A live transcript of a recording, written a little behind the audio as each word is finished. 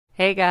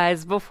Hey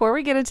guys, before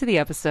we get into the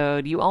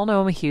episode, you all know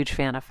I'm a huge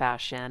fan of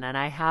fashion, and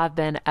I have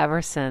been ever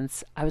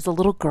since I was a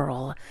little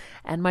girl.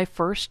 And my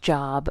first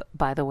job,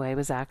 by the way,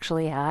 was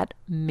actually at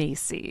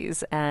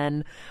Macy's.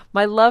 And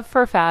my love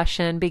for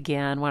fashion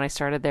began when I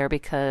started there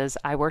because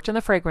I worked in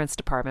the fragrance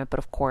department, but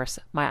of course,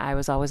 my eye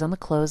was always on the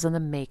clothes and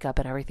the makeup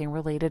and everything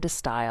related to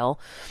style.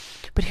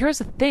 But here's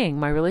the thing,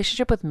 my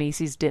relationship with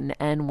Macy's didn't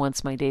end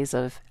once my days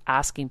of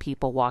asking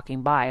people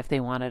walking by if they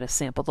wanted to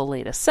sample the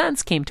latest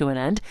scents came to an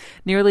end.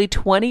 Nearly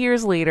 20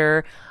 years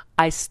later,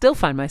 I still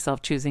find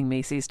myself choosing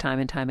Macy's time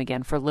and time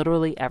again for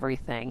literally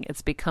everything.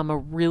 It's become a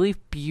really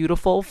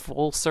beautiful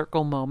full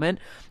circle moment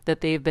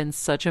that they've been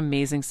such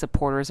amazing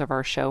supporters of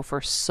our show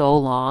for so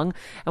long.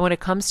 And when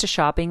it comes to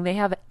shopping, they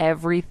have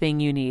everything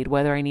you need,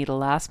 whether I need a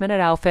last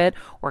minute outfit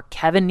or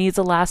Kevin needs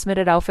a last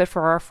minute outfit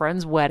for our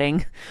friend's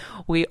wedding.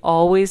 We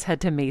always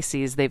head to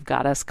Macy's. They've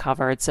got us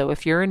covered. So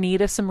if you're in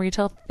need of some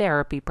retail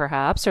therapy,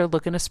 perhaps, or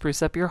looking to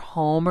spruce up your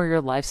home or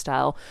your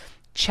lifestyle,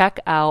 check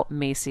out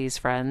Macy's,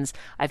 friends.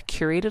 I've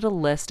curated a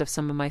list of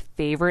some of my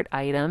favorite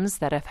items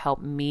that have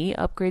helped me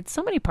upgrade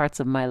so many parts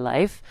of my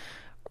life.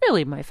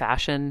 Really my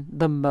fashion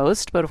the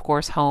most, but of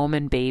course home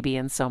and baby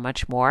and so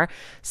much more.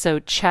 So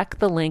check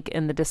the link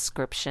in the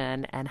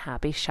description and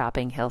happy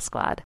shopping, Hill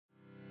Squad.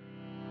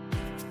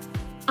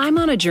 I'm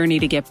on a journey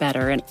to get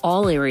better in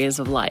all areas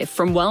of life,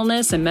 from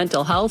wellness and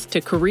mental health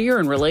to career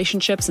and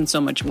relationships and so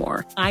much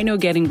more. I know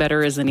getting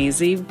better isn't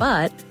easy,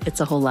 but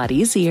it's a whole lot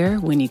easier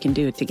when you can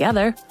do it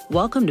together.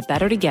 Welcome to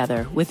Better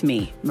Together with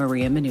me,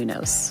 Maria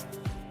Menounos.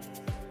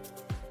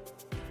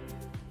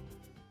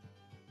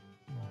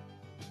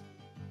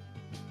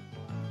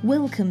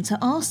 Welcome to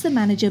Ask the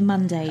Manager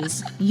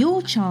Mondays,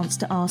 your chance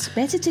to ask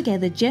Better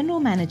Together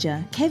General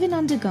Manager Kevin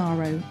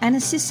Undergaro and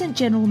Assistant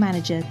General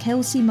Manager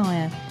Kelsey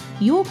Meyer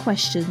your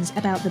questions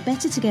about the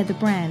Better Together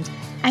brand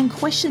and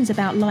questions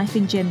about life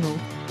in general.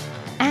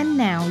 And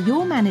now,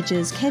 your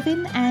managers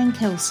Kevin and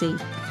Kelsey.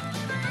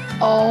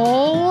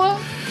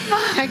 Oh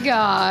my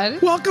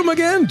God. Welcome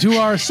again to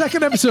our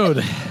second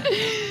episode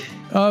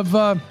of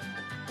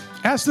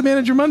Ask the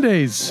Manager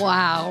Mondays.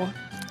 Wow.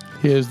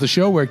 Here's the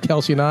show where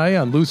Kelsey and I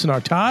unloosen our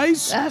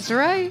ties. That's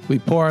right. We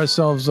pour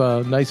ourselves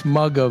a nice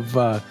mug of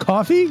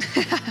coffee.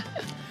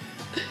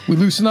 We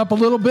loosen up a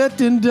little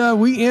bit and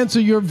we answer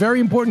your very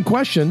important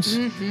questions.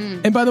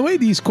 Mm-hmm. And by the way,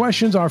 these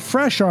questions are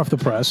fresh off the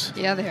press.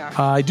 Yeah, they are.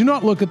 I do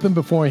not look at them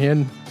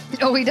beforehand.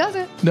 Oh, he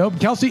doesn't. Nope.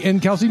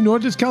 Kelsey, nor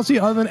does Kelsey,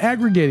 other than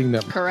aggregating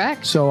them.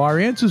 Correct. So our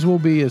answers will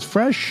be as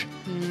fresh,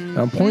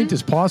 on point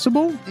as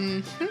possible.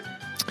 Mm-hmm.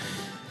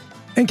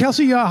 And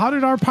Kelsey, how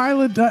did our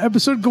pilot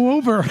episode go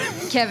over?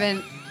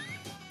 Kevin,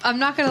 I'm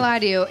not going to lie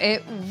to you.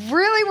 It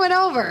really went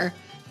over.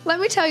 Let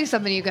me tell you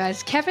something, you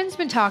guys. Kevin's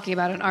been talking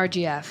about an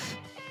RGF.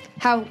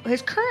 How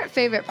his current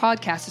favorite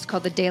podcast is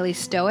called The Daily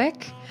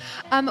Stoic.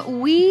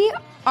 We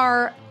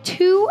are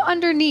two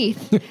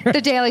underneath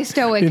The Daily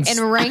Stoic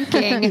in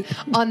ranking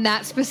on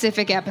that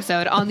specific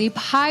episode, on the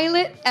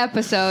pilot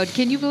episode.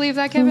 Can you believe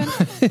that, Kevin?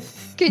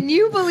 Can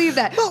you believe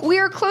that? We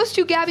are close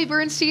to Gabby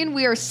Bernstein.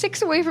 We are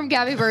 6 away from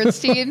Gabby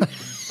Bernstein.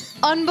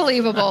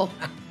 Unbelievable.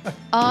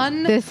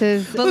 This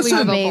is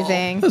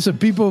amazing. Listen,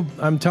 people,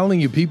 I'm telling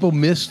you, people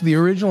missed the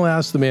original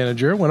Ask the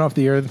Manager. Went off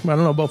the air, I don't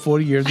know, about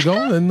 40 years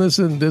ago. And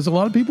listen, there's a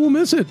lot of people who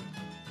miss it.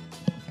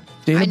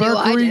 Dan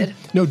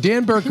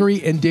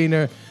Berkery and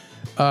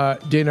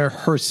Dana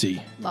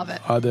Hersey. Love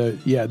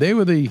it. They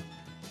were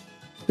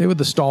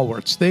the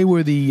stalwarts. They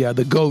were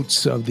the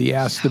goats of the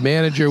Ask the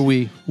Manager.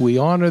 We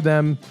honor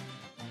them.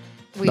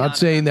 We're not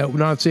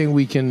saying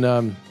we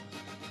can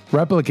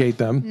replicate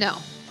them. No.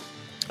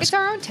 It's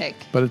our own take.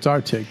 But it's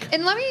our take.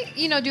 And let me,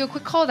 do a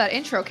quick call to that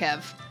intro,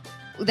 Kev.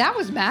 That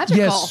was magical.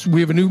 Yes, we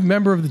have a new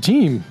member of the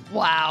team.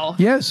 Wow.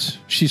 Yes,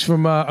 she's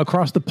from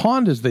across the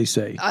pond, as they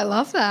say. I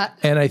love that.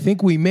 And I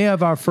think we may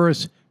have our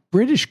first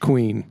British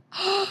queen.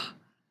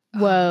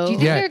 Whoa. Do you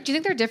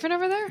think they're different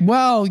over there?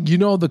 Well,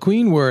 the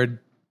queen word.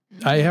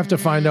 I have to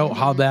find out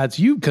how that's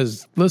you,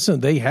 because listen,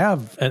 they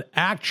have an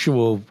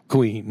actual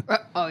queen.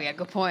 Oh yeah,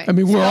 good point. I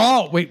mean, we're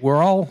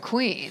all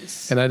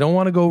queens, and I don't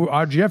want to go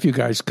RGF you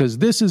guys, because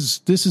this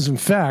is in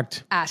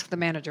fact Ask the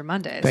Manager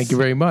Mondays. Thank you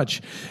very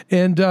much.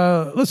 And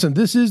listen,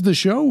 this is the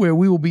show where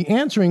we will be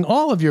answering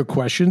all of your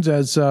questions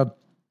as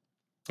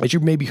you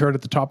maybe heard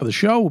at the top of the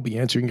show. We'll be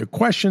answering your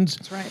questions.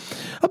 That's right.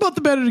 About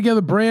the Better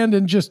Together brand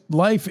and just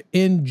life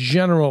in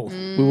general.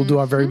 Mm-hmm. We will do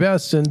our very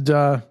best,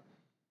 and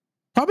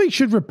probably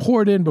should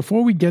report in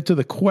before we get to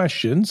the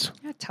questions.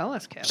 Yeah, tell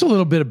us, Kevin. Just a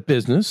little bit of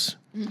business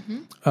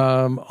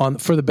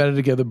for the Better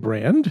Together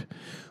brand.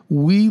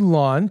 We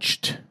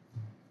launched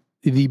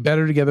the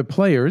Better Together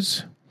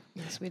Players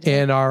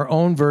and our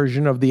own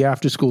version of the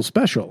After School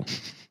Special.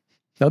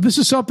 Now, this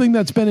is something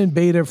that's been in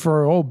beta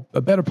for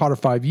a better part of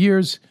 5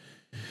 years.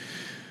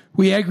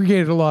 We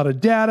aggregated a lot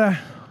of data.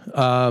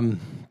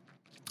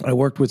 I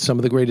worked with some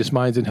of the greatest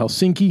minds in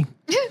Helsinki.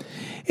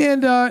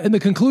 And the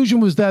conclusion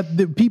was that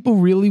the people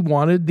really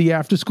wanted the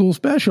after school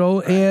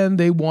special, and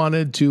they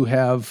wanted to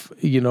have,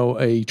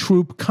 a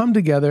troupe come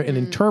together and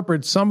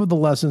interpret some of the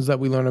lessons that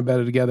we learn about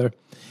Better Together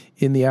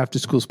in the after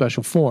school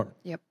special form.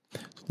 Yep.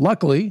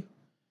 Luckily,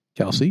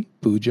 Kelsey,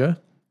 Pooja,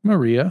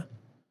 Maria,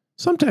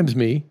 sometimes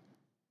me.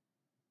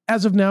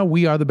 As of now,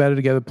 we are the Better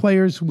Together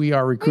players. We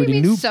are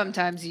recruiting new.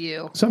 Sometimes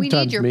you. Sometimes we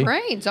need your me.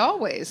 brains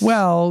always.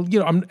 Well,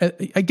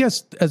 I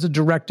guess as a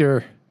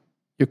director,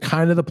 you're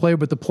kind of the player,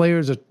 but the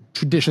players are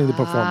traditionally the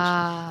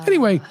performers.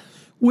 Anyway,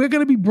 we're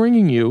going to be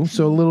bringing you,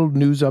 so a little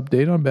news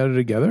update on Better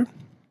Together.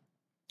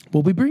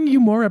 We'll be bringing you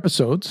more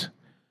episodes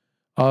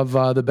of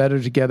the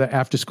Better Together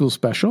After School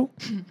Special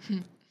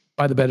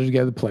by the Better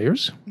Together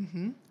players.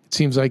 Mm-hmm. It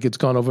seems like it's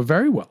gone over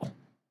very well.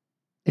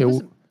 It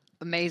was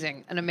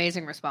amazing. An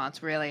amazing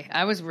response, really.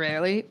 I was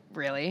really,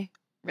 really,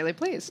 really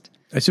pleased.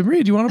 I said,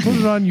 Maria, do you want to put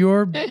it on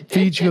your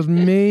feed? She goes,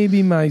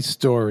 maybe my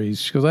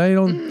stories. She goes, I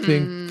don't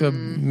think a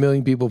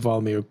million people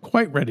follow me are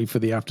quite ready for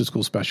the after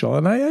school special.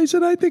 And I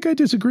said, I think I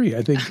disagree.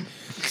 I think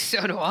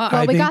so do I.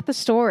 Well, we got the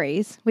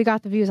stories. We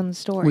got the views on the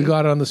stories. We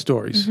got it on the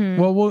stories.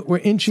 Mm-hmm. Well, we're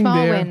inching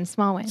there.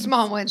 Small wins.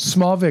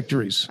 Small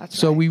victories. That's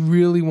so right. we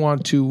really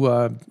want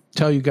to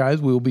tell you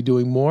guys we will be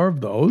doing more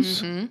of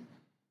those in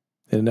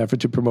an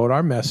effort to promote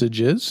our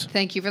messages.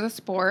 Thank you for the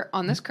support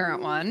on this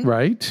current one.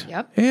 Right.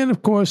 Yep. And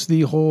of course,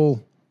 the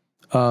whole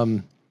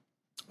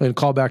and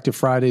call back to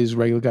Friday's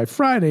Regular Guy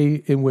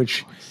Friday, in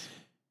which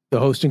the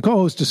host and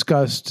co-host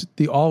discussed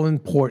the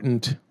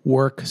all-important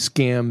work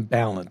scam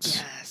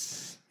balance.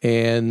 Yes.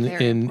 And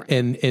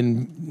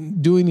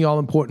in doing the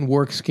all-important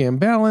work scam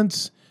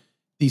balance,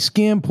 the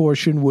scam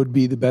portion would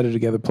be the Better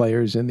Together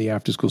players in the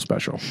after-school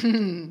special.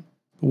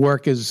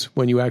 Work is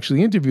when you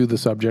actually interview the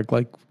subject,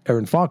 like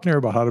Erin Faulkner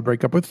about how to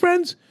break up with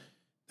friends,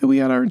 then we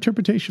had our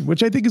interpretation,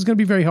 which I think is going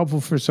to be very helpful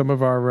for some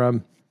of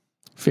our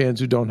fans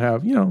who don't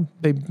have,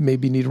 they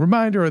maybe need a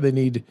reminder or they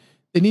need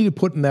to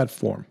put in that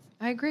form.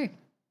 I agree.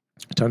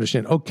 To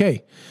understand.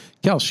 Okay.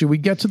 Kel, should we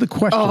get to the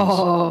questions?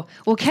 Oh,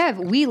 well,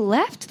 Kev, we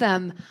left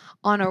them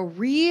on a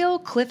real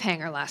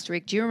cliffhanger last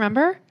week. Do you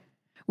remember?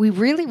 We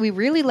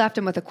really left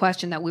them with a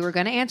question that we were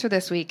going to answer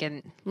this week.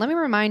 And let me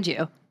remind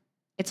you,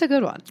 it's a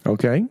good one.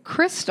 Okay.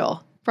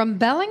 Crystal from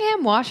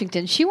Bellingham,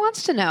 Washington. She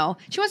wants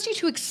you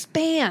to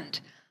expand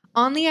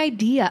on the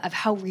idea of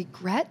how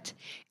regret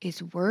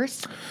is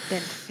worse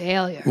than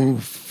failure.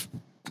 Oof.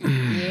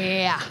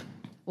 Yeah.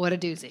 What a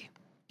doozy.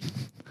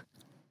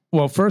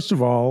 Well, first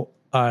of all,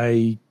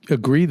 I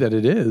agree that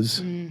it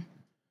is.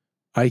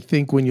 I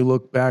think when you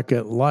look back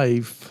at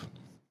life,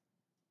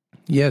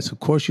 yes, of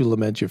course you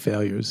lament your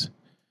failures,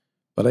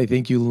 but I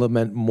think you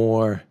lament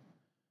more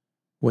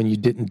when you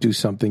didn't do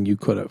something you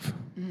could have.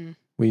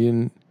 When you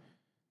didn't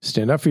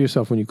stand up for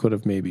yourself when you could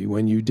have, maybe.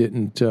 When you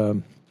didn't,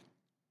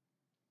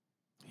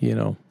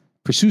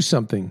 pursue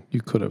something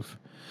you could have.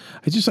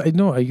 I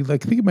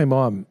think of my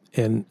mom,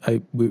 and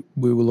we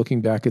were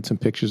looking back at some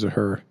pictures of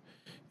her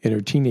in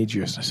her teenage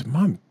years. And I said,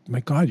 Mom, my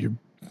God, you're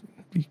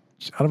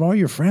out of all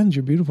your friends,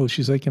 you're beautiful.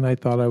 She's like, and I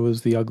thought I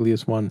was the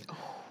ugliest one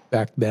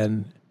back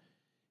then.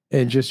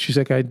 And she's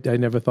like, I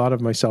never thought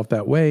of myself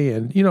that way.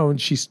 And,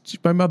 and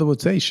my mother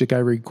would say, she's like, I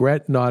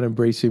regret not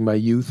embracing my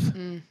youth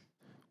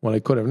when I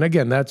could have. And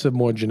again, that's a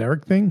more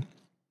generic thing.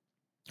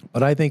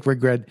 But I think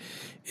regret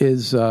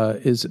is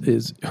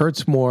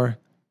hurts more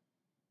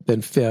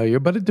than failure,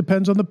 but it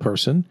depends on the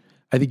person.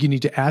 I think you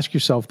need to ask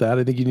yourself that.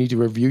 I think you need to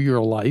review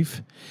your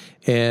life.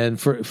 And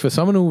for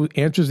someone who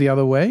answers the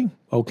other way,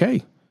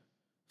 okay,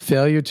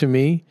 failure to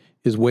me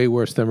is way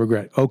worse than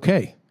regret.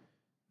 Okay,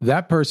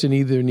 that person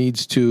either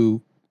needs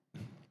to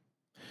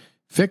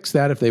fix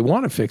that if they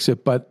want to fix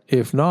it, but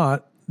if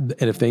not,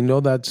 and if they know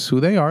that's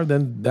who they are,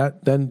 then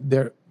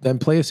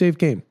play a safe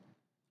game.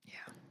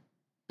 Yeah,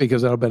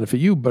 because that'll benefit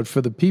you. But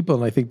for the people,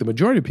 and I think the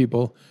majority of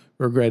people,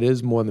 regret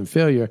is more than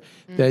failure.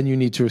 Then you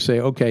need to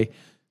say, okay,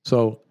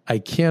 so I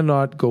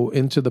cannot go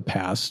into the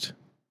past.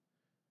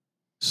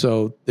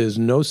 So there's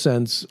no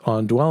sense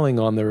on dwelling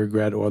on the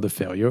regret or the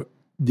failure.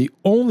 The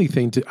only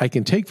thing I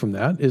can take from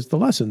that is the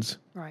lessons.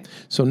 Right.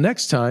 So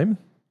next time,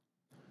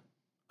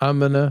 I'm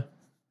gonna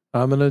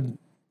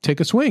take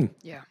a swing.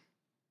 Yeah.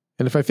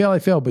 And if I fail, I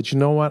fail. But you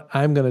know what?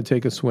 I'm gonna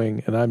take a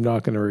swing, and I'm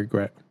not gonna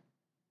regret.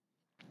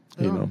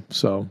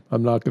 So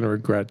I'm not gonna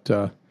regret.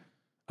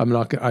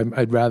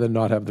 I'd rather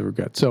not have the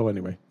regret. So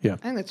anyway, yeah. I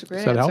think that's a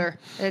great answer.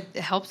 It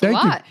helps a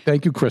lot.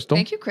 Thank you, Crystal.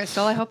 Thank you,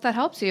 Crystal. I hope that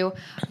helps you.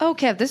 Oh,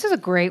 Kev, this is a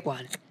great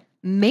one.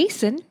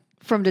 Mason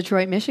from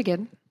Detroit,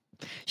 Michigan.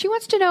 She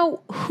wants to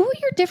know, who are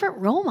your different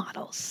role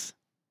models?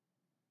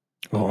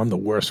 Oh, I'm the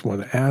worst one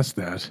to ask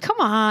that. Come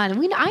on.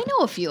 I know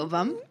a few of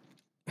them.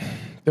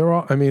 They're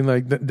all,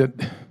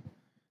 that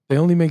they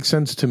only make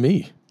sense to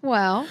me.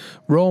 Well.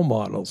 Role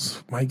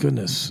models. My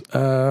goodness.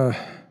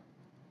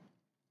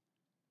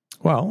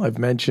 Well, I've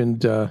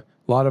mentioned a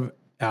lot of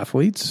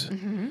athletes.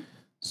 Mm-hmm.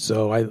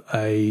 So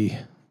I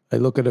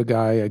look at a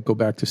guy, I go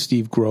back to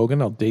Steve Grogan.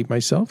 I'll date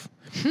myself.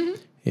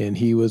 And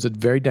he was a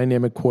very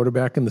dynamic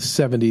quarterback in the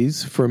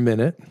 70s for a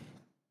minute,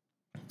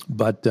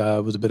 but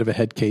was a bit of a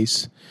head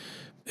case,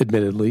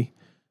 admittedly.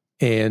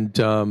 And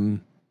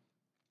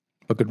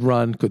but could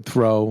run, could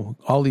throw,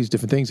 all these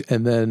different things.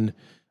 And then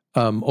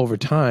over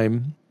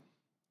time,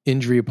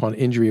 injury upon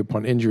injury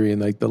upon injury.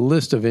 And like the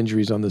list of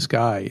injuries on this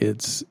guy,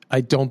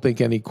 I don't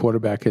think any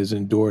quarterback has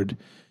endured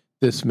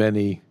this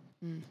many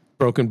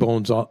broken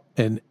bones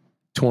and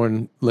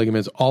torn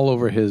ligaments all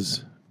over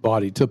his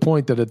body, to the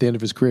point that at the end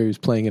of his career, he was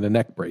playing in a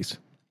neck brace.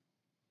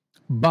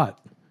 But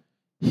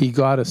he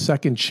got a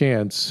second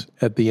chance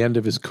at the end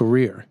of his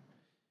career.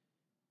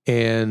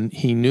 And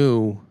he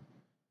knew,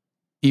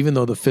 even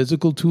though the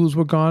physical tools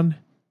were gone,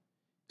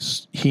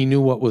 he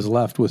knew what was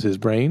left was his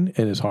brain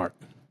and his heart.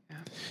 Yeah.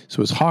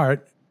 So his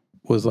heart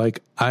was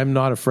like, I'm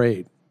not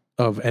afraid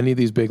of any of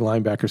these big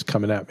linebackers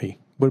coming at me.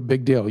 What a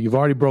big deal. You've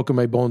already broken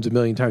my bones a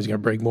million times. You're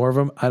going to break more of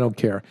them? I don't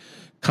care.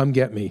 Come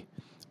get me.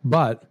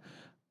 But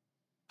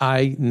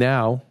I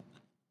now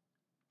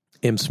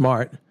am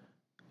smart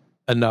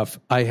enough.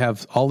 I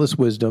have all this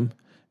wisdom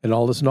and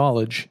all this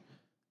knowledge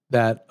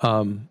that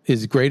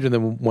is greater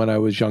than when I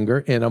was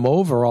younger. And I'm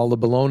over all the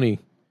baloney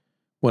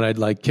when I'd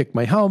like kick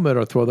my helmet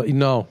or throw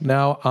no,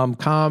 now I'm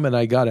calm and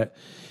I got it.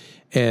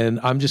 And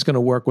I'm just going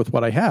to work with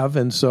what I have.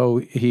 And so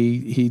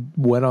he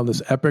went on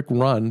this epic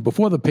run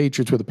before the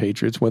Patriots were the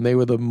Patriots, when they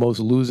were the most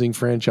losing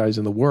franchise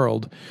in the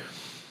world.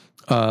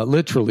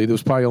 Literally, there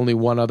was probably only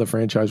one other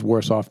franchise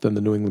worse off than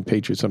the New England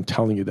Patriots. I'm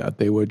telling you that.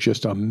 They were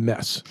just a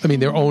mess. I mean,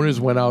 their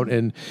owners went out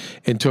and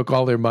took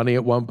all their money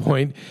at one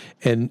point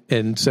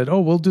and said,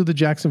 oh, we'll do the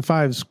Jackson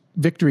 5's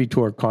Victory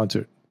Tour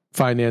concert.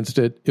 Financed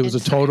it. It was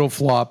a total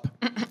flop.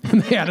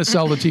 And they had to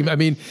sell the team. I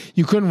mean,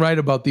 you couldn't write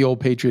about the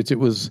old Patriots. It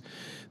was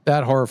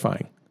that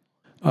horrifying.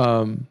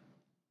 And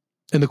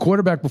the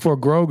quarterback before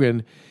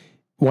Grogan,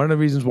 one of the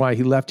reasons why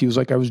he left, he was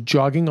like, I was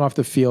jogging off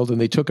the field and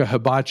they took a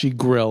hibachi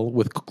grill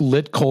with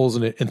lit coals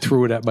in it and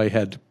threw it at my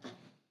head.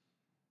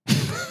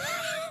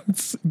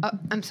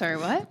 I'm sorry,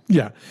 what?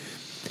 Yeah.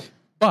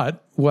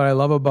 But what I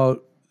love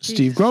about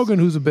Steve Grogan,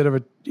 who's a bit of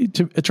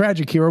a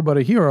tragic hero, but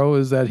a hero,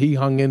 is that he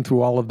hung in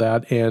through all of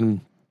that,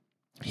 and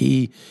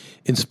he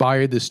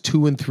inspired this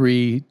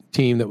 2-3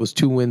 team that was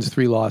 2 wins,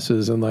 3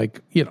 losses, and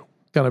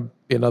gonna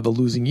be another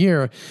losing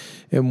year.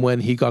 And when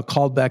he got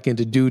called back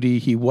into duty,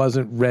 he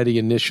wasn't ready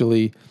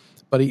initially,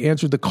 but he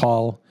answered the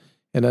call.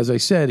 And as I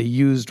said, he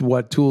used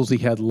what tools he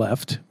had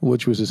left,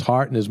 which was his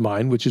heart and his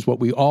mind, which is what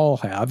we all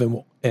have.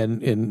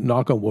 And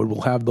knock on wood,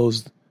 we'll have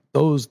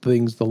those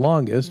things the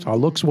longest. Our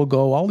looks will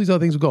go, all these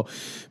other things will go,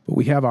 but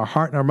we have our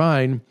heart and our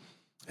mind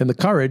and the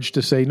courage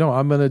to say, no,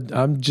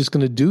 I'm just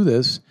going to do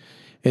this.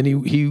 And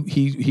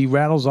he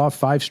rattles off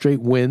 5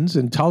 straight wins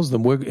and tells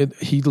them,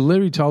 he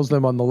literally tells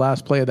them on the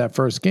last play of that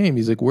first game,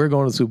 he's like, we're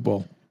going to the Super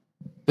Bowl.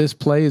 This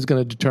play is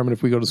going to determine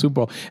if we go to the Super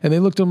Bowl. And they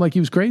looked at him like he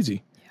was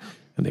crazy. Yeah.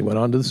 And they went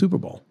on to the Super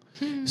Bowl.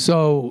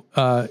 So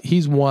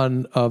he's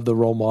one of the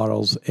role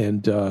models,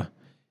 and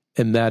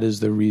that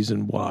is the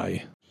reason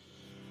why.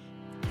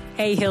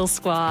 Hey, Hill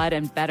Squad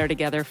and Better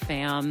Together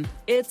fam.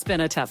 It's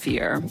been a tough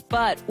year,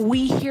 but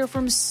we hear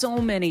from so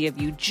many of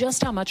you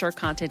just how much our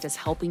content is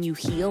helping you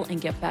heal and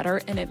get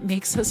better, and it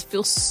makes us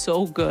feel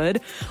so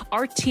good.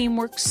 Our team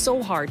works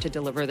so hard to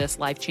deliver this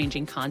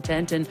life-changing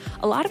content, and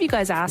a lot of you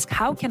guys ask,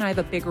 how can I have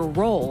a bigger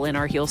role in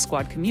our Heal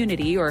Squad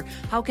community, or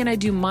how can I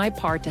do my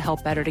part to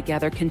help Better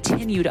Together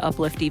continue to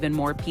uplift even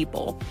more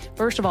people?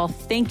 First of all,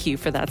 thank you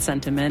for that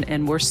sentiment,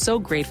 and we're so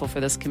grateful for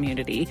this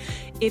community.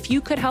 If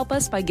you could help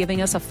us by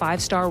giving us a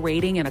 5-star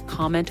rating and a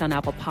comment on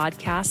Apple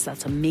Podcasts,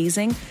 that's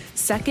amazing.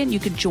 Second, you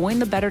could join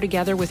the Better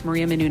Together with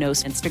Maria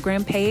Menounos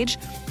Instagram page.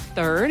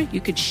 Third, you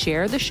could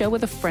share the show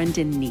with a friend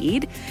in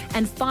need.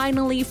 And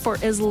finally, for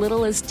as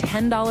little as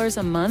 $10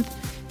 a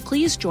month,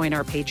 please join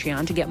our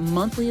Patreon to get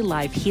monthly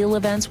live heal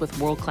events with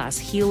world-class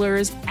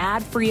healers,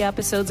 ad-free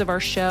episodes of our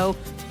show,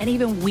 and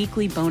even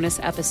weekly bonus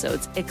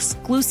episodes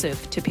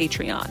exclusive to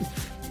Patreon.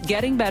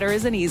 Getting better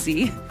isn't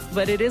easy,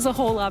 but it is a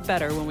whole lot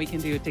better when we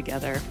can do it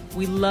together.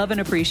 We love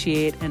and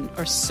appreciate and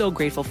are so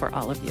grateful for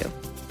all of you.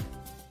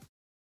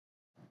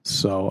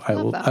 So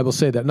I will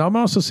say that. Now I'm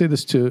also say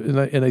this too,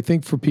 and I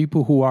think for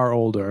people who are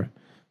older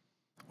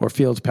or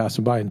feel it's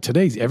passing by, and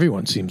today's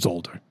everyone seems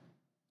older.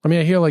 I mean,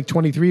 I hear like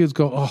 23s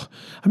go, oh,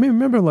 I mean,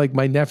 remember like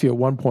my nephew at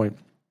one point,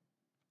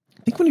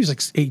 I think when he was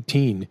like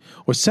 18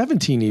 or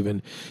 17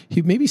 even,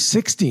 he maybe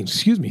 16,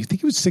 excuse me, I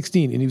think he was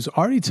 16, and he was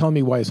already telling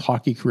me why his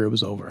hockey career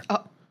was over.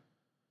 Oh.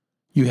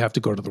 You have to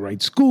go to the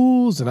right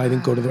schools, and I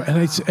didn't go to the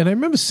right. And I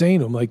remember saying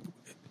to him, like,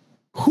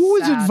 who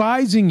is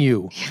advising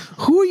you?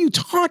 Who are you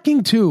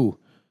talking to?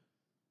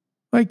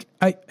 Like,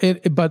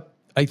 but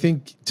I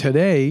think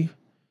today,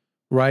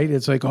 right,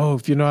 it's like, oh,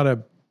 if you're not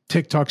a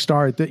TikTok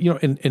star,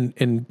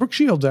 and Brooke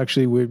Shields,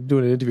 actually, we're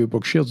doing an interview with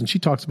Brooke Shields, and she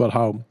talks about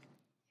how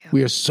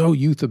we are so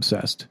youth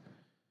obsessed.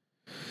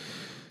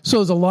 So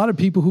there's a lot of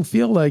people who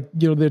feel like,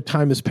 their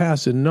time has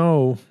passed, and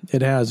no,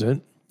 it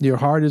hasn't. Your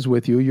heart is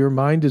with you. Your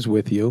mind is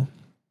with you.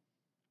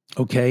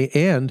 Okay,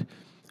 and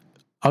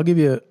I'll give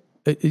you,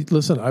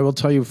 listen, I will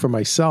tell you for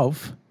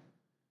myself,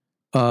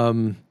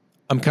 I'm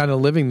kind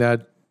of living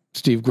that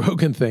Steve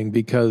Grogan thing,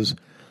 because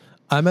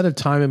I'm at a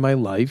time in my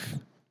life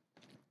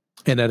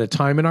and at a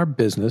time in our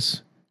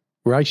business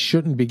where I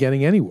shouldn't be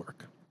getting any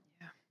work.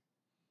 Yeah.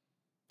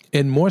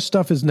 And more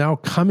stuff is now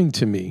coming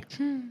to me.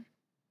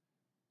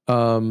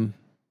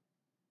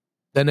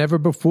 than ever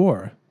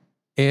before.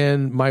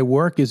 And my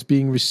work is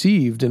being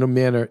received in a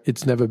manner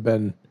it's never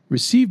been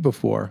received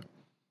before.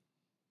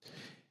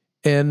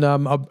 And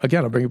I'll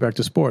bring it back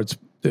to sports.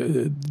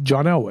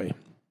 John Elway.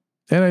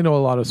 And I know a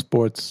lot of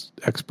sports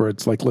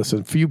experts, like,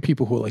 listen, for you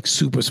people who are like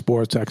super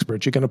sports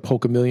experts, you're going to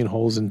poke a million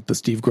holes in the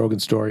Steve Grogan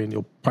story, and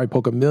you'll probably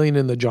poke a million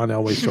in the John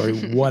Elway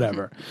story,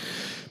 whatever.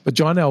 But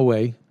John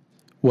Elway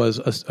was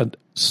a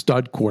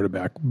stud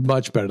quarterback,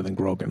 much better than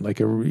Grogan. Like,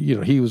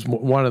 he was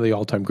one of the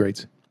all-time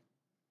greats.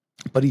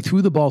 But he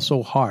threw the ball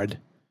so hard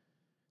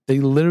that he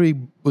literally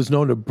was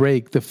known to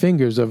break the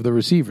fingers of the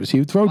receivers he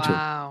would throw to.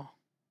 Wow.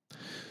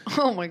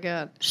 Oh, my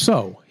God.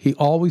 So he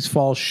always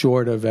falls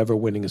short of ever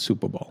winning a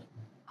Super Bowl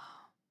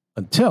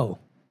until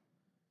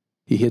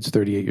he hits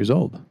 38 years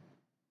old.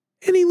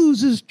 And he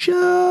loses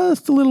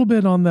just a little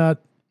bit on that,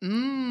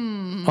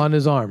 on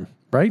his arm,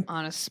 right?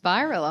 On a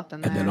spiral up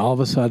in there. And then all of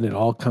a sudden it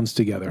all comes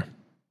together.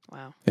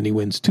 Wow. And he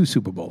wins 2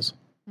 Super Bowls.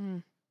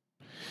 And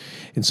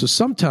so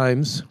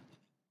sometimes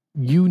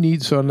you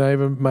need, so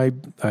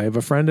I have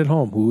a friend at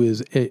home who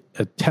is a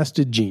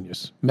tested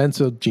genius,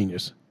 Mensa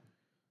genius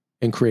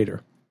and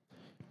creator.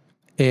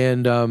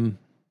 And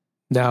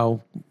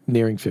now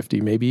nearing 50,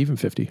 maybe even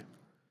 50.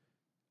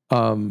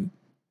 And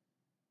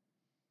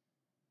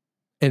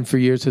for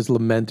years has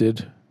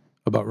lamented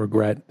about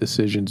regret,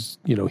 decisions.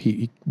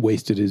 He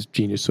wasted his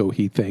genius, so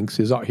he thinks,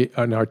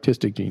 an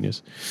artistic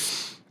genius.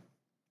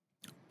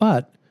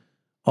 But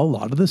a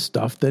lot of the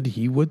stuff that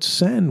he would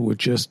send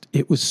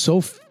it was so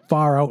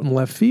far out in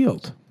left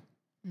field.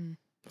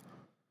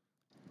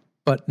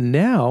 But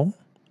now,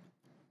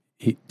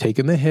 he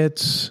taking the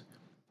hits,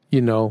 you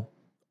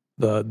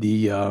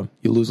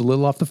lose a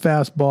little off the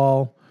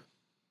fastball,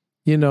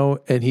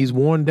 and he's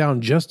worn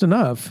down just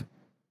enough,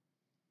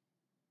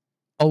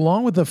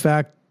 along with the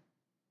fact,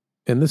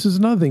 and this is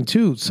another thing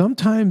too,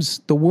 sometimes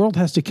the world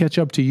has to catch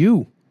up to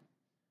you.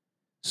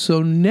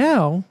 So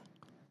now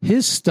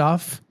his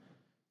stuff,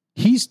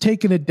 he's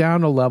taken it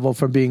down a level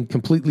from being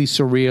completely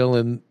surreal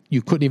and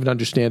you couldn't even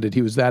understand it.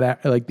 He was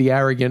that like the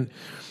arrogant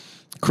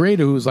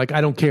creator who was like,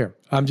 I don't care.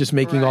 I'm just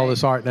making all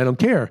this art and I don't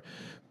care.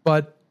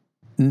 But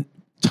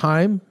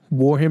time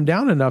wore him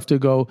down enough to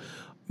go,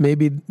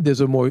 maybe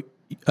there's a more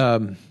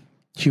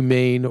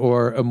humane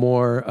or a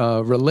more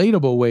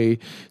relatable way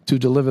to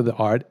deliver the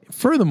art.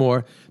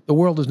 Furthermore, the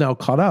world is now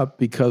caught up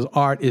because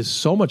art is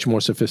so much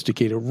more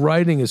sophisticated.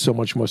 Writing is so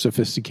much more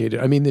sophisticated.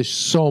 I mean, there's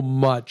so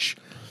much.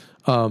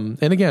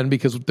 And again,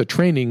 because the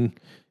training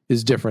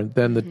is different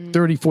than the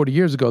 30, 40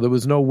 years ago, there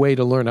was no way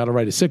to learn how to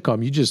write a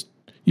sitcom. You just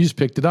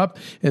picked it up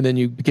and then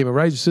you became a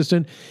writer's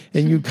assistant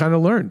and you kind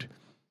of learned.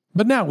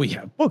 But now we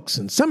have books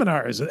and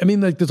seminars. I mean,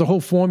 like there's a whole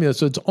formula.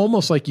 So it's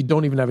almost like you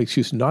don't even have an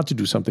excuse not to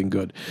do something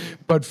good.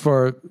 But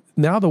for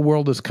now, the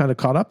world is kind of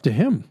caught up to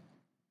him.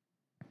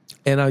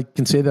 And I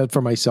can say that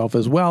for myself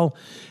as well.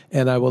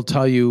 And I will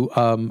tell you,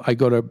 I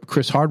go to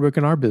Chris Hardwick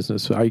in our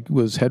business. I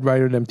was head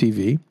writer at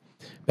MTV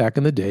back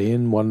in the day,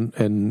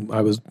 and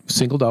I was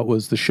singled out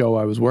was the show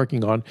I was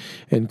working on.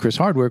 And Chris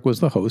Hardwick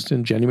was the host,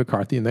 and Jenny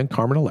McCarthy, and then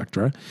Carmen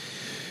Electra.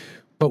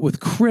 But with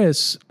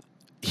Chris,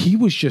 he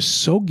was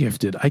just so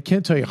gifted. I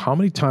can't tell you how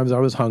many times I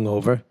was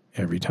hungover.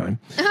 Every time.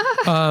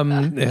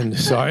 And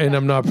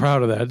I'm not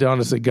proud of that.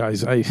 Honestly,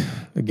 guys, I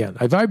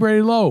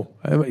vibrated low.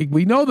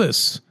 We know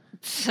this.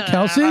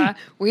 Kelsey?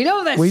 We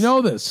know this. We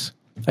know this.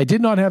 I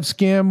did not have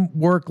scam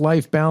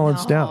work-life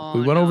balance down.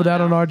 We went over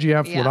that on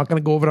RGF. Yeah. We're not going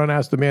to go over it on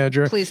Ask the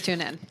Manager. Please tune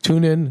in.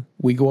 Tune in.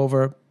 We go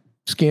over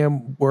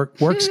scam work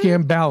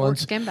scam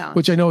balance,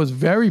 which I know is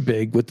very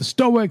big with the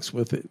Stoics,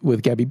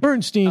 with Gabby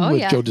Bernstein,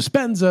 with Joe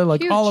Dispenza.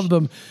 Like all of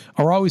them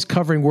are always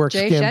covering work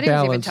Jay scam Shetty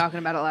balance. was even talking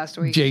about it last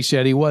week. Jay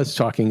Shetty was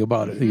talking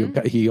about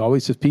it. He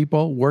always says,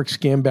 people, work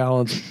scam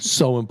balance,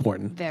 so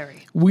important.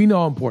 Very. We know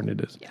how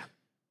important it is. Yeah.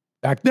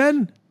 Back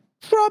then,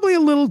 probably a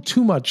little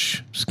too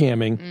much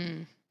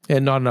scamming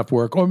and not enough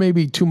work, or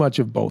maybe too much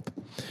of both.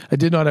 I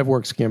did not have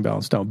work scam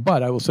balance down,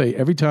 but I will say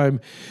every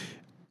time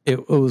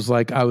it was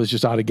like I was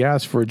just out of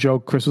gas for a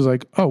joke, Chris was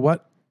like, oh,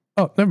 what?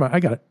 Oh, never mind. I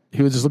got it.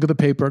 He would just look at the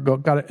paper,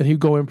 got it. And he'd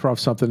go improv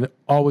something.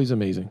 Always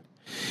amazing.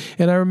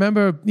 And I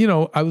remember,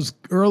 I was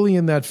early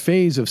in that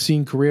phase of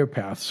seeing career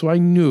paths. So I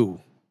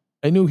knew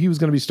he was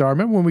going to be a star. I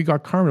remember when we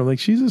got Carmen, I'm like,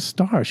 she's a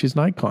star. She's an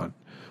icon.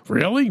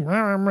 Really?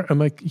 I'm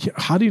like,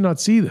 how do you not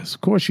see this?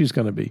 Of course she's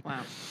going to be.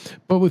 Wow.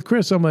 But with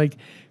Chris, I'm like,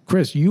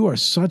 Chris, you are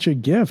such a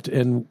gift.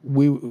 And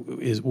we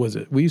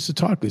used to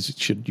talk,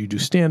 should you do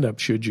stand-up?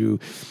 Should you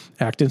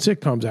act in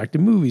sitcoms, act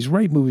in movies,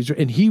 write movies?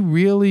 And he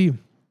really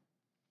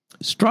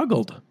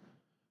struggled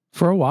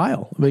for a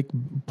while, like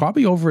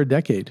probably over a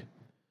decade.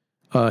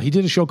 He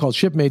did a show called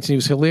Shipmates, and he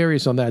was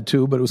hilarious on that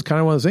too, but it was kind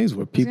of one of those things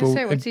where people...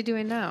 what's he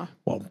doing now?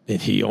 Well,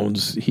 and he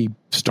launched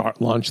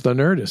The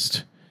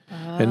Nerdist.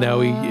 And now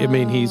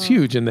he's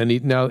huge. And then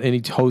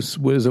he hosts,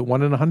 what is it,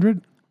 1 in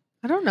 100?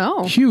 I don't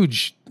know.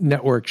 Huge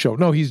network show.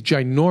 No, he's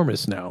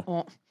ginormous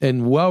now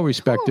and well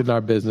respected in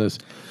our business.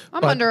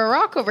 I'm under a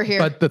rock over here.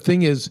 But the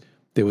thing is,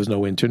 there was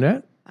no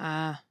internet.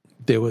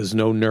 There was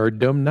no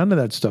nerddom, none of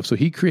that stuff. So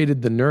he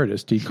created the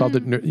Nerdist. He called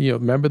it,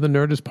 remember the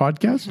Nerdist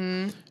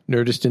podcast?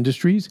 Nerdist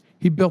Industries.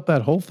 He built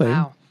that whole thing.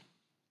 Wow.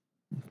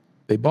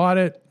 They bought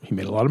it. He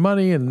made a lot of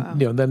money. And,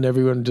 then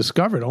everyone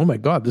discovered, oh my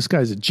God, this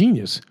guy's a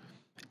genius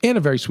and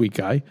a very sweet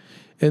guy.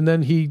 And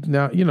then he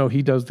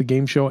does the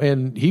game show,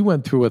 and he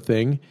went through a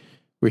thing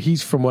where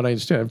he's, from what I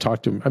understand, I've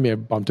talked to him. I mean, I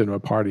bumped into him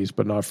at parties,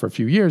 but not for a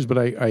few years. But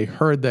I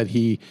heard that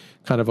he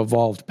kind of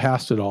evolved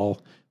past it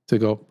all to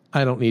go,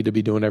 I don't need to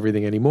be doing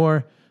everything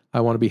anymore.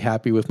 I want to be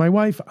happy with my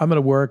wife. I'm going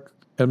to work.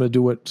 I'm going to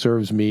do what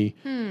serves me.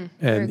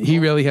 And he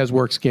really has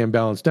work scam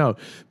balanced down.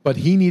 But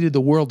he needed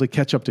the world to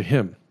catch up to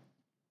him.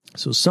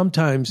 So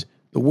sometimes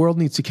the world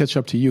needs to catch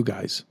up to you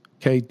guys.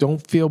 Okay?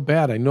 Don't feel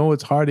bad. I know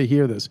it's hard to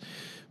hear this.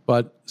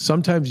 But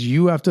sometimes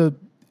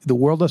the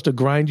world has to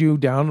grind you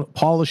down,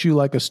 polish you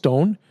like a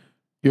stone.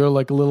 You're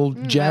like a little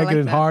jagged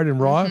and hard and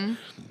raw.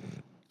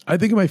 I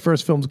think of my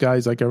first films,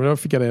 guys, like I'll never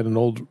forget, I had an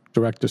old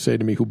director say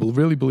to me who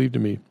really believed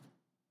in me.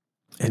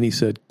 And he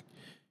said,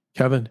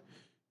 Kevin,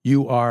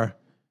 you are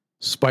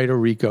Spider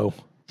Rico.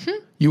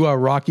 You are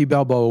Rocky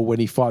Balboa when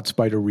he fought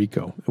Spider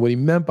Rico. And what he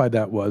meant by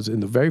that was,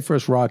 in the very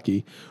first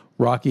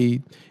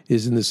Rocky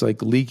is in this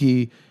like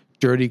leaky,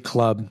 dirty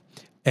club,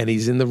 and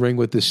he's in the ring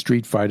with this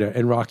street fighter,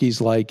 and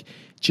Rocky's like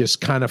just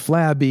kind of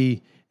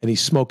flabby, and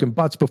he's smoking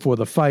butts before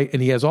the fight,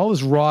 and he has all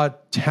this raw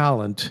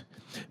talent,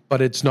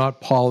 but it's not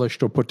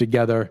polished or put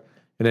together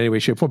in any way,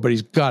 shape, or form. But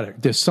he's got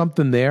it. There's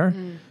something there,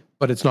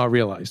 but it's not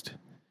realized.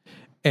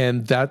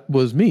 And that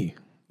was me.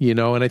 And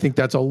I think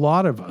that's a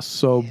lot of us.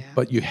 So,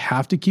 but you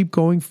have to keep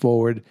going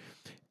forward,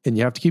 and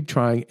you have to keep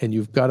trying, and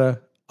you've got to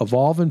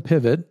evolve and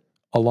pivot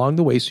along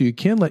the way so you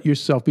can let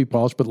yourself be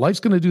polished. But life's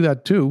going to do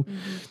that too.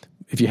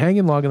 If you hang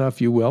in long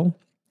enough, you'll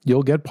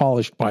get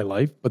polished by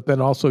life. But then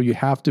also you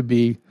have to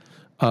be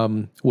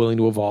willing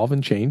to evolve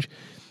and change.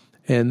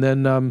 And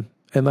then,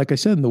 and like I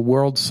said, the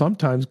world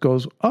sometimes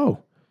goes, oh,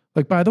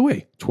 like, by the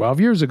way,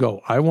 12 years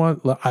ago,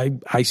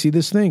 I see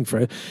this thing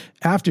for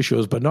after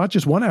shows, but not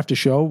just one after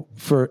show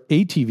for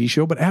a TV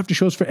show, but after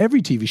shows for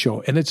every TV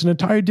show. And it's an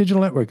entire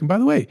digital network. And by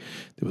the way,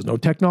 there was no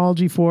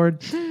technology for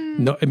it.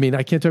 No, I mean,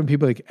 I can't tell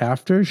people like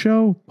after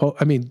show.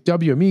 I mean,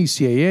 WME,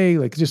 CAA,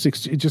 like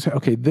just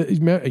okay.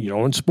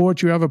 In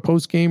sports, you have a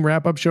post game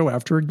wrap up show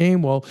after a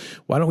game. Well,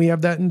 why don't we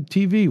have that in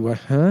TV? Well,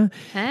 huh?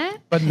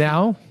 But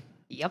now,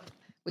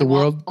 the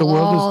world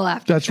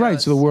is, that's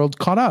right. So the world's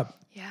caught up.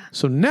 Yeah.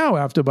 So now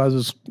AfterBuzz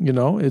is,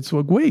 it's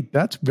like, wait,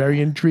 that's very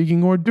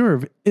intriguing hors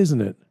d'oeuvre,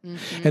 isn't it?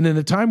 And in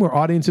a time where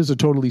audiences are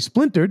totally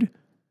splintered,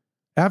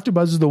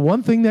 AfterBuzz is the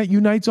one thing that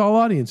unites all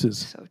audiences.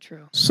 So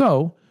true.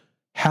 So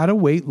had to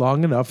wait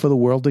long enough for the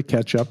world to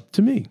catch up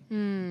to me.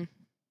 And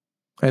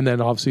then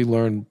obviously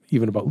learn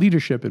even about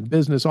leadership and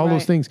business, all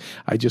those things.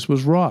 I just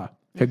was raw.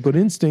 Had good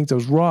instincts. I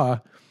was raw,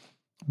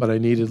 but I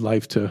needed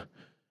life to,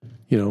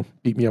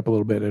 beat me up a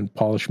little bit and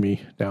polish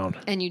me down.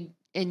 And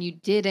you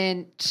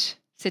didn't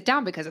sit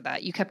down because of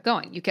that. You kept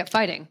going. You kept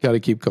fighting. Got to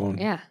keep going.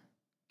 Yeah.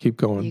 Keep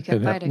going. You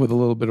kept fighting. With a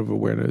little bit of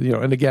awareness.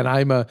 And again,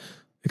 I'm a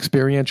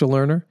experiential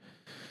learner,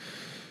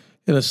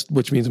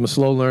 which means I'm a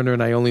slow learner,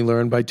 and I only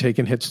learn by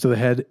taking hits to the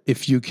head.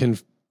 If you can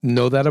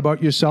know that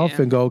about yourself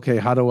and go, okay,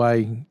 how do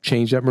I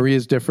change that?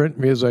 Maria's different.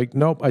 Maria's like,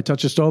 nope, I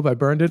touched a stove, I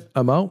burned it,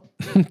 I'm out.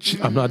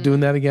 I'm not doing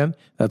that again.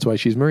 That's why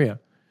she's Maria.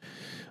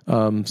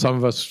 Some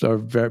of us are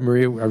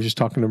Maria. I was just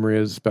talking to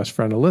Maria's best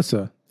friend,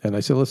 Alyssa, and I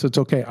said, Alyssa, it's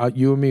okay.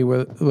 You and me,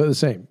 we're the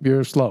same.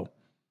 You're slow.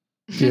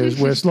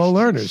 We're slow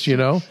learners,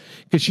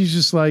 because she's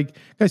just like,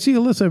 I see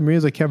Alyssa and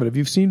Maria's like, Kevin, have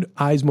you seen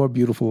eyes more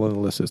beautiful than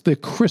Alyssa's? They're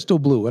crystal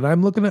blue. And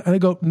I'm looking at, and I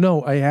go,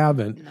 no, I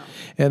haven't. No.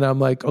 And I'm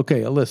like,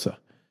 okay, Alyssa,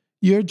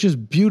 you're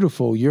just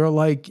beautiful. You're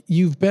like,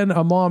 you've been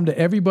a mom to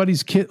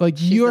everybody's kid. Like,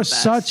 you're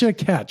such a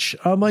catch.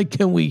 I'm like,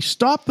 can we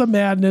stop the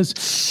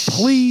madness,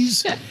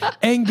 please,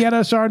 and get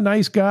us our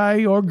nice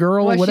guy or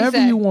girl or whatever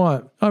you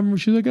want?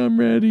 She's like, I'm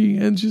ready.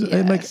 And she's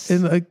and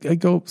I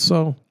go,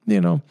 so,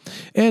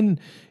 and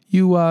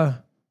you,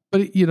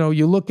 but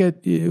you look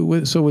at,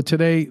 so with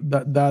today,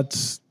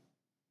 those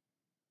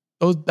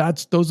are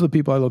the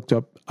people I looked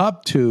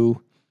up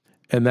to,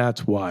 and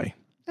that's why.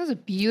 That was a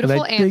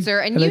beautiful answer.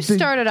 And you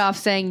started off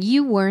saying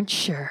you weren't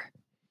sure.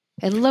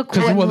 And look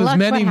what there's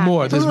many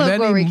more.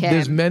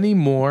 There's many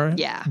more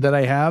Yeah. that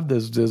I have.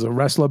 There's a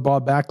wrestler,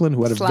 Bob Backlund,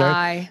 who had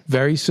a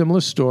very similar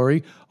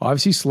story.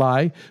 Obviously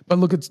Sly, but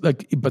look at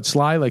but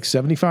Sly, like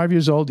 75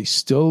 years old. He's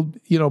still,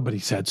 but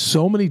he's had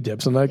so many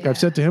dips. And like I've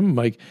said to him, I'm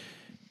like,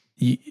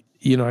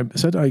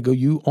 I go,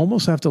 you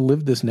almost have to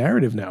live this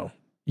narrative now.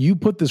 You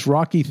put this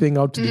Rocky thing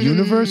out to the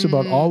universe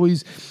about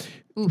always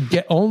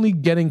only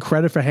getting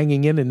credit for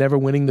hanging in and never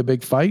winning the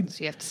big fight.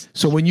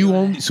 So when you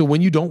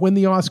don't win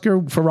the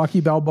Oscar for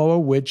Rocky Balboa,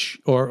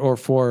 or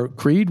for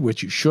Creed,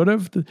 which you should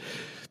have,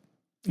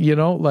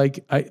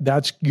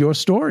 that's your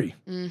story.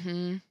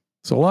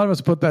 So a lot of us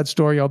put that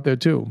story out there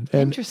too.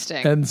 And,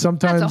 Interesting. And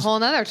sometimes That's a whole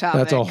nother topic.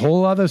 that's a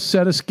whole other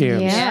set of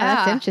scams. Yeah,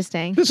 that's Yeah.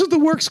 interesting. This is the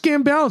work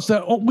scam balance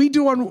that we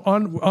do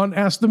on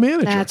Ask the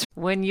Manager. That's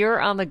When you're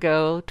on the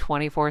go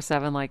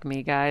 24/7 like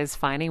me, guys,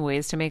 finding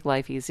ways to make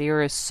life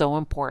easier is so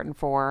important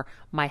for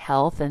my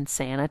health and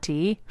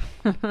sanity.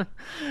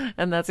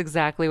 And that's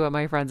exactly what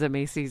my friends at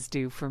Macy's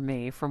do for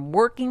me. From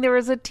working there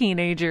as a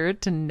teenager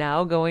to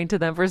now going to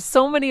them for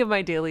so many of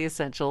my daily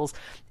essentials,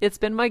 it's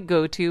been my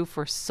go-to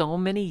for so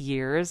many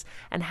years.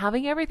 And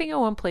having everything in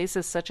one place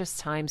is such a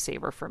time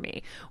saver for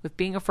me. With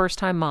being a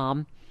first-time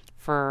mom,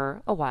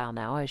 for a while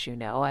now, as you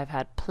know, I've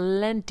had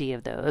plenty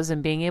of those,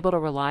 and being able to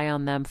rely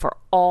on them for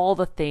all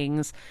the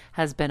things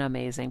has been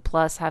amazing.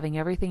 Plus, having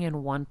everything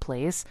in one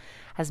place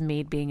has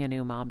made being a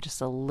new mom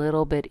just a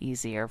little bit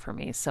easier for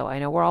me. So I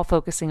know we're all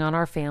focusing on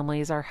our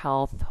families, our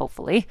health,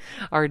 hopefully,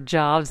 our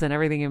jobs, and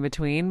everything in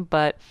between,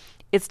 but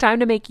it's time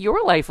to make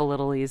your life a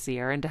little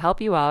easier. And to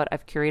help you out,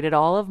 I've curated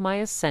all of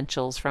my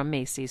essentials from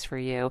Macy's for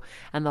you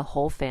and the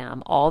whole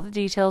fam. All the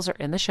details are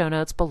in the show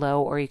notes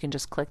below, or you can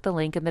just click the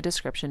link in the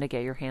description to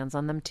get your hands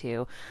on them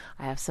too.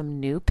 I have some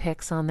new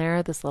picks on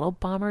there. This little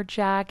bomber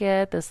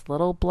jacket, this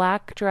little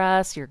black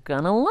dress. You're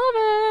gonna love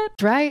it.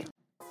 right.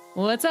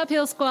 What's up,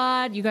 Hill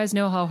Squad? You guys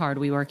know how hard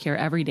we work here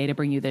every day to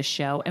bring you this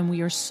show, and we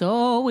are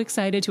so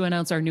excited to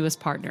announce our newest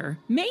partner,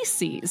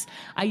 Macy's.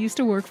 I used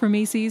to work for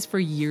Macy's for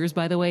years,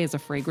 by the way, as a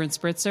fragrance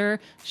spritzer.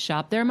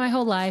 Shopped there my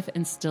whole life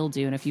and still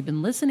do. And if you've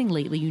been listening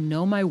lately, you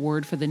know my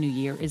word for the new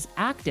year is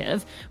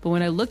active. But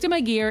when I looked at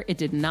my gear, it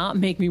did not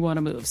make me want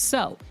to move.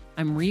 So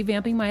I'm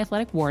revamping my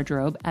athletic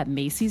wardrobe at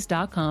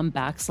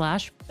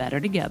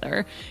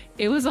Macy's.com/bettertogether.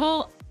 It was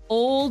all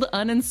old,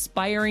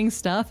 uninspiring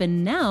stuff,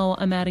 and now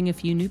I'm adding a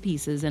few new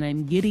pieces, and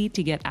I'm giddy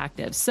to get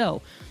active.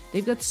 So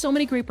they've got so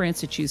many great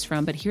brands to choose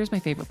from, but here's my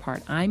favorite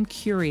part. I'm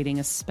curating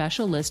a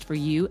special list for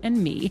you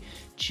and me.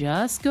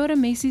 Just go to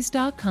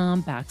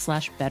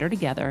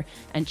Macy's.com/bettertogether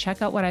and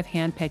check out what I've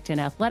handpicked in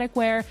athletic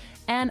wear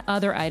and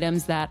other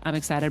items that I'm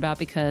excited about,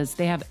 because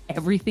they have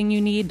everything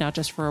you need, not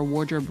just for a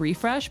wardrobe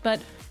refresh,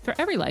 but for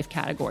every life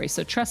category.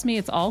 So trust me,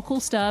 it's all cool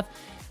stuff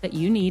that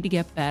you need to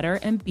get better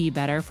and be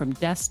better, from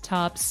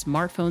desktop,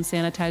 smartphone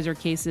sanitizer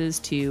cases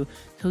to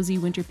cozy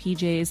winter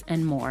PJs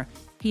and more.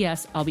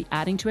 P.S. I'll be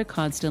adding to it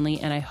constantly,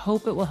 and I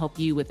hope it will help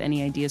you with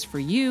any ideas for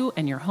you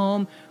and your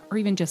home, or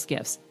even just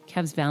gifts.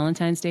 Kev's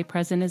Valentine's Day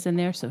present is in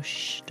there, so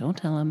shh, don't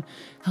tell him.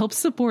 Help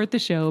support the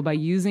show by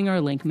using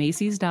our link,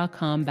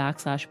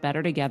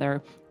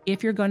 Macy's.com/bettertogether.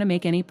 If you're going to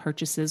make any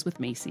purchases with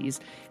Macy's,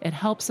 it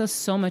helps us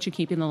so much at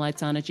keeping the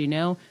lights on, as you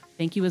know.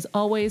 Thank you as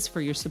always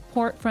for your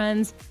support,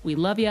 friends. We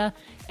love you,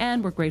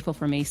 and we're grateful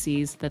for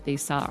Macy's that they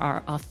saw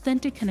our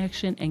authentic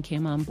connection and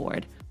came on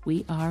board.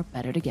 We are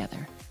better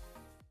together.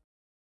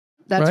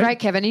 That's right,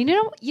 Kevin. And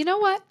you know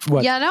what?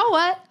 What? You know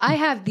what? I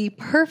have the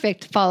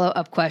perfect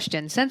follow-up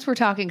question. Since we're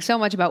talking so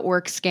much about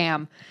work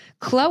scam,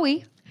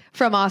 Chloe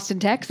from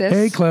Austin, Texas.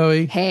 Hey,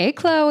 Chloe. Hey,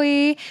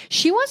 Chloe.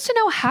 She wants to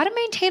know how to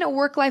maintain a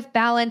work-life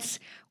balance,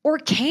 or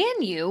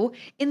can you,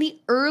 in the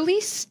early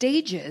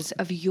stages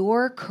of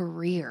your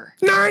career?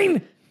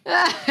 9.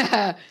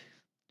 That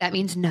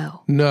means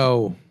no.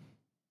 No.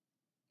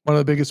 One of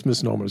the biggest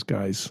misnomers,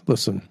 guys.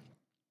 Listen,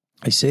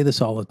 I say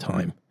this all the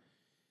time.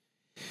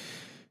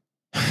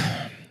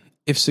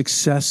 If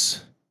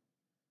success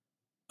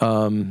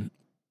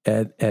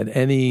at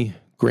any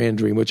grand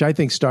dream, which I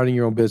think starting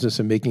your own business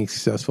and making it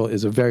successful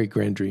is a very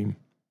grand dream.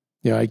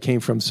 You know, I came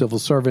from civil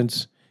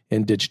servants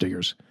and ditch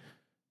diggers.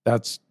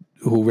 That's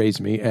who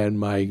raised me. And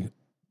my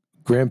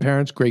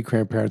grandparents,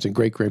 great-grandparents, and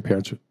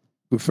great-grandparents,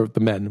 for the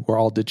men, were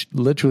all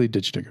literally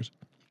ditch diggers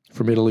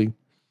from Italy,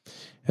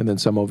 and then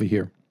some over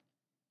here.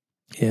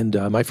 And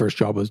my first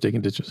job was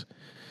digging ditches.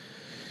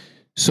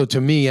 So to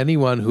me,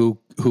 anyone who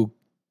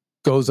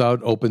goes out,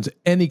 opens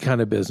any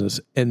kind of business,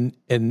 and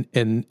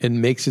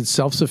makes it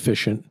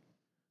self-sufficient,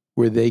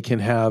 where they can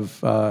have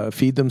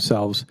feed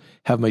themselves,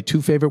 have my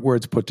 2 favorite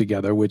words put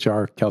together, which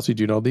are, Kelsey,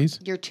 do you know these?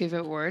 Your 2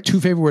 favorite words?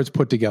 2 favorite words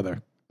put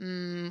together.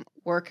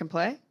 Work and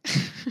play.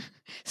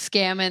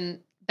 Scam and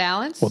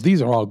balance. Well,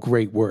 these are all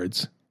great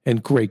words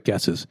and great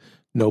guesses.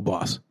 No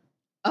boss.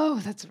 Oh,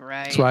 that's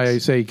right. That's why I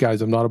say,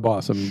 guys, I'm not a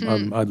boss.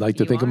 I'd like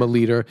to think I'm a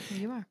leader.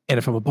 You are. And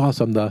if I'm a boss,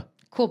 I'm the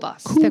Cool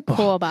boss. The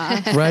cool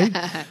boss. right?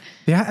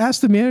 Yeah, ask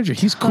the manager.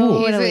 He's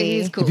cool.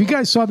 He's cool. If you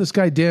guys saw this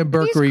guy, Dan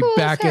Berkery, cool as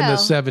back in the hell.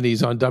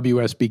 70s on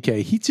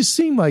WSBK, he just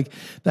seemed like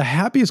the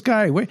happiest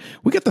guy. We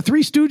got the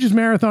Three Stooges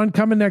marathon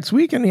coming next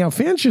week, and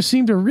fans just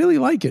seem to really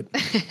like it.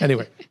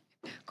 Anyway.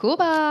 Cool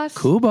boss.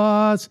 Cool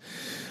boss.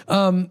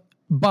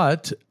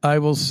 But I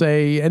will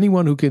say,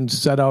 anyone who can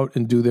set out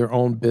and do their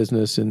own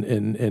business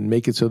and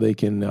make it so they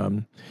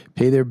can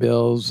pay their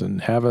bills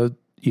and have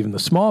even the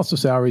smallest of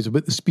salaries,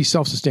 but be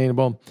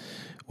self-sustainable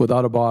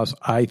without a boss,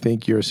 I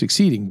think you're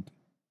succeeding.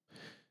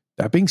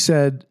 That being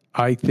said,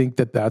 I think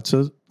that's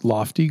a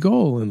lofty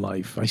goal in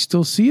life. I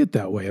still see it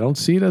that way. I don't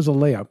see it as a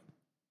layup.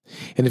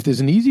 And if there's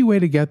an easy way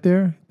to get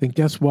there, then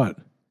guess what?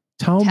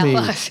 Tell me.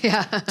 Us,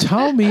 yeah.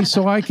 Tell me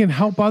so I can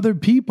help other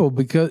people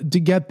to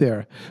get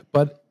there.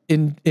 But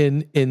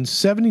in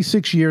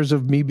 76 years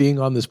of me being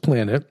on this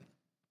planet,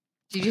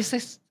 Did you say?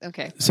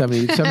 Okay.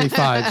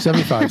 75,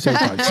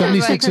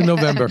 76 in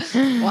November.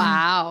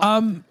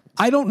 Wow.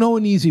 I don't know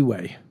an easy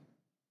way.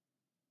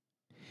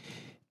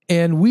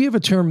 And we have a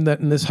term that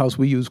in this house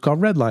we use called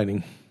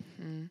redlining.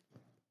 Mm-hmm.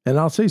 And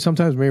I'll say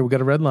sometimes, Mary, we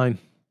got a red line.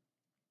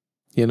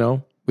 You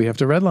know, we have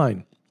to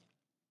redline.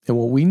 And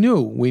what we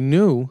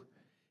knew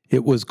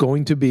it was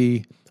going to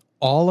be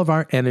all of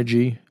our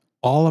energy,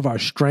 all of our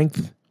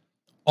strength,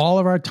 all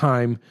of our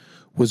time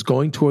was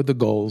going toward the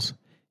goals.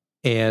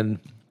 And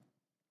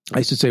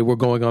I should say we're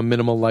going on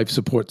minimal life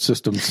support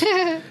systems.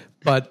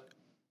 But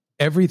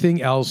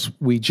everything else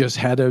we just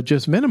had to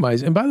just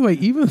minimize. And by the way,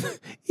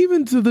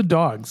 even to the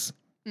dogs,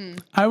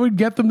 I would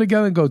get them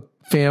together and go,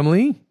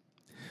 family,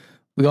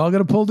 we all got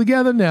to pull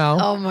together now.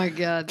 Oh my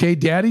God. Okay,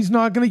 daddy's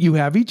not going to, you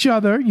have each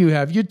other, you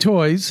have your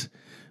toys.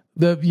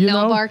 No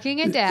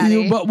barking at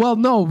daddy. but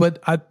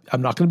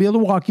I'm not going to be able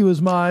to walk you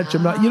as much.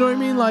 I'm not, you know what I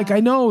mean? Like, I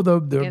know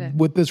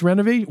with this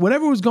renovation,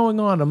 whatever was going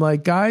on, I'm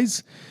like,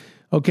 guys,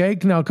 okay,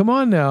 now come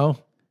on now.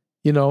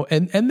 You know,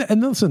 and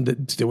listen,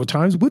 there were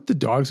times with the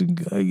dogs.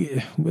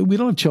 We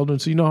don't have children,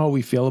 so you know how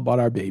we feel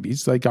about our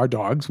babies. Like our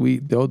dogs,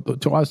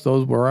 to us,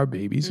 those were our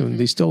babies, and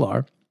they still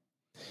are.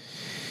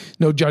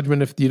 No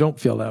judgment if you don't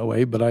feel that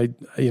way, but I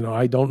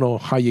don't know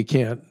how you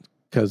can't,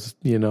 because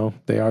you know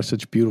they are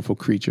such beautiful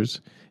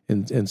creatures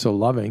and so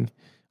loving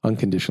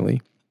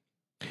unconditionally.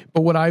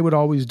 But what I would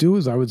always do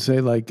is I would say,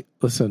 like,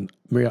 listen,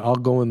 Maria, I'll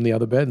go in the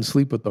other bed and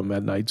sleep with them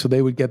at night, so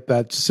they would get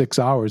that 6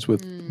 hours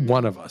with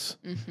one of us.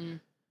 Mm-hmm.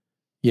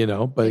 You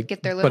know, but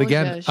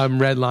again, I'm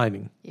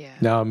redlining. Yeah.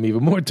 Now I'm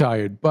even more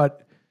tired.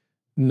 But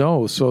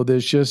no, so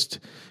there's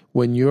just,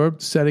 when you're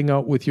setting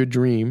out with your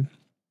dream,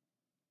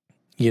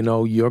 you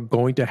know, you're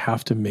going to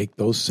have to make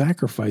those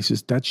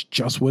sacrifices. That's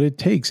just what it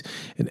takes.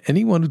 And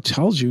anyone who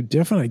tells you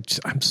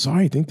different, I'm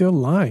sorry, I think they're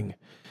lying.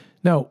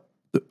 Now,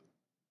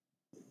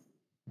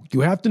 you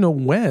have to know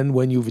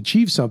when you've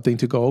achieved something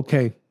to go,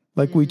 okay,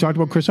 like we talked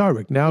about Chris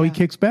Hardwick. Now he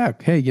kicks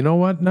back. Hey, you know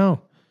what?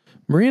 No.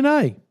 Marie and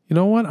I, you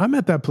know what? I'm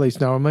at that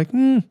place now. I'm like,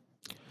 you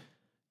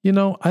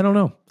know, I don't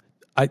know.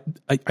 I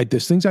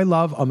there's things I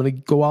love. I'm going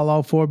to go all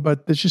out for,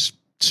 but there's just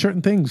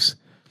certain things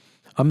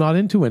I'm not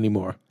into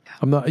anymore.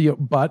 I'm not,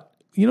 but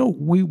you know,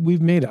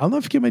 we've made it. I'll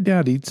never forget my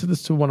dad. He said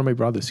this to one of my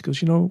brothers. He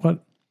goes, you know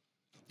what?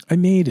 I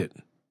made it.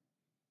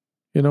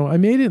 You know, I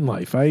made it in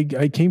life. I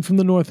came from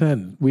the North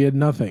End. We had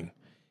nothing.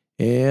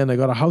 And I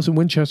got a house in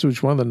Winchester, which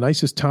is one of the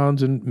nicest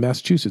towns in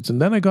Massachusetts.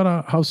 And then I got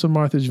a house in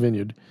Martha's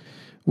Vineyard,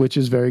 which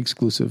is very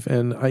exclusive.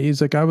 And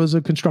he's like, I was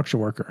a construction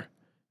worker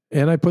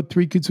and I put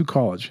 3 kids through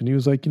college. And he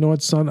was like, you know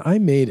what, son, I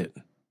made it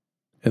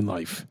in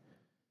life.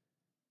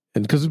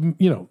 And because,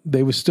 you know,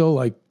 they were still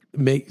like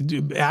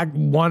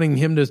wanting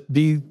him to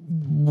be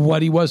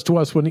what he was to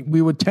us when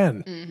we were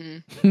 10.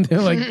 Mm-hmm.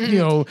 They're like, you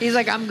know, he's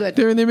like, I'm good.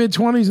 They're in their mid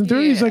 20s and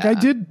 30s. Yeah. Like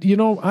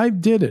I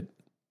did it.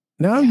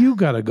 Now you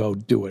got to go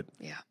do it.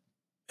 Yeah.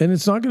 And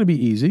it's not going to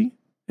be easy.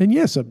 And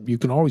yes, you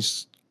can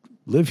always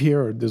live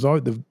here, or there's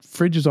always, the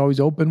fridge is always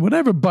open,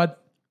 whatever,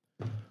 but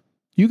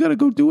you got to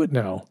go do it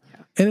now.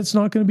 Yeah. And it's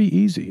not going to be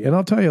easy. And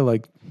I'll tell you,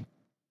 like,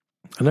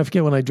 and I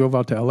forget when I drove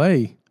out to LA,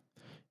 and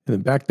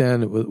then back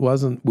then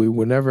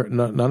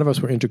none of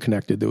us were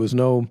interconnected. There was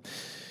no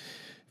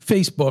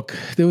Facebook.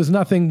 There was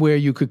nothing where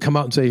you could come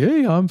out and say,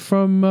 hey, I'm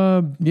from,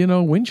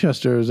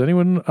 Winchester. Is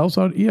anyone else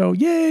out,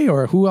 yay,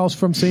 or who else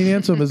from St.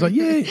 Anselm is like,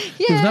 yay.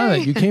 There's none of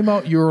that. You came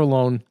out, you were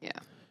alone. Yeah.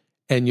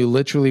 And you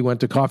literally went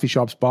to coffee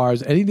shops,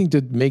 bars, anything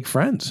to make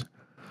friends.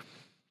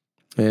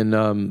 And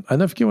I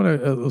never forget when I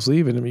was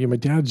leaving. I mean, my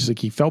dad just like,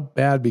 he felt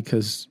bad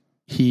because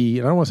and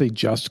I don't want to say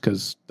just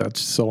because that's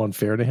so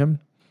unfair to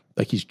him.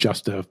 Like he's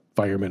just a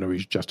fireman or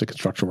he's just a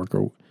construction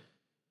worker.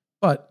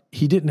 But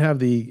he just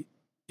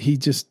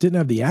didn't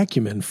have the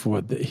acumen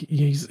for it.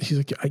 He's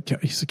like,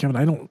 Kevin,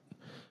 I know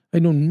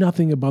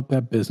nothing about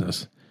that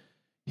business.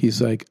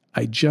 He's like,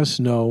 I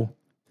just know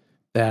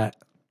that.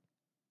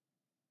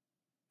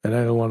 And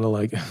I don't want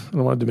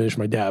to diminish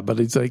my dad, but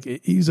he's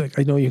like,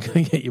 I know you're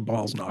going to get your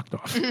balls knocked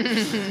off.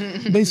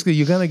 Basically,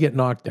 you're going to get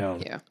knocked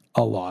down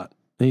a lot.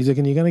 And he's like,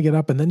 and you're going to get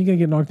up and then you're going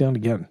to get knocked down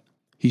again.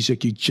 He's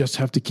like, you just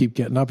have to keep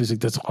getting up. He's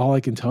like, that's all I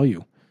can tell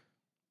you.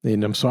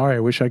 And I'm sorry, I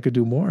wish I could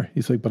do more.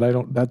 He's like,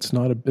 but that's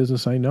not a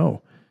business I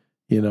know,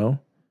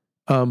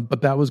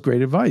 but that was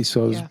great advice.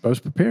 So I was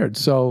prepared.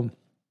 So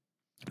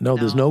no,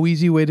 there's no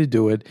easy way to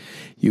do it.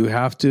 You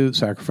have to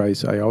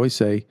sacrifice. I always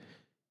say,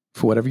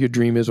 for whatever your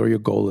dream is or your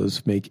goal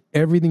is, make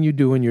everything you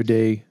do in your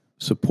day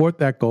support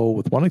that goal,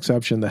 with one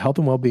exception, the health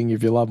and well-being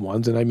of your loved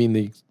ones. And I mean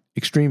the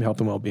extreme health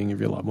and well-being of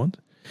your loved ones.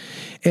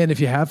 And if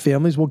you have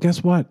families, well,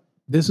 guess what?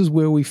 This is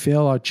where we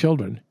fail our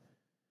children.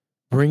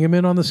 Bring them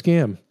in on the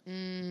scam.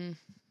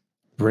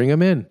 Bring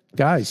them in.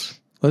 Guys,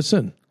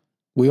 listen,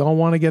 we all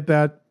want to get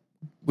that.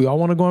 We all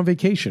want to go on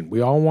vacation. We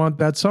all want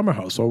that summer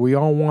house, or we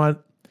all want,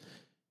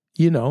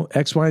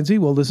 X, Y, and Z.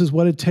 Well, this is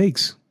what it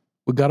takes.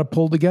 We got to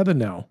pull together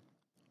now.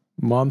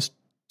 Mom's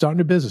starting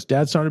a business.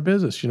 Dad's starting a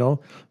business,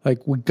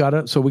 like we got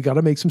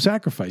to make some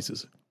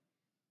sacrifices.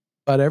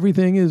 But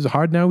everything is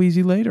hard now,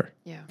 easy later.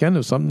 Yeah. Again, it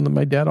was something that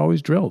my dad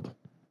always drilled.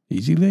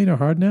 Easy later,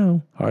 hard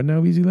now,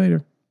 easy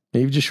later.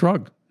 Maybe just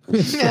shrug.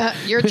 Yeah,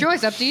 your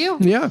choice, up to you.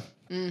 Yeah.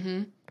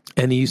 Mm-hmm.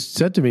 And he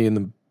said to me in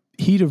the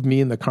heat of me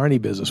in the carny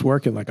business,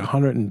 working like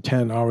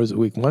 110 hours a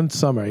week. One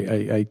summer,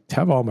 I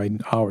have all my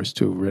hours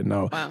too written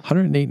out. Wow.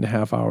 108 and a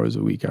half hours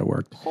a week I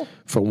worked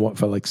for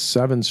like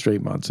 7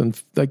 straight months,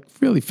 and like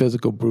really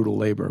physical, brutal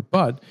labor.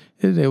 But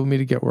it enabled me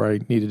to get where I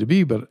needed to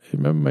be. But I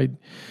remember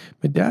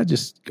my dad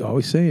just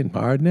always saying,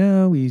 hard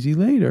now, easy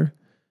later.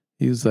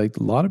 He was like,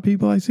 a lot of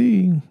people I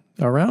see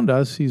around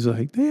us, he's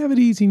like, they have it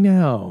easy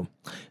now.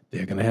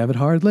 They're going to have it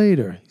hard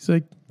later. He's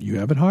like, you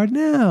have it hard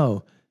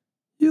now.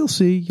 You'll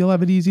see, you'll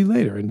have it easy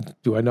later. And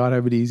do I not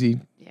have it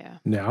easy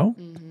now?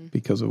 Mm-hmm.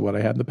 Because of what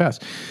I had in the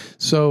past.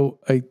 So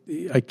I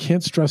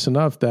can't stress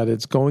enough that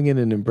it's going in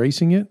and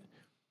embracing it.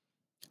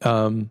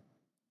 And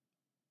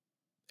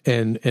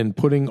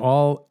putting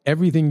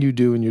everything you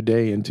do in your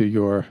day into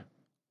your,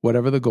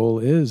 whatever the goal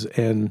is.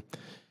 And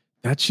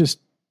that's just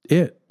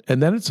it.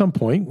 And then at some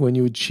point when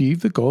you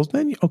achieve the goals,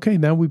 then,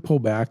 now we pull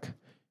back,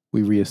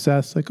 we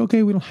reassess, like,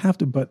 okay, we don't have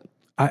to, but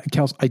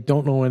Kels, I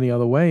don't know any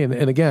other way. And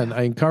again,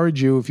 I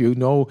encourage you, if you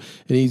know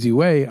an easy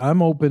way,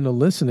 I'm open to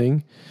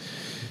listening,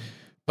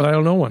 but I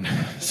don't know one.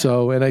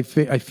 So, and I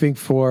think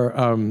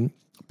for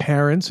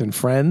parents and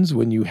friends,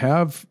 when you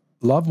have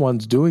loved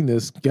ones doing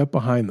this, get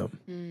behind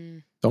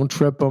them. Don't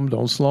trip them.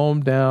 Don't slow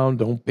them down.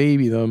 Don't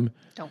baby them.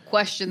 Don't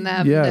question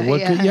them. Yeah.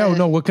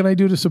 What can I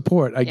do to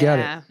support? I get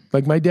it.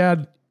 Like my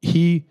dad,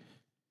 he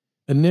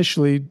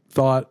initially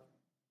thought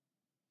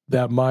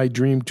that my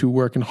dream to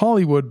work in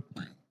Hollywood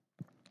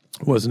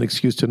was an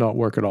excuse to not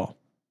work at all.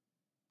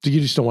 So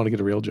you just don't want to get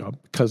a real job,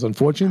 because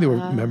unfortunately there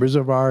were members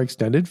of our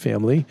extended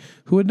family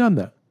who had done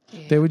that.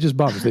 Yeah. They were just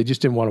bums. They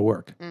just didn't want to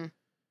work.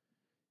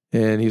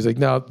 And he's like,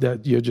 no,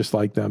 that you're just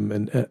like them.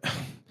 And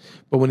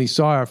but when he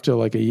saw after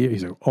like a year,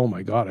 he's like, oh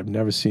my God, I've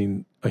never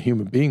seen a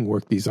human being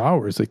work these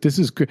hours. Like, this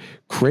is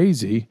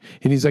crazy.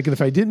 And he's like, and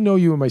if I didn't know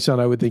you and my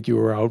son, I would think you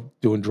were out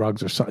doing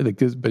drugs or something like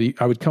this. But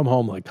I would come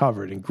home like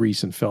covered in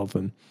grease and filth.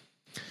 And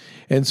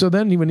so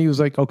then when he was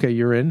like, okay,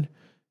 you're in.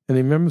 And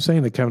I remember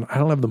saying, like, Kevin, I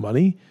don't have the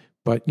money,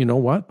 but you know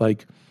what?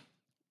 Like,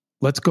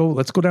 let's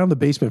go down the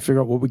basement,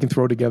 figure out what we can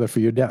throw together for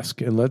your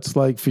desk. And let's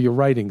like for your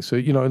writing. So,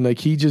 and like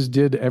he just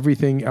did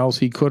everything else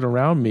he could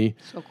around me.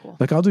 So cool.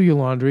 Like, I'll do your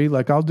laundry.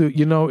 Like I'll do,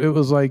 it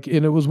was like,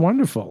 and it was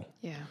wonderful.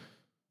 Yeah.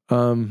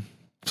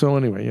 So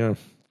anyway, yeah.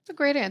 It's a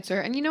great answer.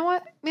 And you know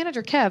what,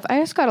 Manager Kev, I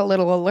just got a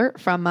little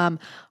alert from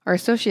our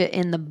associate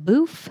in the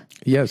booth.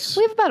 Yes.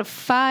 We have about a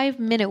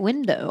 5-minute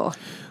window.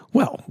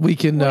 Well, we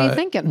can. What are you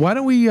thinking? Why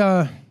don't we?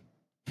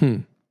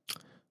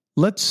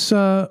 Let's.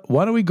 Why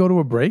don't we go to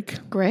a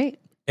break? Great.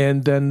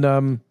 And then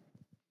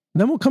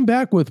we'll come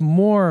back with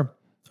more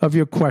of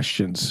your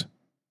questions.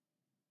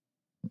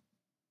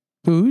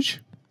 Pooj,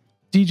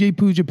 DJ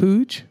Pooja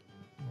Pooj.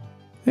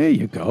 There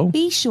you go.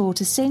 Be sure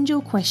to send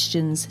your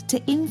questions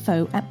to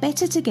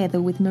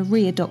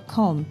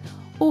info@bettertogetherwithmaria.com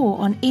or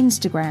on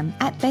Instagram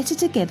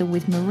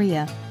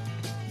 @bettertogetherwithmaria.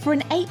 For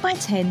an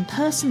 8x10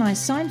 personalised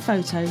signed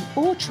photo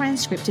or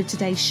transcript of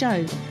today's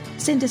show,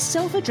 send a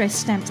self-addressed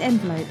stamped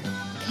envelope,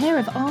 care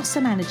of Ask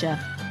the Manager,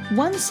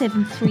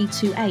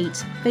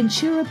 17328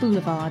 Ventura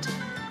Boulevard,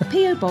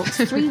 PO Box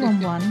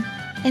 311,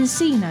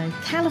 Encino,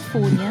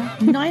 California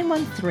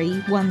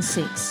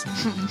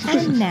 91316.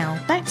 And now,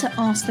 back to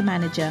Ask the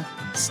Manager.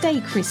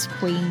 Stay crisp,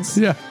 Queens.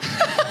 Yeah.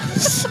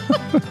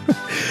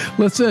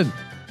 Listen,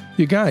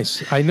 you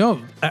guys, I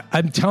know,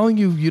 I'm telling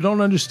you, you don't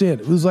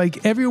understand. It was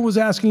like everyone was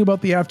asking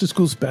about the after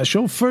school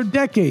special for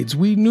decades.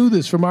 We knew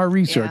this from our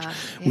research.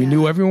 We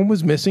knew everyone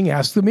was missing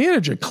Ask the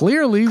Manager.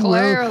 Clearly.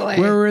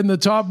 We're in the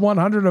top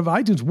 100 of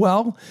iTunes.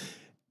 Well,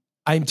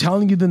 I'm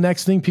telling you the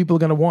next thing people are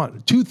going to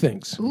want. 2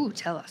 things. Ooh,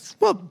 tell us.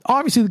 Well,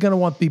 obviously they're going to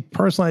want the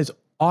personalized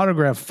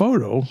autograph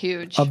photo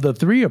of the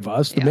 3 of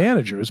us, the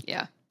managers.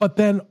 Yeah. But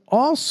then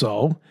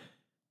also,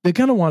 they're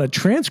going to want a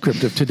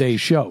transcript of today's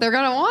show. They're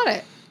going to want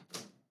it.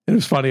 It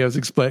was funny. I was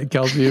explaining,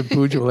 Kelsey and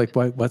Pooja were like,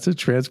 what's a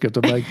transcript?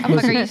 I'm like,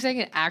 are you saying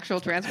an actual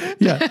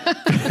transcript? Yeah.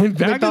 We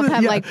both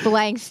have like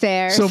blank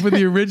stares. So for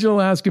the original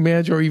Ask a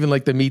Manager, or even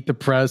like the Meet the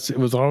Press, it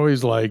was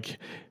always like,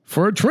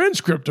 for a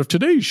transcript of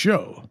today's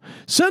show,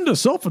 send a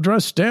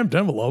self-addressed stamped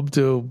envelope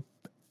to,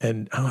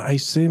 and I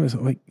say to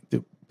myself, like,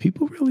 do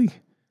people really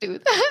do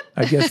that?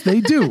 I guess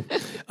they do.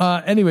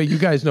 Anyway, you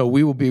guys know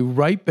we will be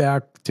right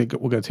back. We're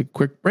going to take a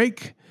quick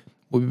break.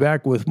 We'll be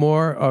back with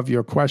more of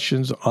your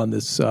questions on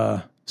this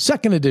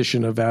second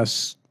edition of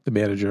Ask the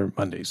Manager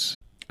Mondays.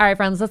 All right,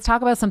 friends, let's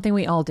talk about something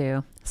we all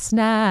do.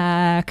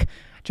 Snack.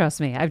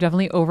 Trust me, I've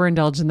definitely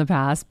overindulged in the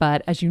past,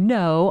 but as you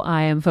know,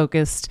 I am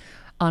focused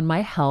on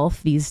my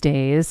health these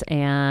days,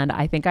 and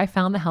I think I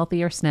found the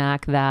healthier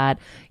snack that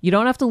you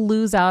don't have to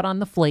lose out on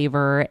the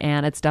flavor,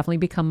 and it's definitely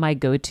become my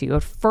go-to.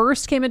 It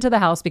first came into the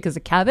house because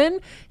of Kevin.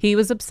 He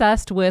was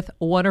obsessed with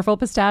Wonderful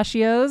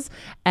Pistachios,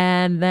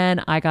 and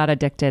then I got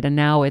addicted, and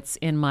now it's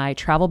in my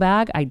travel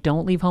bag. I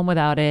don't leave home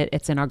without it.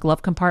 It's in our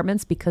glove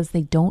compartments because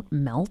they don't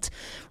melt.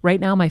 Right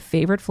now, my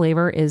favorite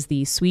flavor is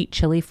the sweet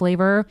chili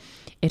flavor.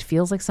 It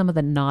feels like some of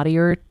the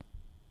naughtier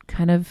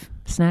kind of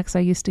snacks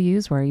I used to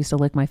use, where I used to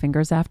lick my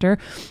fingers after.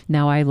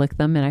 Now I lick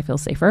them and I feel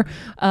safer.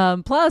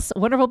 Plus,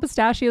 Wonderful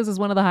Pistachios is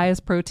one of the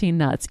highest protein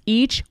nuts.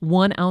 Each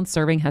 1 ounce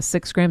serving has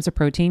 6 grams of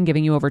protein,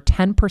 giving you over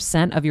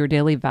 10% of your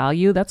daily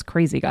value. That's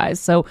crazy, guys.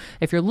 So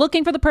if you're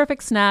looking for the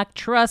perfect snack,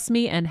 trust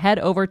me and head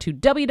over to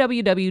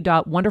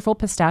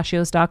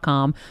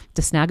www.wonderfulpistachios.com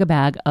to snag a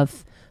bag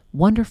of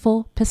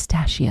Wonderful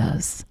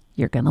Pistachios.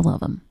 You're going to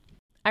love them.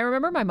 I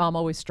remember my mom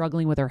always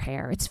struggling with her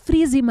hair. It's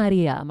frizzy,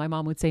 Maria, my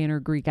mom would say in her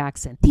Greek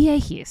accent.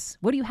 Diehis,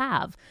 what do you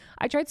have?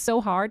 I tried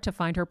so hard to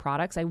find her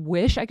products. I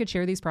wish I could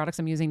share these products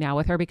I'm using now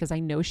with her because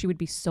I know she would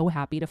be so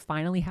happy to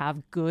finally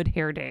have good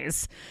hair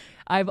days.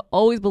 I've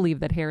always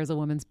believed that hair is a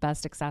woman's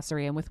best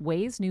accessory, and with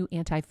Ouai's new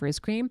anti-frizz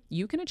cream,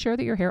 you can ensure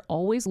that your hair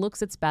always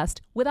looks its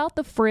best without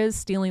the frizz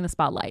stealing the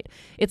spotlight.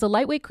 It's a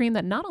lightweight cream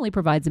that not only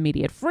provides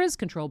immediate frizz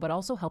control, but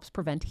also helps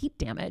prevent heat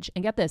damage.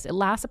 And get this, it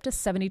lasts up to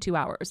 72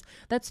 hours.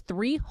 That's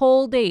 3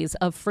 whole days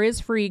of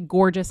frizz-free,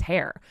 gorgeous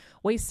hair.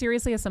 Ouai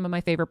seriously has some of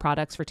my favorite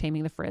products for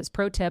taming the frizz.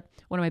 Pro tip,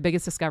 one of my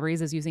biggest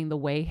discoveries is using the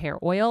Ouai hair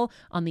oil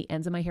on the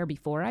ends of my hair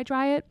before I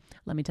dry it.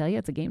 Let me tell you,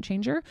 it's a game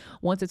changer.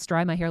 Once it's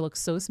dry, my hair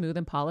looks so smooth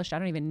and polished, I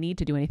don't even need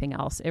to do anything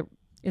else. It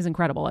is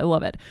incredible. I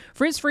love it.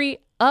 Frizz-free,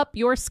 up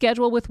your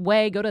schedule with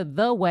Ouai. Go to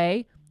the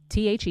Ouai,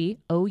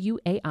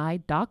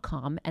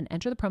 THEOUAI.com, and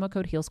enter the promo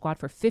code HEALSQUAD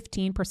for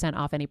 15%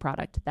 off any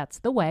product. That's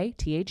the Ouai,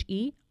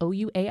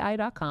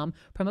 THEOUAI.com,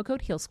 promo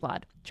code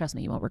HEALSQUAD. Trust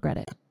me, you won't regret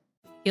it.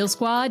 Heal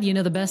Squad, you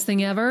know the best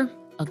thing ever?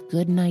 A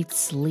good night's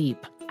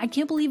sleep. I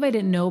can't believe I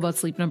didn't know about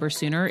Sleep Number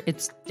sooner.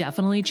 It's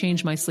definitely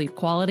changed my sleep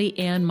quality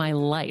and my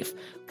life.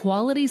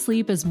 Quality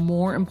sleep is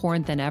more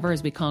important than ever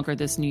as we conquer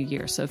this new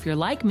year. So if you're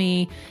like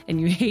me and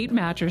you hate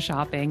mattress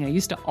shopping, I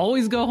used to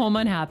always go home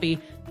unhappy.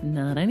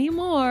 Not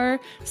anymore.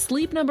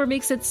 Sleep Number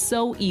makes it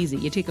so easy.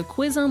 You take a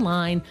quiz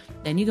online,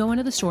 then you go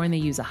into the store and they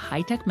use a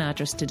high-tech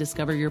mattress to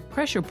discover your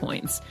pressure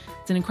points.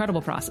 It's an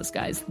incredible process,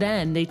 guys.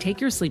 Then they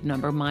take your Sleep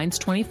Number, mine's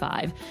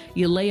 25.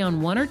 You lay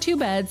on 1 or 2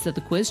 beds that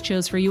the quiz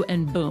chose for you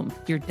and boom,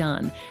 you're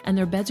done. And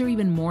their beds are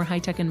even more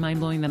high-tech and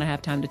mind-blowing than I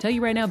have time to tell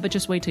you right now, but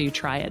just wait till you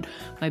try it.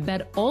 My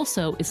bed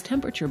also is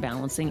temperature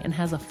balancing and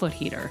has a foot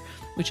heater,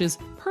 which is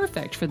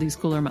perfect for these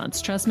cooler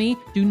months. Trust me,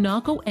 do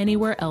not go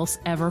anywhere else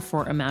ever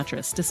for a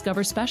mattress.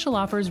 Discover special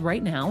offers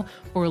right now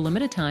for a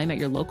limited time at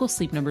your local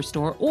Sleep Number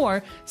store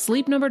or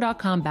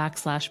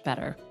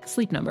sleepnumber.com/better.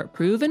 Sleep Number,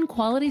 proven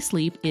quality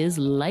sleep is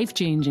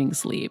life-changing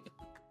sleep.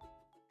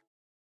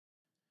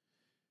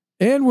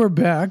 And we're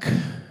back.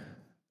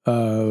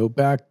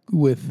 Back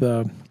with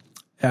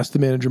Ask the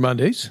Manager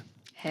Mondays.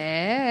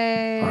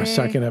 Hey. Our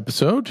second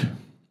episode.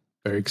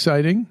 Very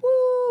exciting.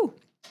 Woo.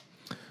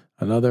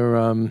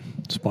 Another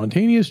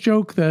spontaneous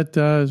joke that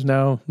is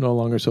now no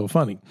longer so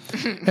funny.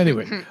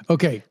 Anyway,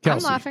 okay,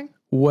 Kelsey. I'm laughing.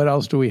 What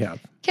else do we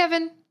have?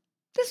 Kevin,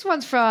 this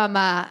one's from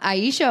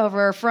Aisha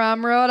over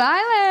from Rhode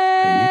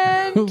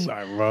Island.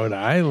 Rhode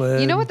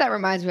Island. You know what that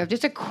reminds me of?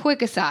 Just a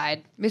quick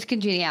aside. Miss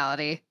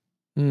Congeniality.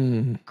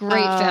 Mm.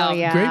 Great film.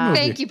 Yeah. Great movie.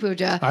 Thank you,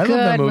 Pooja. I love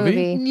that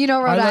movie. You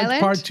know Rhode I liked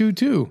Island? part 2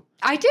 too.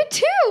 I did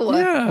too.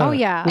 Yeah. Oh,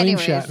 yeah. William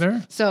Anyways,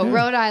 Shatner. So Yeah.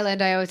 Rhode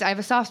Island, I have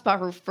a soft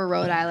spot for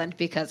Rhode Island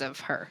because of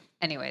her.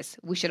 Anyways,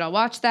 we should all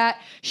watch that.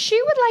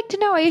 She would like to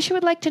know, Aisha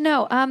would like to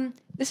know,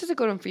 this is a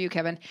good one for you,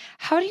 Kevin.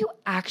 How do you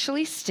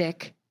actually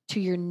stick to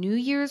your New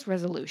Year's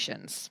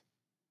resolutions?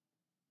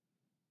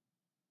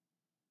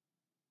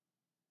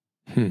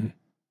 I don't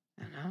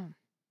know.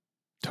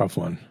 Tough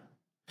one.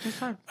 It's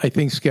fun. I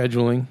think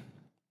scheduling.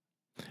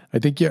 I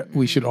think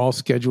we should all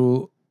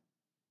schedule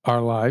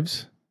our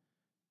lives,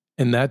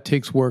 and that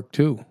takes work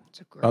too.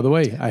 It's a great By the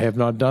way, tip. I have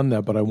not done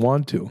that, but I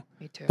want to.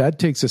 Me too. That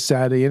takes a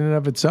Saturday in and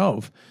of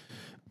itself.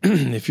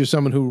 If you're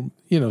someone who,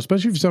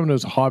 especially if you're someone who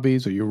has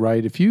hobbies or you're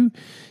right, if you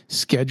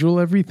schedule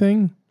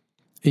everything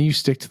and you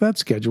stick to that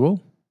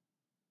schedule,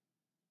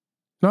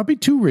 not be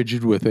too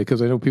rigid with it,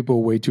 because I know people are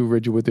way too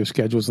rigid with their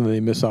schedules and they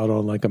miss out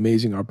on like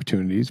amazing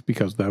opportunities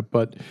because of that.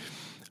 But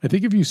I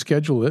think if you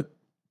schedule it,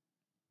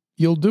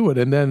 you'll do it.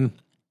 And then,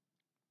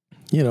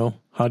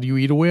 how do you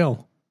eat a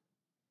whale?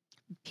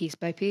 Piece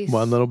by piece.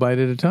 One little bite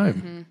at a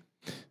time.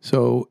 Mhm.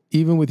 So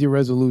even with your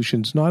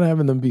resolutions, not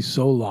having them be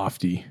so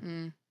lofty.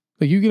 Mm.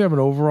 Like you can have an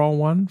overall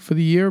one for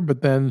the year,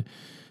 but then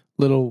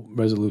little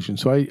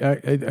resolutions. So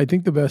I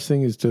think the best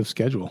thing is to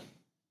schedule.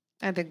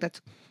 I think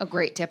that's a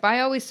great tip. I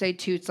always say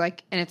too, it's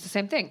like, and it's the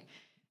same thing.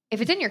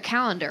 If it's in your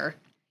calendar,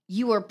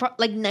 you are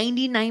like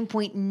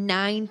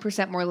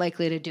 99.9% more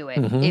likely to do it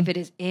if it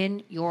is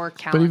in your But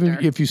calendar.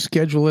 even if you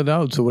schedule it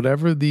out, so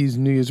whatever these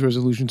New Year's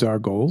resolutions are,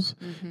 goals,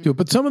 do it.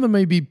 But some of them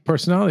may be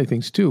personality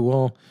things too.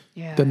 Well,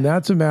 yeah. then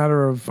that's a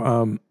matter of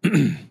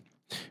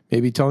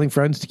Maybe telling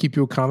friends to keep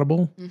you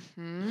accountable.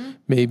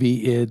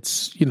 Maybe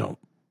it's,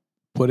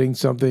 putting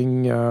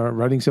something,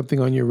 writing something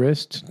on your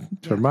wrist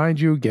to remind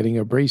you, getting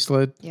a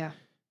bracelet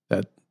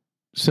that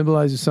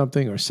symbolizes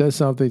something or says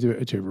something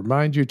to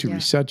remind you, to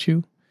reset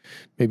you.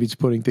 Maybe it's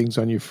putting things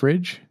on your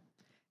fridge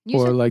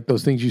or like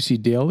those things you see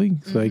daily.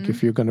 It's like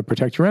if you're going to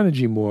protect your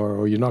energy more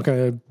or you're not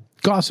going to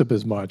gossip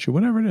as much or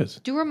whatever it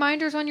is. Do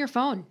reminders on your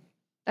phone.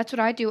 That's what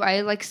I do. I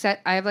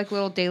have like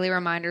little daily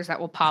reminders that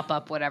will pop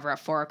up whatever at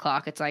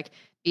 4:00. It's like,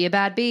 be a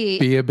bad bee.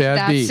 Be a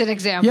bad bee. That's an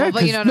example,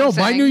 but you know what I'm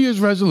saying? My New Year's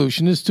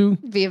resolution is to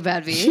be a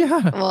bad bee.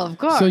 Yeah. Well, of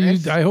course. So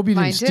I hope you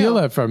didn't steal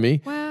that from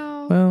me.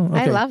 Well, okay.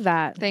 I love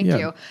that. Thank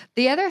you.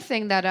 The other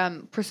thing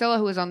that Priscilla,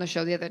 who was on the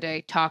show the other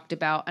day, talked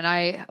about, and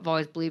I have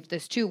always believed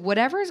this too,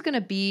 whatever is going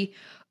to be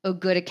a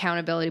good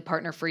accountability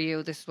partner for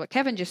you, this is what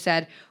Kevin just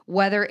said,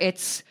 whether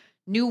it's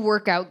new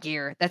workout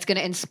gear that's going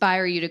to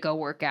inspire you to go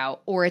work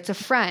out, or it's a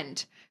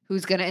friend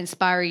who's going to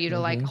inspire you to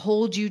like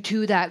hold you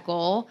to that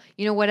goal,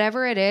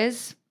 whatever it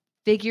is,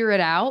 figure it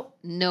out,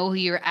 know who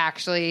you're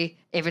actually,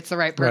 if it's the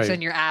right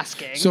person you're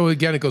asking. So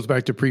again, it goes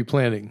back to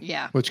pre-planning.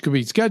 Yeah. Which could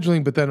be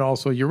scheduling, but then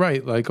also you're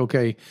right. Like,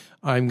 okay,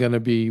 I'm going to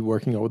be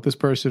working out with this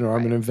person or I'm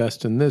going to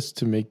invest in this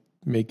to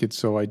make it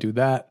so I do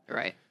that.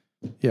 Right.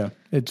 Yeah.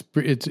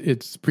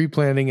 It's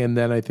pre-planning. And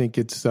then I think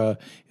it's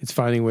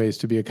finding ways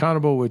to be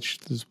accountable, which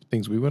is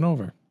things we went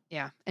over.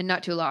 Yeah. And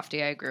not too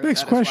lofty. I agree with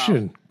Next that question.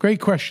 as well.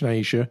 Great question,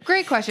 Aisha.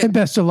 Great question. And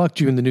best of luck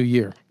to you in the new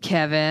year.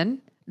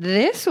 Kevin,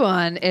 this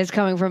one is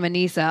coming from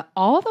Anissa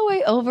all the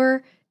way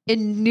over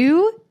in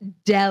New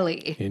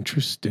Delhi.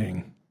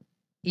 Interesting.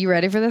 You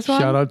ready for this one?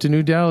 Shout out to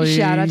New Delhi.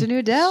 Shout out to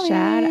New Delhi.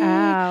 Shout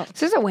out.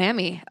 This is a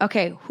whammy.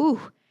 Okay.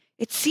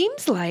 It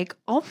seems like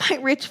all my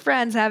rich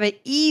friends have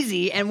it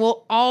easy and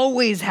will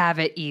always have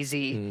it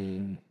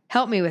easy.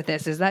 Help me with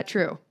this. Is that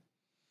true?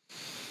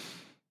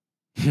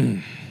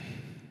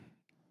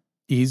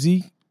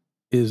 Easy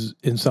is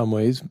in some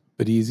ways,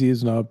 but easy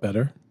is not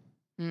better.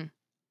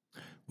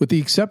 With the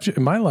exception,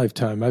 in my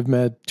lifetime, I've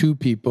met 3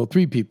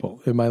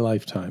 people in my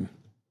lifetime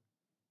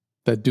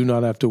that do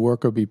not have to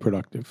work or be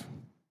productive.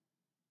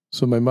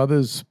 So my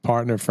mother's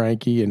partner,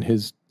 Frankie, and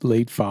his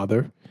late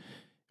father,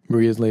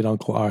 Maria's late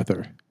uncle,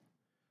 Arthur.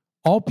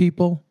 All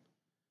people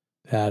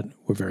that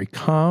were very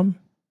calm,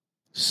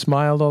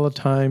 smiled all the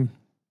time,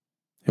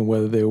 and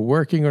whether they were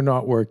working or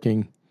not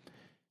working,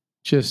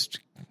 just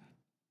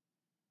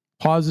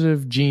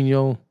positive,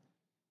 genial,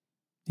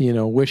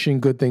 wishing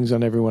good things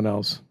on everyone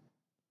else.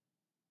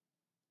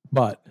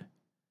 But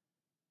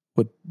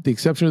with the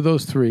exception of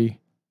those 3,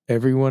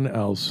 everyone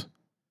else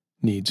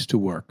needs to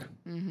work.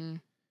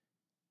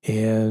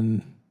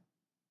 And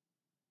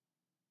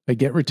I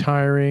get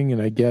retiring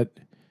and I get,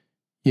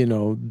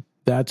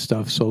 that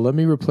stuff. So let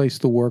me replace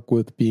the work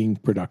with being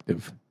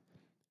productive.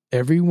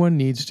 Everyone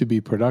needs to be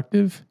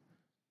productive,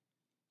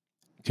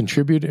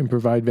 contribute and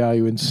provide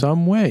value in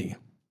some way.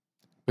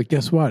 But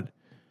guess what?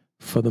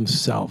 For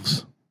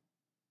themselves.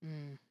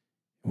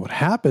 What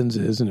happens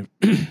is, and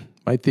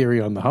my theory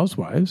on the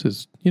housewives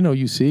is,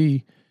 you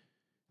see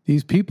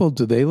these people,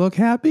 do they look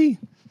happy?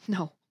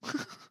 No.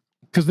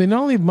 Because they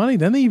not only have money,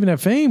 then they even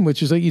have fame,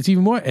 which is like, it's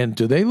even more. And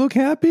do they look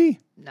happy?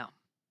 No.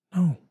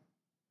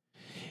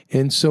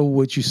 And so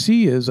what you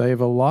see is I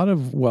have a lot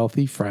of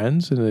wealthy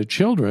friends and their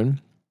children,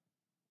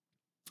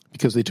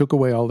 because they took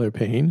away all their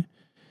pain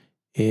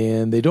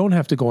and they don't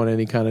have to go on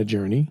any kind of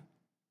journey.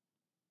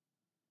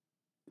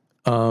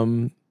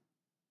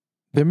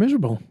 They're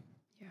miserable.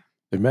 Yeah.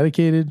 They're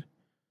medicated.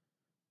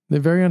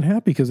 They're very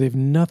unhappy because they have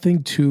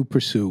nothing to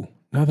pursue,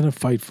 nothing to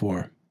fight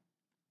for.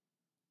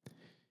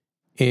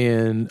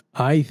 And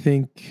I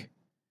think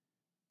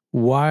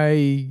why,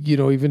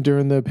 even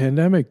during the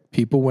pandemic,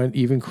 people went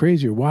even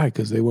crazier. Why?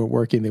 Because they weren't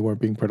working, they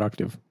weren't being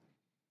productive.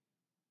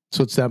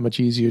 So it's that much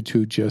easier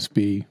to just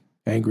be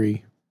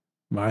angry,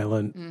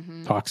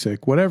 violent,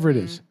 toxic, whatever it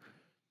is.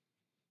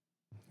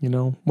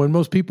 When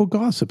most people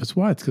gossip, it's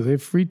why? It's because they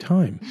have free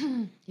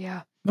time.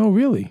 Yeah. No,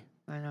 really.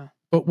 I know.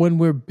 But when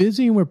we're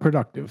busy and we're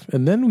productive,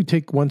 and then we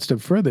take one step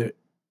further,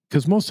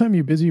 because most time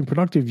you're busy and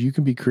productive, you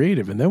can be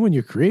creative. And then when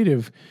you're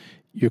creative,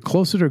 you're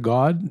closer to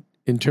God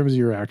in terms of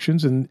your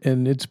actions. And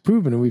it's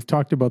proven, and we've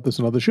talked about this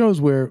in other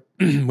shows, where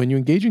when you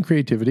engage in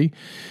creativity,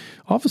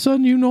 all of a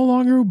sudden you no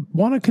longer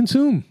want to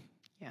consume.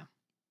 Yeah.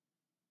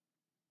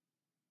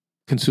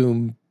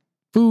 Consume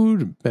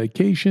food,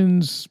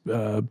 medications,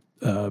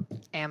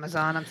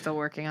 Amazon, I'm still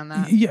working on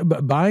that. Yeah,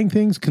 but buying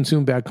things,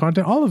 consume bad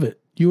content, all of it.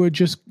 You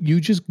just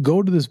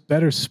go to this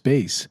better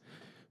space.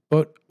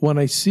 But when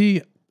I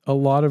see a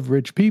lot of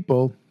rich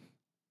people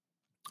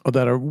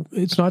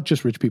it's not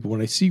just rich people.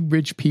 When I see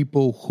rich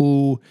people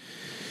who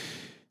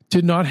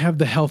did not have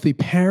the healthy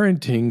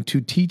parenting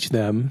to teach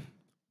them,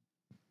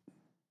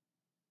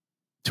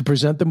 to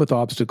present them with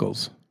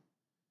obstacles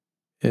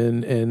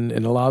and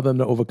allow them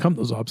to overcome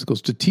those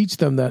obstacles, to teach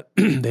them that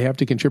they have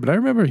to contribute. I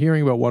remember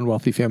hearing about one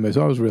wealthy family. I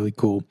thought it was really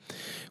cool,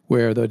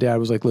 where the dad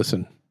was like,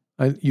 listen,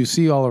 you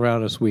see all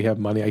around us, we have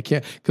money. I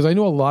can't, because I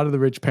know a lot of the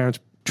rich parents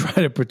try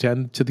to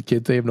pretend to the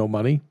kids they have no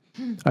money.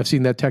 I've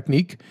seen that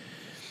technique.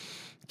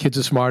 Kids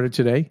are smarter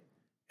today.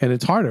 And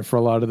it's harder for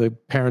a lot of the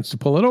parents to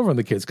pull it over on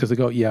the kids because they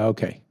go, yeah,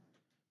 okay.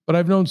 But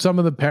I've known some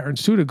of the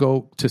parents too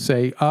to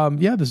say,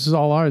 yeah, this is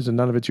all ours and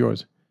none of it's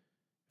yours.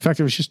 In fact,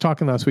 I was just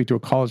talking last week to a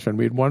college friend.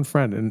 We had one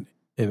friend and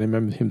I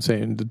remember him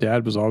saying, the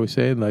dad was always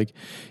saying like,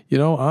 I'm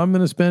going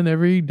to spend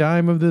every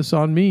dime of this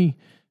on me.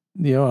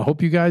 I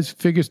hope you guys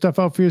figure stuff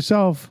out for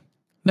yourself.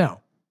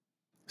 Now,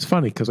 it's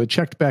funny because I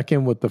checked back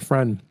in with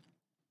the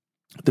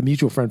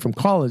mutual friend from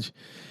college.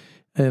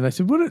 And I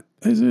said, what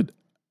is it?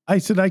 I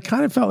said, I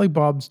kind of felt like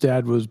Bob's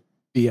dad was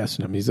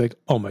BSing him. He's like,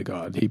 oh my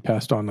God, he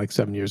passed on like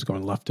 7 years ago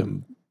and left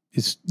him.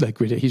 It's like,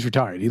 he's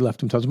retired. He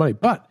left him tons of money.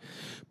 But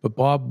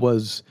Bob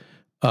was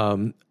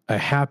a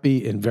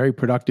happy and very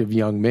productive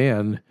young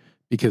man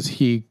because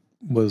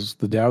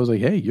the dad was like,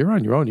 hey, you're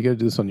on your own. You got to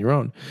do this on your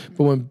own.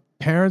 But when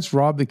parents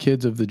rob the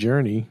kids of the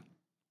journey,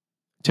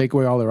 take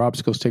away all their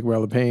obstacles, take away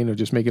all the pain, or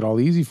just make it all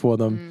easy for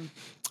them,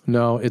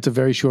 no, it's a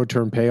very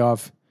short-term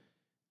payoff.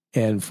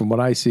 And from what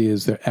I see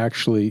is they're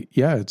actually,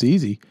 it's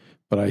easy,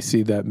 but I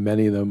see that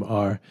many of them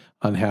are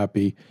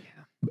unhappy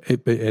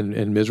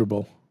and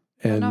miserable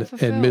and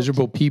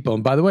miserable people.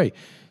 And by the way,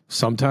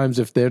 sometimes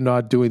if they're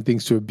not doing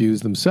things to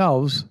abuse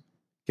themselves,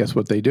 guess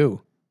what they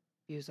do?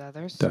 Abuse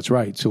others. That's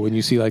right. So when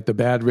you see like the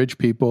bad rich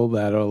people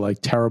that are like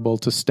terrible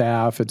to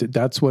staff,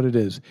 that's what it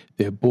is.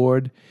 They're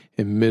bored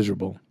and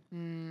miserable.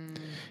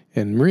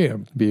 And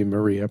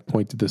Maria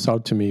pointed this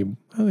out to me,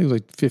 I think it was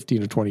like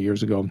 15 or 20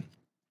 years ago.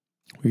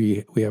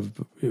 We have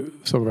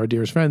some of our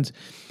dearest friends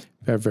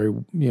that are very,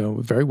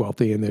 very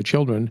wealthy, and their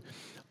children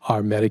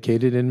are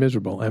medicated and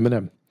miserable,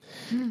 M&M.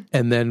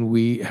 And then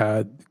we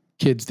had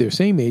kids their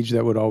same age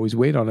that would always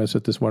wait on us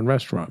at this one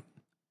restaurant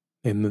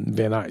in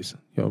Van Nuys,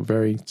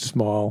 very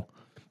small,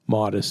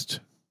 modest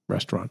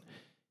restaurant.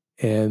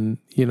 And,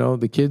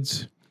 the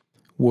kids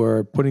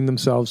were putting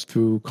themselves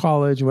through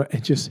college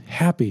and just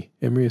happy.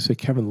 And Maria said,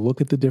 Kevin,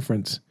 look at the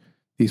difference.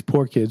 These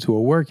poor kids who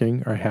are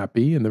working are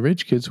happy, and the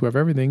rich kids who have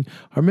everything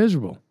are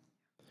miserable.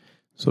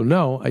 So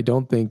no, I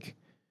don't think,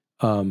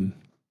 I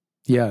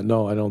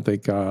don't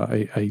think,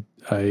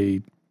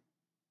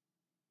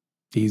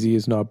 easy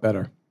is not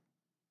better,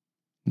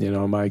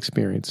 in my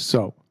experience.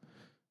 So,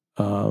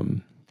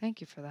 thank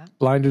you for that.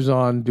 Blinders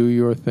on, do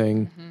your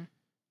thing,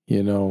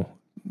 don't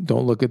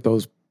look at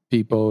those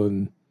people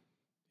and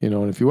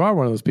if you are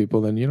one of those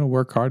people, then,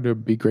 work hard to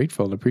be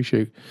grateful and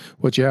appreciate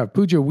what you have.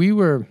 Pooja, we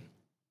were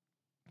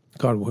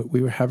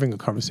having a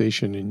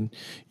conversation, and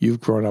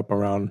you've grown up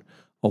around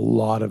a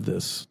lot of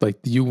this. Like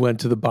you went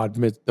to the bar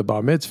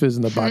mitzvahs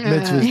and the bat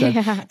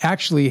mitzvahs that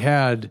actually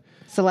had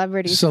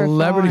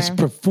celebrities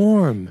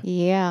perform.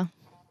 Yeah.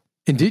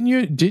 And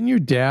didn't your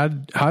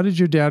dad, how did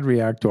your dad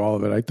react to all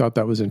of it? I thought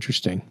that was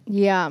interesting.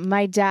 Yeah.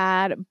 My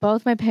dad,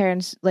 both my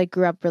parents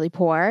grew up really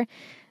poor.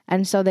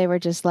 And so they were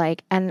just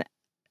and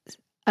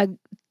a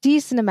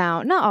decent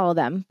amount, not all of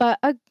them, but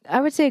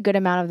I would say a good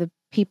amount of the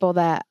people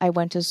that I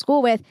went to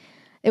school with,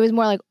 it was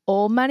more like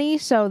old money.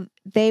 So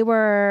they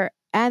were,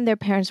 and their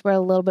parents were a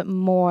little bit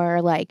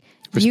more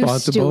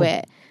used to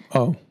it.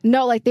 Oh.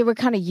 No, they were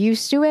kind of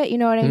used to it. You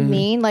know what I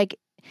mean? Like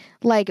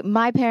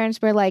my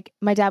parents were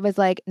my dad was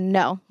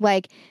no,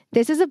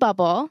 this is a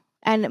bubble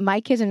and my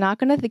kids are not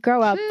going to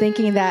grow up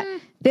thinking that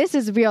this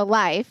is real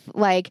life.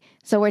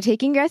 So we're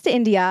taking you guys to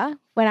India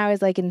when I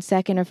was in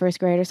second or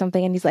first grade or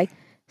something. And he's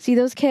see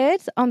those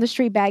kids on the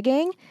street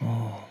begging?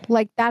 Oh.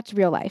 That's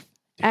real life.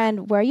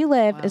 And where you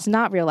live is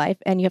not real life.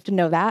 And you have to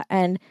know that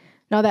and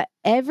know that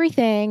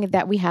everything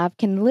that we have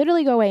can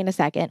literally go away in a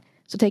second.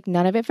 So take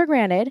none of it for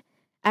granted.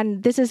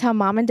 And this is how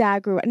mom and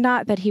dad grew up.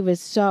 Not that he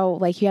was so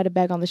he had to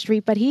beg on the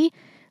street, but it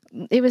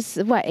was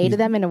 8 of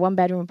them in a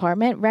 1-bedroom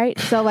apartment, right?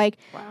 So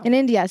in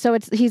India. So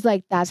he's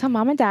that's how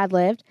mom and dad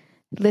lived.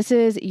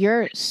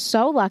 You're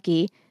so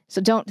lucky. So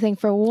don't think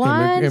for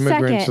one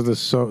immigrants second.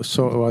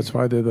 So that's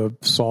why they're the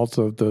salt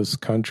of this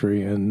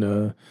country.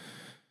 And,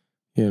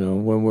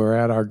 when we're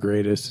at our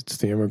greatest, it's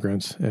the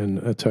immigrants. And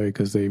I tell you,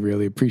 because they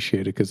really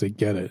appreciate it, because they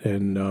get it.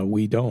 And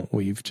we don't.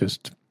 We've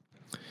just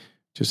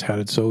had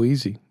it so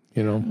easy,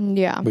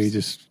 Yeah. We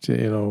just,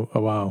 oh,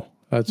 wow.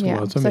 That's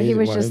amazing. So he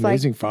was just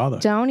amazing father.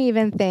 Don't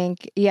even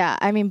think. Yeah.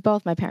 I mean,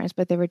 both my parents,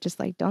 but they were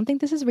just don't think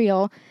this is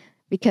real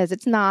because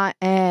it's not.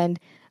 And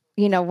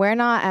we're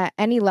not at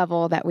any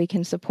level that we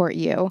can support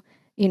you,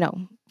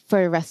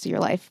 for the rest of your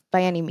life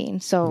by any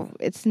means. So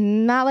it's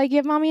not like you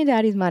have mommy and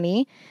daddy's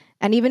money.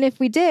 And even if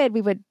we did,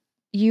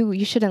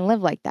 you shouldn't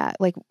live like that.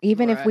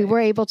 Even if we were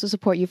able to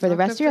support you for the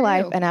rest of your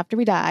life and after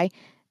we die,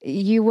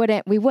 we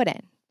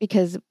wouldn't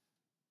because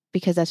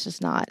that's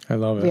just not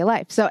real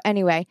life. So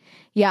anyway,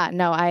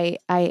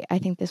 I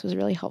think this was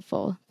really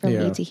helpful for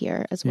me to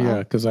hear as well. Yeah,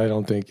 because I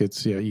don't think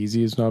it's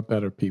easy is not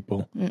better,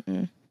 people.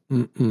 Mm-mm.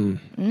 Mm-mm.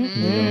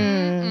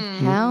 Mm-mm.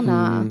 Hell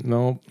no.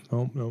 No.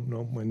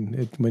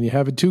 When you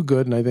have it too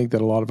good, and I think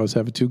that a lot of us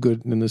have it too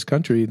good in this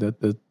country,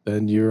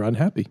 then you're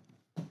unhappy.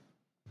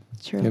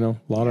 It's true. You know,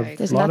 a lot of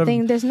There's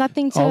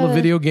nothing to all the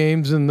video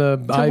games and the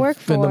work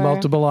and the for.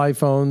 multiple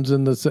iPhones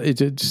and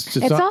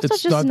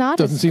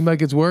doesn't seem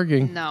like it's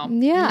working. No.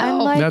 Yeah, No. and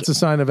like That's a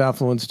sign of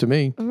affluence to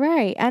me.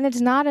 right, and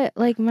it's not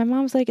like my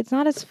mom's like it's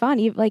not as fun.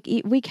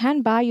 We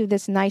can buy you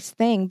this nice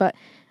thing, but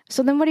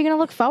so then what are you going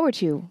to look forward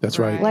to? That's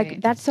right.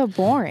 Like that's so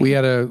boring.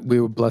 We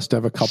were blessed to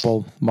have a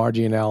couple.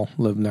 Margie and Al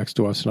live next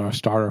to us in our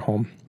starter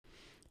home.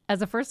 As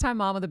a first-time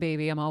mom with a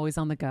baby, I'm always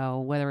on the go,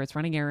 whether it's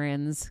running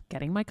errands,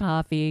 getting my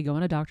coffee,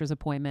 going to doctor's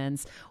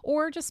appointments,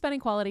 or just spending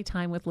quality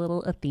time with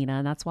little Athena.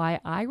 And that's why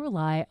I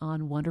rely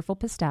on Wonderful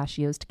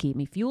Pistachios to keep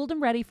me fueled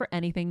and ready for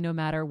anything, no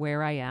matter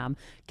where I am.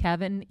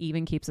 Kevin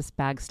even keeps a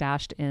bag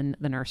stashed in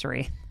the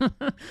nursery.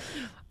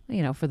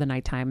 You know, for the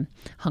nighttime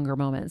hunger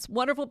moments.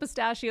 Wonderful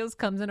Pistachios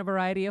comes in a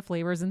variety of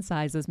flavors and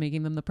sizes,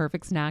 making them the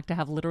perfect snack to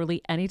have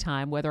literally any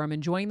time, whether I'm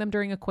enjoying them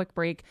during a quick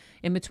break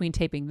in between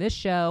taping this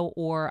show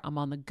or I'm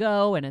on the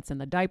go and it's in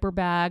the diaper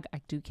bag.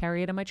 I do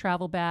carry it in my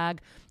travel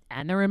bag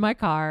and they're in my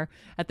car.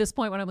 At this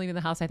point, when I'm leaving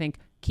the house, I think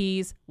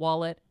keys,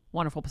 wallet,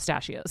 Wonderful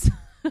Pistachios.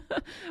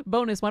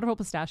 Bonus, Wonderful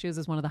Pistachios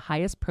is one of the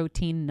highest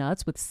protein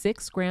nuts with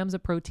 6 grams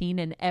of protein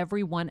in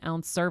every 1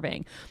 ounce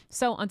serving.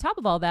 So on top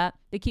of all that,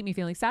 they keep me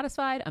feeling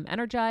satisfied. I'm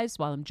energized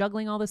while I'm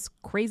juggling all this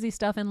crazy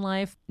stuff in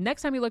life.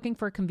 Next time you're looking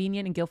for a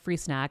convenient and guilt-free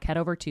snack, head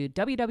over to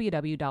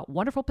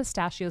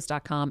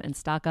www.wonderfulpistachios.com and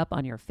stock up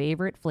on your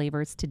favorite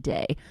flavors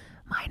today,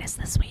 minus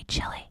the sweet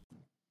chili.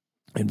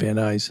 In Van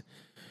Nuys.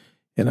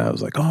 And I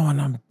was like, oh,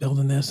 and I'm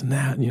building this and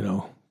that, you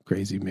know.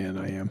 Crazy man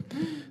I am.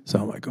 So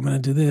I'm like, I'm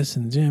going to do this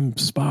and gym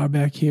spa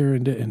back here.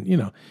 And you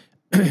know,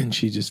 and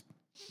she just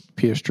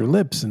pierced her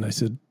lips. And I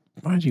said,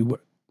 Margie,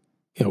 what?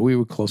 You know, we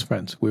were close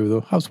friends. We were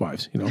the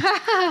housewives, you know,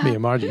 me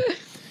and Margie.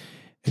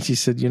 And she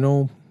said, you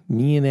know,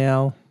 me and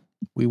Al,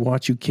 we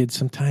watch you kids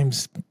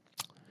sometimes,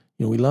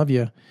 you know, we love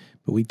you,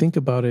 but we think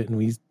about it and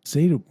we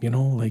say to, you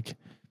know, like,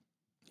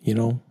 you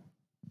know,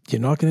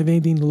 you're not going to have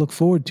anything to look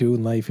forward to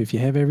in life if you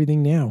have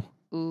everything now.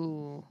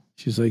 Ooh.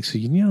 She's like, so,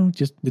 you know,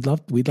 just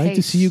we'd like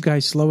to see you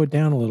guys slow it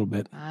down a little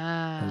bit.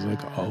 I was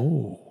like,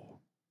 oh.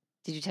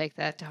 Did you take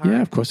that to heart?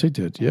 Yeah, of course I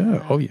did.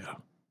 Yeah. Oh, yeah.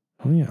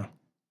 Oh, yeah.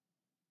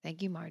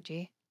 Thank you,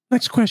 Margie.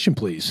 Next question,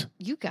 please.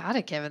 You got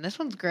it, Kevin. This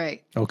one's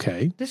great.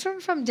 Okay. This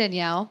one from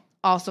Danielle,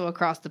 also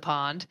across the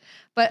pond,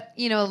 but,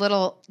 you know, a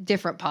little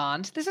different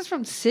pond. This is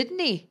from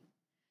Sydney.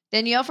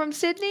 Danielle from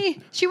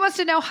Sydney. She wants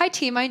to know, hi,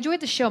 team. I enjoyed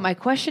the show. My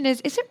question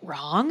is it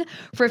wrong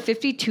for a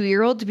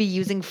 52-year-old to be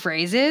using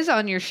phrases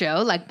on your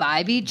show like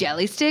Bybee,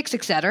 jelly sticks,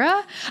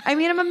 etc.? I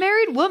mean, I'm a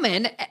married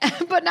woman,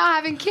 but not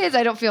having kids,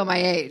 I don't feel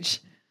my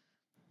age.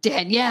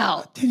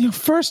 Danielle,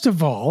 first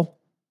of all,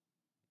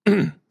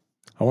 I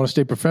want to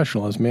stay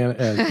professional as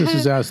this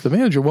is Ask the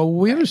Manager. Well,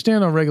 what we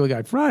understand on Regular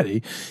Guy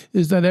Friday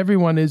is that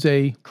everyone is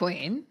a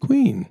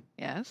queen.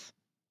 Yes.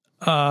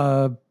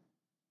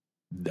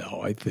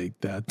 No, I think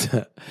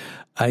that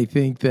I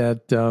don't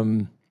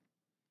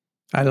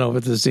know if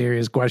it's a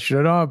serious question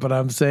or not, but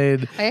I'm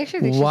saying I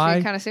actually think she's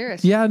being kind of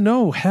serious. Yeah,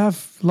 no,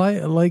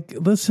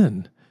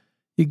 listen,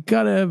 you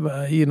gotta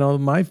have, you know,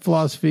 my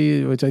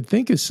philosophy, which I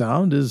think is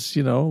sound, is,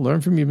 you know,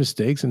 learn from your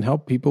mistakes and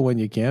help people when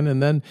you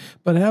can,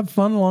 but have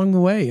fun along the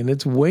way. And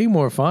it's way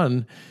more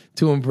fun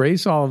to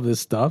embrace all of this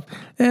stuff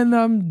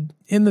and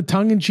in the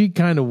tongue-in-cheek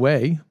kind of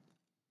way.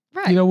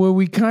 Right. You know, where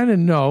we kind of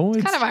know.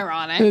 It's kind of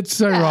ironic. It's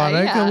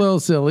ironic, a little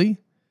silly.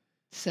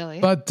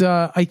 But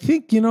I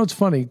think, you know, it's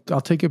funny.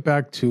 I'll take it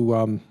back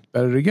to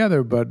Better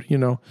Together, but, you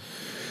know,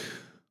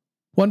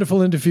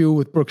 wonderful interview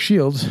with Brooke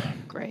Shields.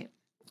 Great.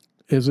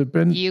 Has it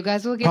been You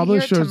guys will get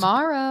published here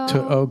tomorrow.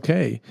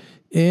 Okay.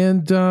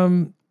 And,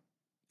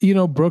 you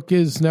know, Brooke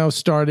is now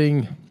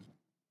starting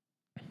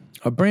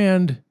a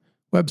brand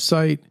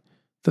website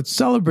that's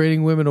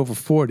celebrating women over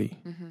 40.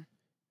 Mm-hmm.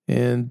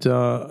 And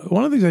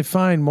one of the things I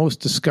find most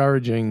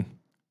discouraging,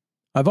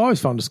 I've always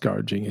found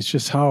discouraging, is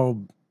just how,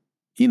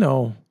 you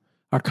know,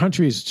 our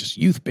country is just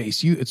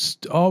youth-based. It's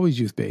always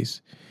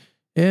youth-based.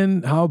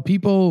 And how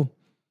people,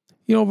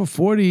 you know, over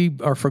 40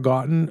 are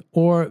forgotten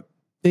or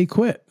they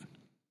quit.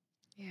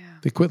 Yeah.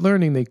 They quit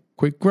learning. They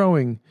quit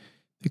growing.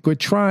 They quit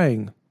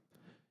trying.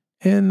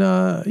 And,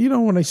 you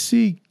know, when I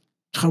see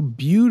how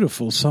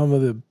beautiful some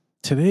of the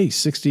today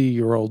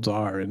 60-year-olds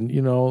are, and,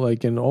 you know,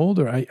 like, and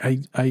older,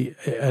 I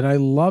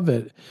love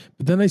it.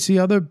 But then I see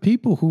other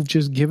people who've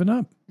just given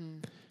up.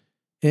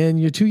 And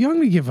you're too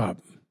young to give up.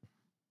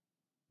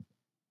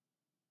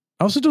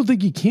 I also don't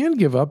think you can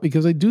give up,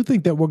 because I do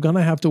think that we're going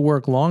to have to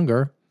work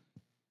longer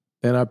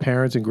than our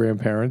parents and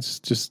grandparents.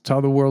 Just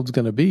how the world's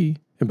going to be.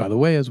 And by the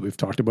way, as we've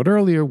talked about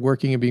earlier,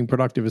 working and being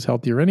productive is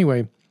healthier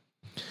anyway.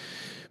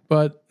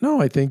 But no,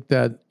 I think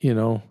that, you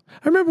know,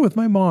 I remember with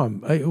my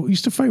mom, I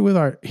used to fight with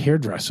our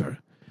hairdresser.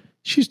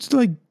 She used to,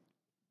 like,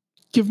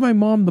 give my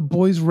mom the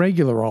boys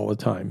regular all the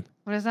time.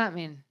 What does that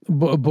mean?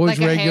 Boys like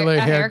regular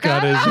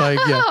haircut is like,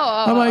 yeah.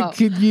 I'm like,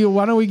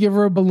 why don't we give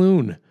her a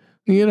balloon?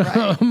 You know,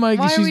 right. I'm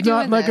like, she's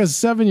not like a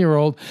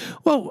 7-year-old.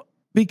 Well,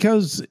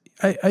 because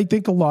I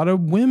think a lot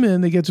of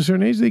women, they get to a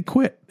certain age, they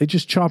quit. They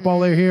just chop all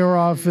their hair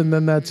off, and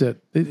then that's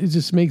it. It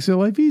just makes their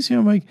life easier.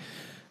 I'm like,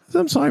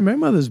 I'm sorry, my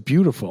mother's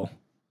beautiful.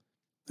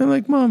 I'm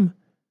like, Mom,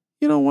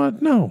 you know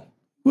what? No.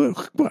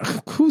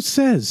 Who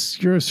says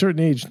you're a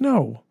certain age?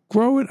 No.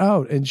 Grow it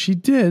out. And she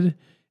did.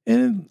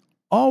 And it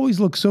always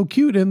looked so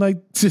cute. And like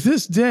to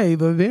this day,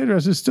 the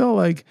hairdresser is still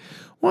like,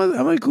 well,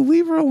 I'm like,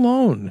 leave her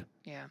alone.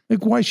 Yeah.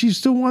 Like why she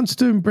still wants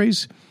to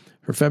embrace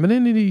her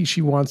femininity.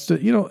 She wants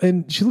to,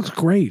 and she looks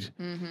great.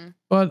 Mm-hmm.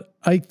 But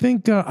I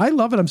think I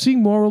love it. I'm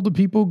seeing more older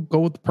people go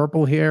with the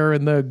purple hair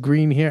and the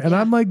green hair. And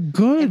I'm like,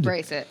 good.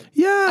 Embrace it.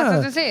 Yeah. I was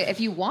going to say, if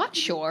you want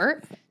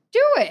short,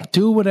 do it.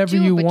 Do whatever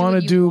you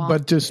want to do,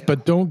 want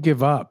but don't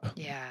give up.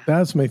 Yeah.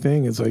 That's my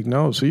thing. It's like,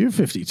 no, so you're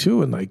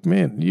 52 and like,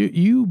 man,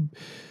 you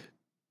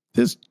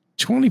there's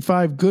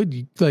 25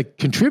 good, like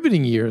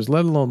contributing years,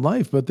 let alone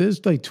life, but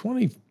there's like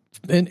 20.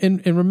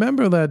 And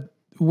remember that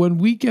when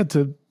we get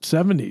to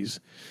 70s,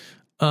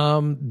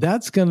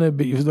 that's going to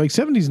be like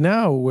 70s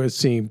now. We're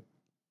seeing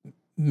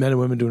men and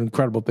women doing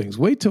incredible things.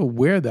 Wait till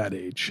we're that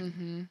age.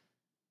 Mm-hmm.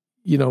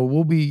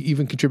 We'll be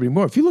even contributing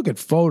more. If you look at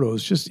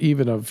photos, just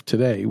even of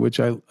today, which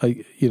I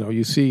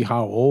you see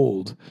how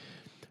old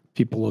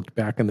people looked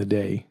back in the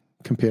day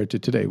compared to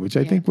today, which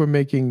I think we're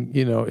making,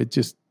 it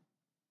just,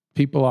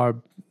 people are,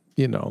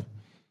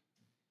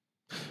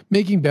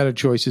 making better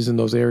choices in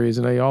those areas.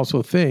 And I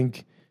also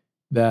think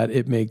that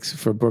it makes,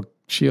 for Brooke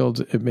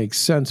Shields, it makes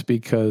sense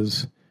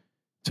because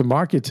to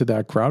market to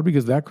that crowd,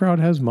 because that crowd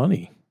has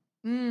money.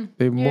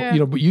 But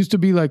used to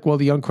be like, well,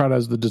 the young crowd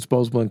has the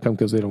disposable income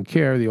because they don't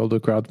care. The older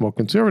crowd's more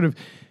conservative.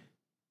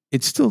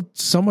 It's still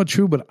somewhat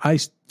true, but I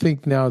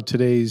think now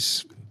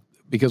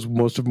because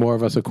more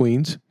of us are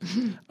queens,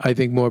 I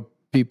think more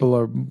people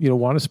are,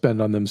 want to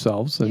spend on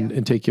themselves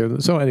and take care of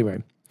them. So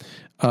anyway,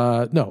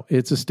 no,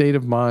 it's a state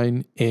of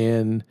mind.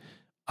 And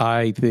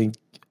I think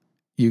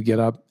you get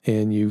up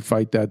and you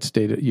fight that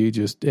state. You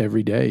just,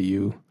 every day,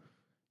 you,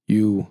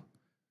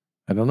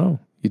 I don't know,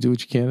 you do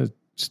what you can to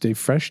stay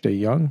fresh, stay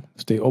young,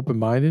 stay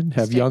open-minded,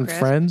 have young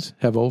friends,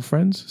 have old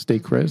friends, stay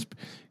crisp.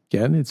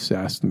 Again, it's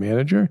Ask the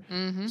Manager.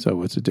 Mm-hmm.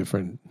 So it's a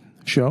different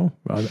show.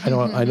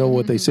 I know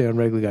what they say on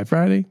Regular Guy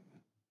Friday,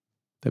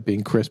 that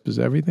being crisp is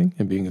everything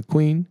and being a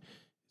queen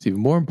is even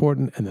more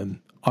important. And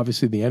then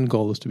obviously the end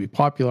goal is to be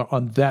popular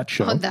on that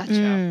show.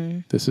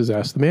 This is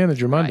Ask the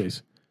Manager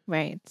Mondays.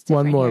 Right.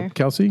 One more, here.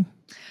 Kelsey.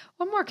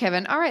 One more,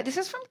 Kevin. All right. This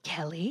is from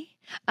Kelly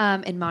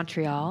in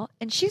Montreal.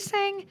 And she's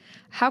saying,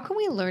 how can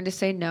we learn to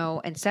say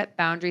no and set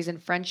boundaries in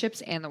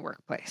friendships and the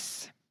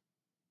workplace?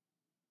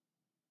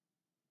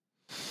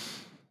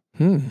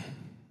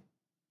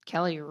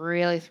 Kelly, you're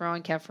really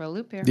throwing Kev for a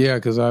loop here. Yeah,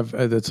 because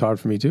that's hard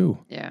for me too.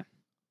 Yeah.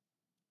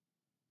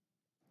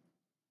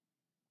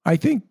 I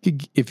think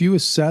if you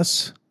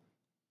assess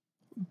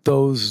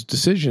those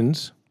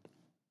decisions,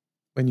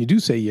 when you do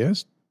say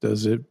yes,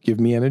 does it give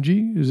me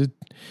energy? Is it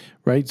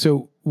right?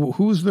 So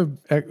who's the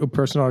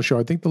person on the show?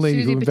 I think the lady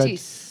Susie who invented,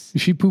 is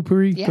she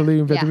Poopery? Yeah. The lady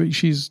who invented it?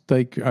 She's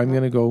like, I'm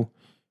going to go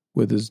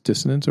with his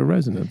dissonance or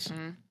resonance.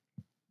 Mm-hmm.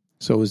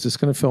 So is this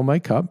going to fill my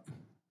cup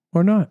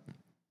or not?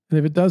 And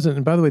if it doesn't,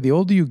 and by the way, the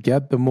older you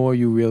get, the more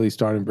you really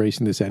start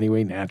embracing this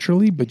anyway,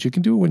 naturally, but you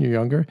can do it when you're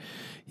younger.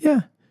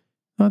 Yeah,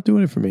 not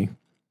doing it for me.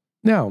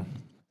 Now,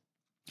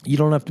 you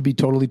don't have to be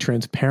totally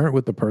transparent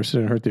with the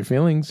person and hurt their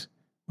feelings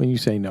when you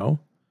say no.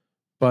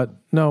 But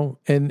no,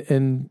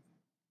 and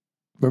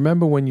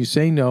remember when you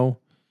say no,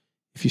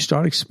 if you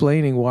start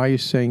explaining why you're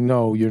saying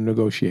no, you're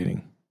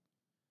negotiating.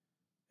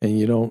 And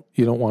you don't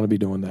want to be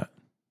doing that.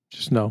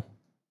 Just no.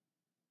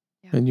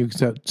 Yeah. And you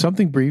accept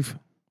something brief,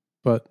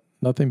 but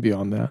nothing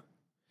beyond that.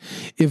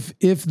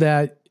 If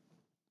that,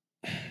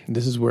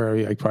 this is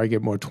where I probably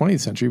get more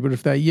 20th century, but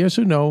if that yes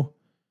or no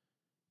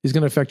is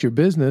going to affect your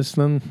business,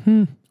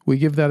 then we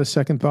give that a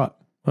second thought.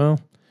 Well,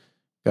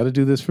 got to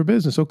do this for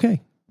business.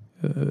 Okay.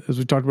 As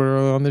we talked about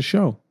earlier on this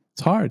show,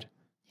 it's hard.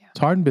 Yeah. It's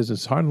hard in business.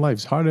 It's hard in life.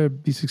 It's hard to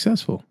be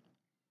successful.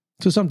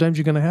 So sometimes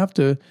you're going to have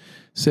to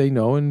say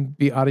no and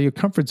be out of your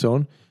comfort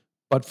zone,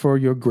 but for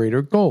your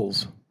greater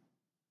goals.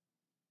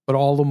 But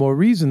all the more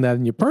reason that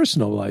in your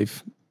personal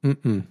life,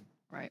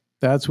 right.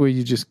 That's where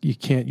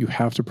you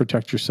have to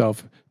protect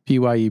yourself,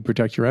 PYE,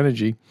 protect your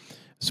energy,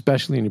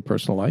 especially in your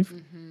personal life.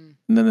 Mm-hmm.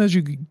 And then as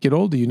you get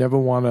older, you never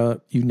want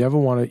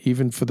to,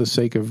 even for the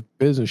sake of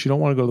business, you don't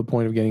want to go to the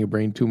point of getting a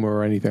brain tumor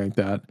or anything like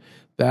that.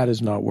 That's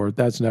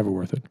never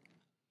worth it.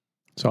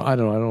 So I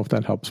don't know if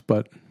that helps,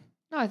 but.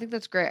 No, I think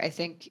that's great. I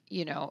think,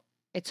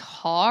 it's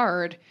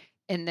hard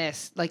in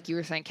this, like you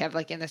were saying, Kev,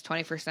 like in this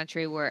 21st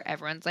century where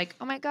everyone's like,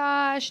 oh my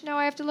gosh, no,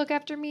 I have to look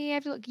after me.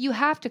 You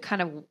have to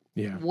kind of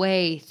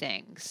weigh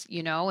things,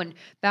 and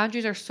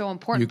boundaries are so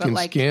important. You can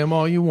scam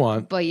all you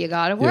want, but you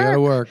got to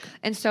work.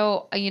 And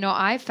so,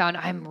 I found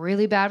I'm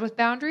really bad with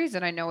boundaries,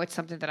 and I know it's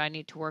something that I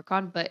need to work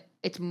on, but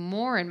it's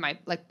more in my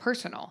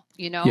personal,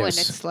 Yes. and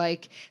it's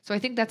like, so I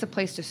think that's a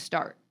place to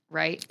start,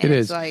 right? And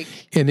it's like,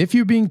 and if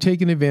you're being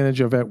taken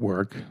advantage of at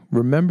work,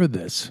 remember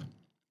this,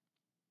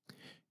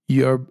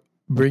 you're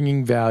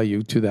bringing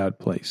value to that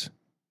place.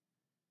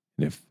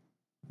 And if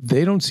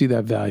they don't see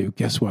that value,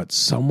 guess what?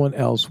 Someone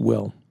else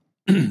will.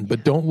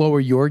 But don't lower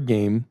your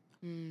game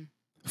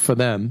for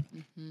them,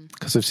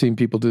 because I've seen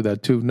people do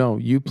that too. No,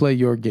 you play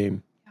your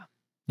game. Yeah.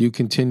 You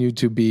continue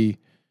to be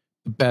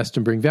the best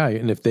and bring value.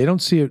 And if they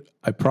don't see it,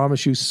 I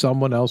promise you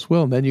someone else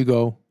will. And then you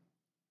go,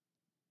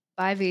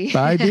 Bye, B.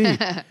 bye, B.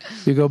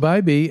 You go,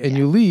 bye, B, and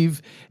you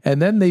leave.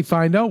 And then they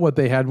find out what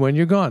they had when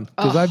you're gone.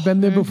 Because I've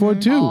been there before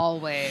too.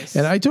 Always.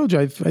 And I told you,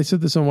 I said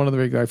this on one of the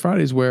Regular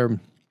Fridays where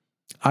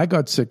I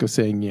got sick of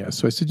saying yes.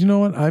 So I said, you know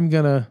what? I'm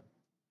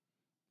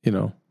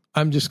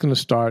just going to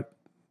start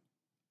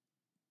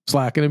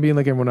slacking and being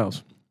like everyone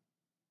else.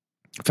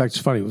 In fact,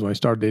 it's funny. It was when I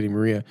started dating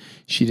Maria,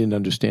 she didn't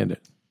understand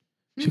it.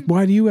 She's like,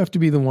 why do you have to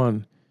be the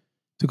one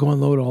to go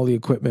unload all the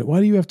equipment? Why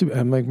do you have to?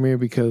 I'm like, Maria,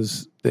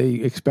 because they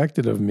expect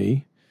it of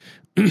me.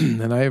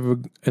 And I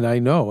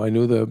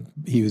knew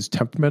he was a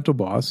temperamental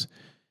boss,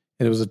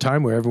 and it was a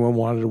time where everyone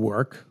wanted to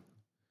work.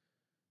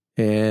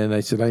 And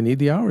I said, I need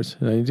the hours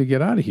and I need to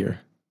get out of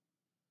here.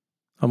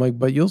 I'm like,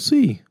 but you'll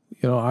see,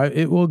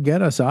 it will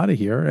get us out of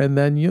here. And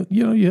then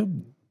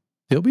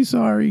he'll be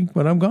sorry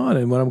when I'm gone.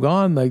 And when I'm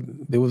gone, like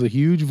there was a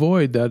huge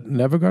void that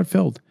never got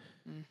filled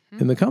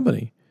in the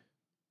company.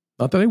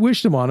 Not that I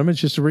wished him on him. It's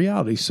just a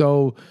reality.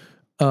 So,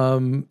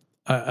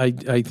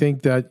 I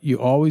think that you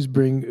always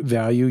bring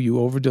value, you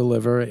over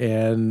deliver,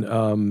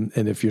 and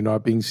if you're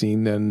not being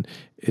seen, then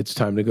it's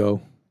time to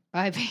go.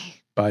 Bye, B.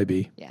 Bye,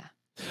 B. Yeah.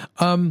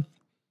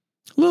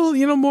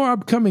 Little, more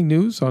upcoming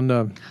news on.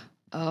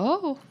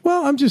 Well,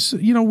 I'm just,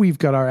 we've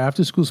got our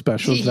after school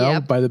specials now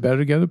Yep. by the Better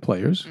Together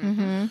players.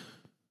 Mm-hmm.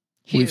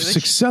 We've Huge.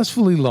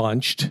 successfully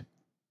launched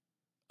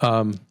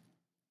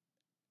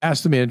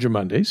Ask the Manager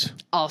Mondays,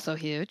 Also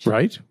huge.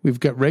 right? We've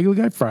got Regular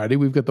Guy Friday.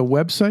 We've got the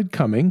website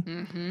coming.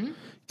 Mm-hmm.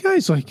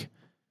 Guys, like,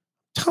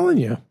 telling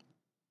you,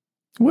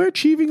 we're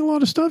achieving a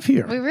lot of stuff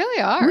here. We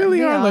really are. really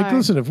we are. Like, are.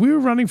 listen, if we were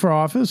running for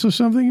office or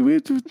something,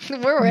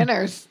 We're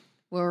winners.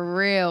 We're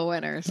real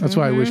winners. that's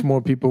why I wish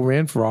more people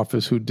ran for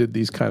office who did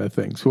these kind of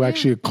things, who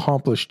actually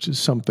accomplished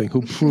something,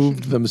 who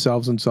proved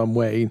themselves in some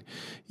way,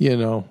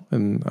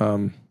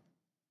 and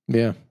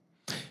yeah.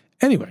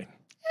 Anyway,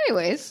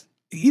 Anyways,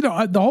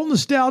 the whole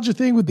nostalgia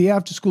thing with the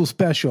after school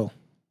special,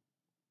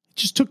 it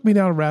just took me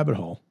down a rabbit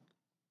hole.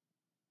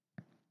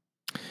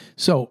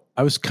 So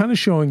I was kind of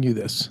showing you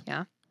this.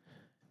 Yeah.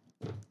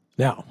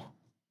 Now,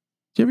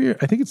 do you ever hear,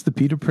 I think it's the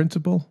Peter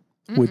Principle,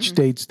 which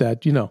states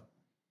that,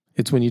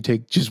 it's when you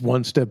take just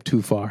one step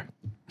too far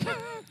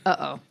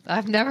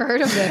I've never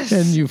heard of this.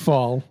 and you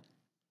fall.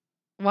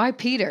 Why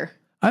Peter?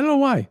 I don't know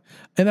why.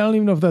 And I don't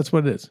even know if that's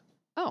what it is.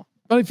 Oh.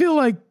 But I feel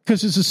like,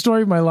 because it's a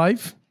story of my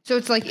life, So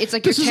it's like this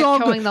you're is all,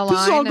 tiptoeing the line.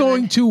 this is all and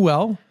going then- too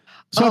well.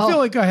 So I feel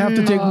like I have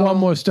to take one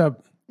more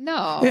step.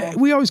 No.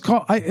 We always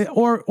call,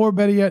 or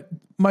better yet,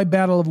 my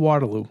Battle of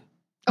Waterloo.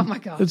 Oh my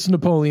God. It's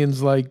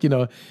Napoleon's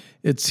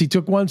he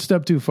took one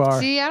step too far.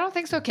 See, I don't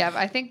think so, Kev.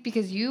 I think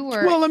because you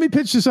were. Well, let me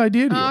pitch this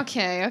idea to you.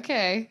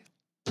 Okay.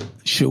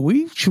 Should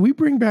we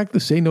bring back the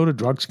Say No to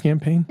Drugs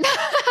campaign?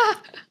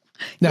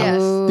 Now,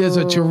 Yes. there's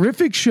a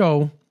terrific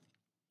show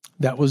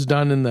that was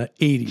done in the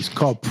 80s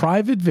called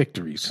Private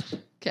Victories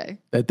Okay.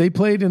 that they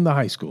played in the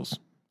high schools.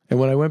 And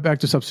when I went back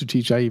to substitute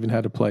teach, I even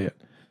had to play it.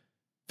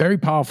 Very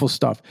powerful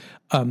stuff.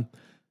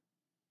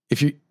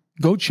 If you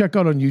go check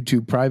out on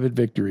YouTube, Private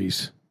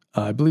Victories,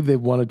 I believe they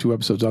have 1 or 2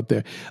 episodes up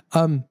there.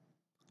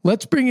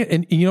 Let's bring it.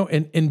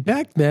 And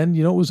back then,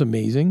 it was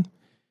amazing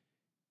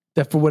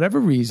that for whatever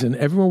reason,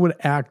 everyone would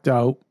act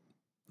out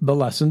the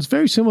lessons,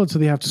 very similar to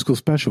the after school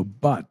special.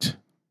 But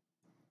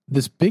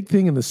this big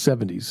thing in the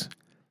 70s,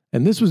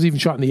 and this was even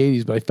shot in the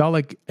 80s, but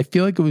I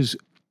feel like it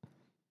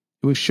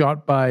was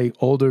shot by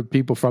older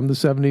people from the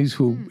 70s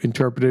who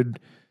interpreted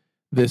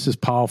this as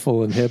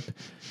powerful and hip,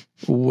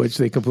 which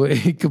they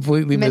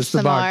completely missed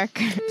the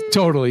mark.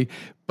 Totally.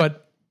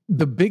 But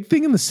the big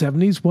thing in the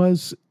 70s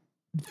was,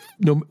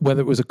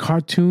 whether it was a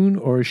cartoon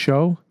or a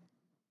show,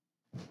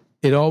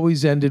 it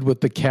always ended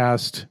with the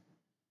cast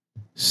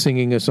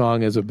singing a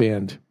song as a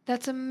band.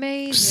 That's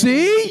amazing.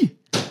 See?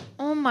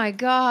 Oh my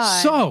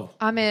God. So,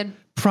 I'm in.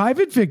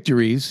 Private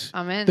Victories,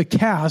 I'm in. the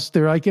cast,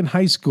 they're like in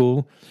high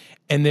school,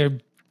 and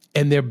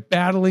they're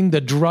battling the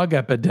drug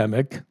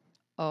epidemic.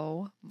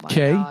 Oh my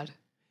Okay. God.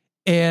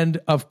 And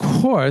of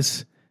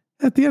course,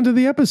 at the end of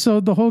the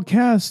episode, the whole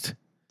cast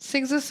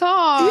Sings a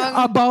song.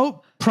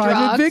 about private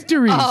Drugs?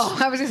 victories. Oh,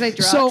 I was going to say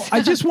drugs. So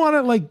I just want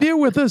to bear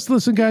with us.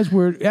 Listen, guys,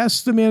 we're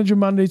Ask the Manager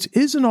Mondays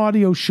is an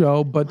audio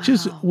show, but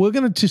we're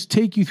going to just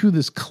take you through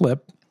this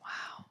clip.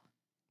 Wow.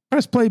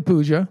 Press play,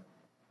 Pooja.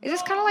 Is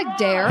this kind of like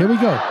Dare? Here we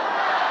go.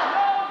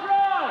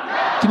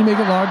 Can you make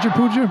it larger,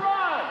 Pooja?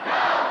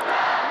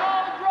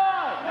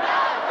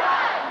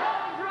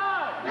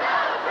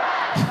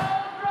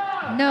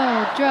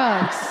 No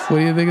drugs. What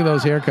do you think of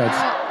those haircuts?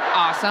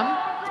 Awesome.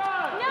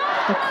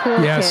 The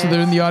cool Yeah, so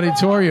they're in the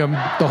auditorium,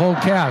 the whole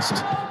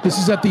cast. This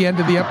is at the end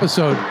of the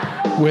episode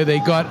where they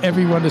got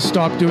everyone to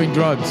stop doing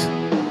drugs.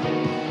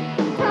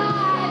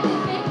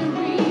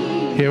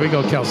 Here we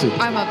go, Kelsey.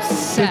 I'm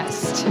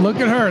obsessed. Look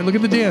at her. Look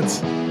at the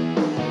dance.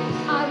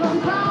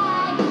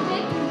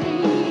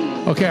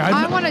 Okay,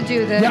 I want to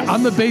do this. yeah,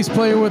 I'm the bass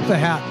player with the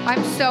hat.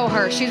 I'm so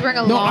her. She's wearing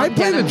a No, long I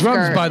play the denim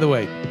drums, skirt. by the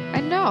way.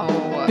 I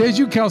know. There's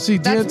you, Kelsey.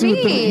 That's dancing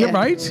with me. You're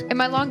right. In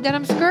my long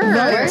denim skirt.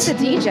 Right. Where's the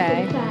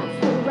DJ?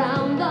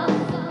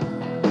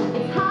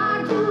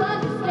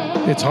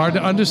 It's hard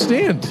to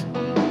understand.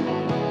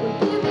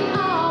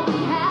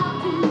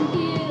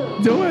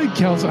 Don't I,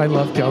 Kelsey? I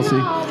love Kelsey.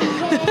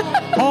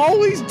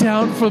 Always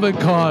down for the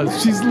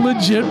cause. She's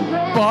legit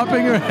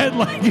bopping her head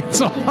like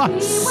it's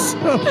awesome.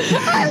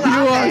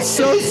 You are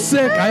so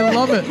sick. I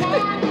love it.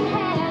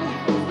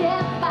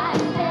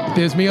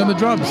 There's me on the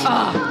drums.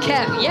 Oh,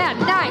 Kev, yeah,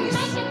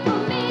 nice.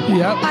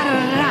 Yep.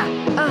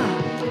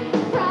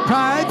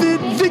 Private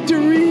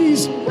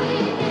victories.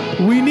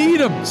 We need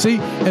them. See,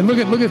 and look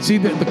at see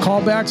the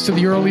callbacks to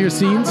the earlier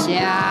scenes.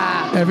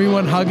 Yeah.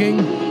 Everyone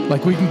hugging,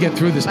 like we can get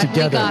through this Like,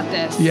 together. we got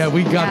this. Yeah,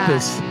 we got Yeah.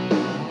 this.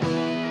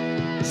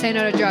 Say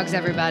no to drugs,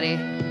 everybody.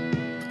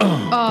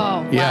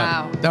 Oh,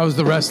 Yeah, wow. that was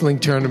the wrestling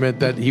tournament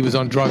that he was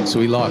on drugs, so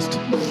he lost.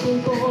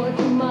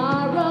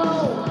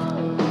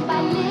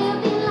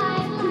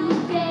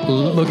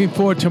 Looking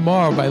forward to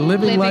tomorrow by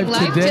living life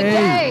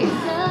today.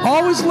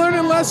 Always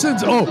learning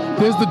lessons. Oh,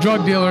 there's the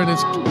drug dealer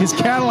and his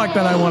Cadillac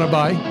that I want to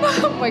buy.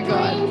 Oh, my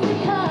God.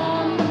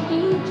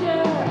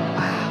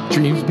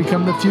 Dreams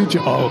become the future.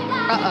 Oh,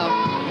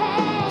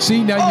 Uh-oh.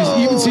 see, now you're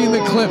even seeing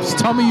the clips.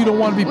 Tell me you don't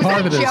want to be Was part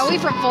that of this. Joey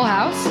from Full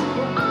House?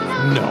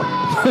 No.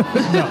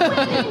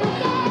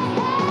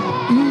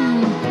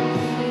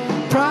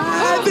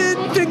 Private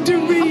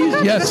victories.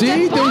 Yeah, that's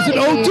see? that There was an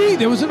funny. OD.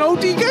 There was an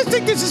OD. You guys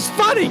think this is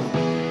funny?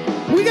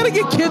 We got to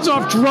get kids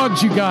off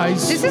drugs, you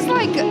guys. This is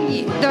like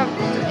the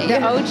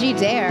OG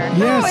Dare.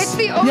 Yes. it's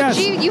the OG yes.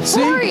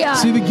 Euphoria.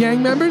 See the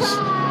gang members?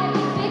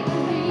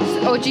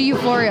 OG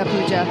Euphoria,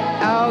 Pooja.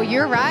 Oh,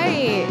 you're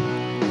right.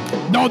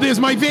 No, there's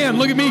my van.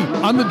 Look at me.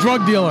 I'm the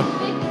drug dealer.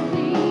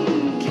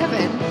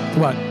 Kevin,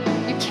 What?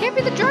 you can't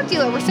be the drug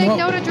dealer. We're saying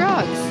Well- no to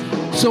drugs.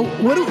 So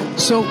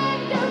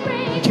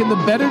can the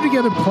Better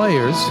Together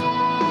players?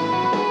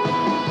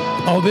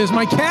 Oh, there's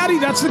my caddy.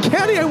 That's the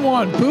caddy I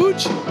want,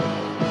 Pooch.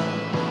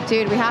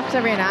 Dude, we have to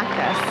reenact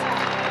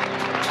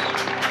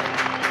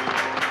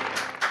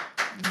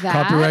That,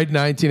 Copyright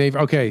 1980.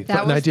 Okay,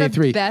 That was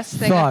 1983. the best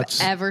thing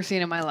Thoughts. I've ever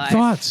seen in my life.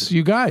 Thoughts,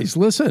 you guys,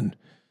 listen.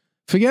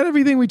 Forget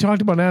everything we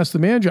talked about and Ask the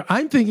Manager.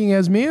 I'm thinking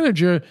as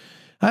manager,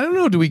 I don't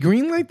know, do we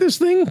greenlight this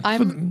thing? this.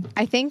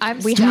 I think I'm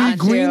we Do we have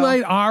to.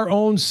 greenlight our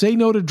own Say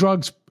No to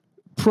Drugs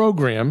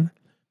program?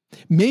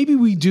 Maybe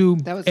we do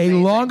That was a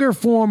amazing. longer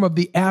form of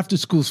the after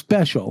school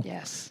special.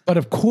 Yes. But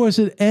of course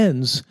it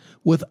ends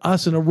with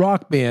us in a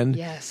rock band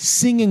Yes.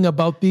 singing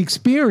about the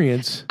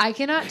experience. I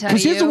cannot tell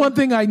Because you. here's the one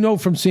thing I know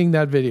from seeing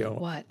that video.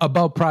 What?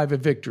 About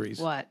private victories.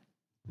 What?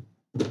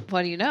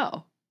 What do you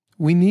know?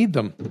 We need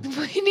them,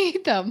 We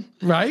need them.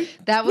 right?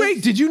 That was-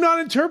 Wait, did you not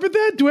interpret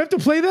that? Do I have to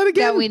play that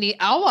again? That we need.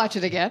 I'll watch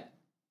it again.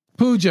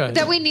 Pooja.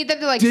 That we need them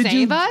to like did save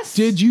you, us.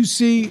 Did you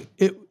see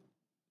it?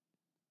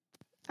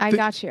 I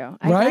got you.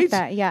 I Right? got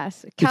that.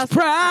 Yes. It's Kelsey-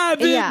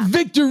 private yeah.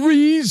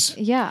 victories.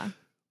 Yeah.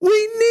 We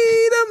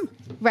need them.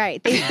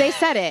 Right. They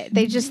said it.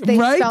 They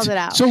Right? spelled it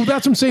out. So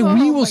that's what I'm saying. Oh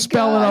we will my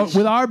spell it gosh. out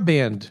with our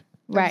band.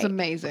 That's right.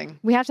 amazing.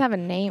 We have to have a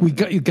name. We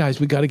got you guys.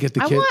 We got to get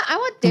the I kid.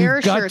 want Dare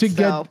We've got shirts to get-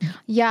 though.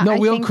 yeah. No, I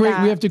we'll think create.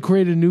 that. We have to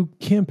create a new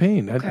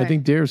campaign. I Okay.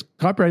 think Dare's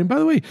copyrighting. By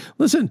the way,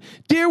 listen,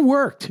 Dare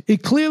worked.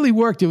 It clearly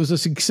worked. It was a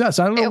success.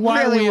 I don't know It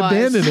why really we was.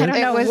 abandoned I it. don't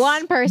It know was-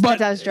 one person that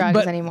does drugs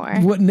anymore.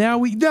 What now?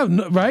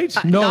 Right?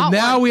 No, not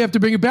now one. we have to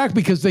bring it back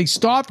because they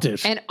stopped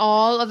it. And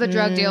all of the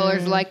drug Mm.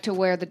 dealers like to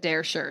wear the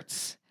Dare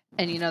shirts.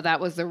 And you know, that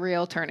was the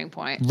real turning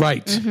point.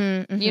 right.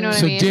 Mm-hmm. You know what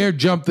So I mean? Dare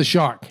jumped the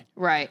shark.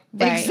 Right.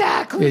 Right.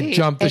 Exactly. It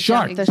jumped the It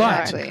shark. jumped the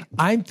But shark.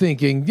 I'm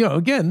thinking,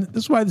 again,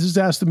 this is why this is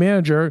Ask the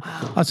Manager.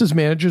 Us as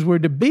managers, we're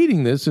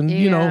debating this, and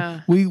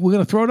Yeah. we're going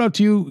to throw it out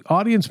to you,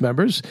 audience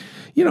members.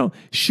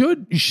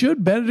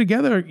 Should Better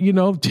Together,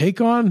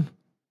 take on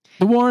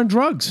the war on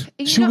drugs?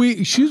 Should we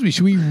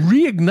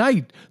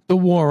reignite the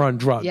war on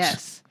drugs?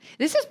 Yes.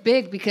 This is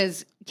big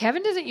because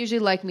Kevin doesn't usually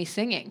like me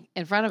singing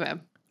in front of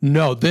him.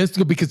 No, because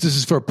this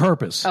is for a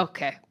purpose.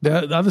 Okay.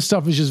 The other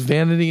stuff is just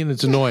vanity and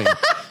it's annoying.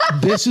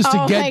 This is to Oh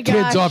my get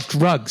kids gosh. off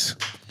drugs.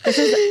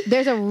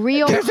 There's a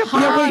real Yeah,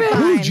 heart wait,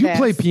 behind Pooh, you this.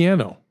 play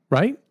piano,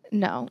 right?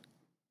 No.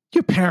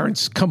 Your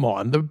parents, come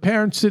on. The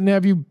parents didn't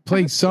have you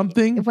play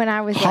something? When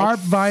I was harp,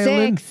 like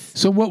violin. 6.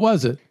 So what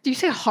was it? Do you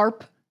say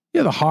harp?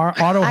 Yeah, the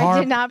auto I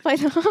harp, did not play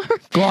the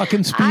harp.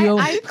 glockenspiel,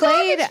 I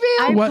played.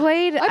 Glockenspiel? What? I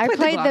played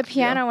played the the glockenspiel.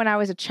 piano when I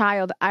was a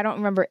child. I don't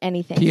remember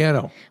anything.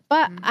 piano.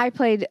 But I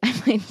played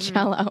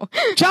cello.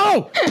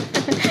 Cello!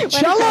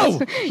 Cello!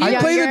 was I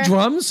play the younger.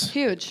 drums.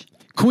 Huge.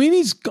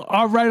 Queenie's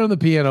all right on the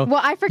piano.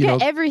 Well, I forget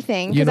know,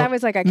 everything because I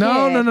was like a kid.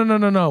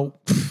 No.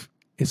 Pfft.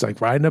 It's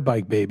like riding a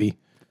bike, baby.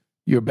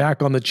 You're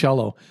back on the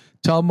cello.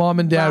 Tell mom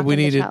and dad Welcome we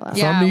to need it cello. from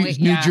Yeah, New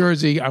yeah.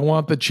 Jersey. I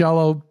want the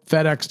cello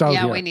FedExed out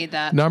Yeah, here. we need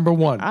that. Number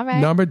one. All right.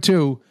 Number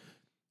two,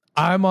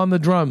 I'm on the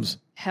drums.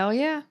 Hell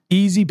yeah.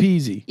 Easy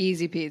peasy.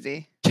 Easy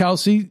peasy.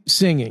 Kelsey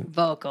singing.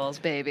 Vocals,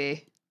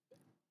 baby.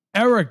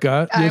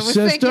 Erica, I your was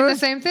thinking sister, the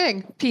same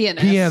thing.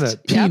 Pianist.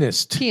 Yep.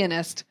 pianist.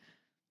 Pianist.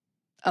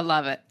 I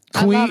love it.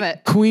 Queen, I love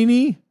it.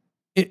 Queenie,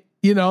 The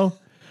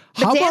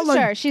how dancer. about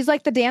like, She's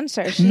like the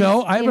dancer. She's,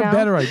 no, I have you a know.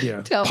 better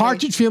idea. Tell me.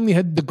 Partridge Family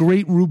had the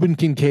great Reuben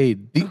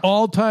Kincaid, the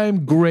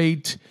all-time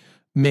great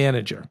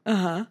manager.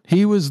 Uh-huh.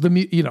 He was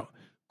the,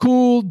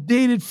 cool,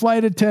 dated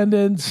flight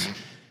attendants,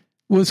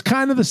 was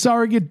kind of the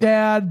surrogate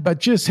dad, but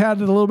just had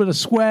a little bit of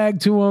swag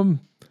to him.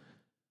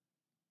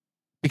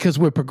 Because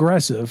we're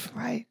progressive.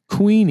 Right.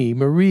 Queenie,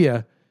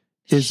 Maria,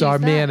 is She's our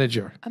that.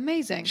 manager.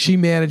 Amazing. She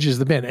manages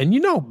the band. And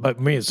Oh, but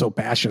Maria's so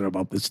passionate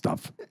about this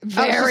stuff. she's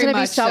Very gonna be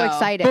much so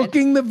excited.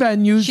 Booking the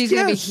venues. She's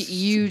going to be yes.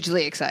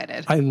 hugely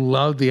excited. I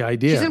love the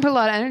idea. She's going to put a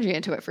lot of energy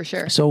into it for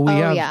sure. So we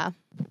have yeah.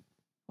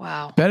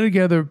 Wow. Better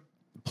Together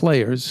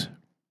Players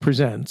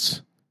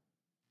presents.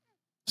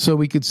 So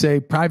we could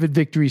say Private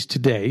Victories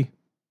today.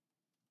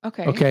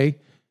 Okay. Okay.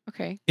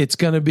 Okay. It's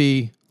going to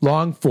be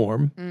long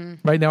form.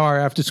 Right now, our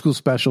after school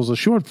specials are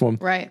short form.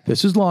 Right.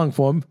 This is long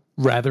form,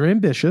 rather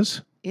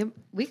ambitious. Yep,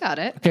 we got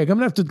it. Okay, I'm going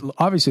to have to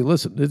obviously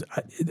listen.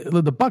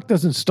 The buck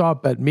doesn't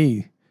stop at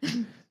me,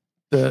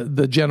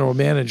 the general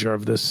manager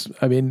of this.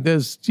 I mean,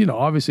 there's,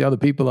 obviously other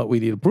people that we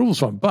need approvals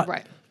from, but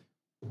Right.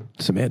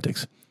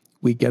 semantics.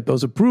 We get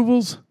those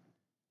approvals.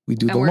 We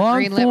do And the we're long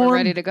greenlit. form. We're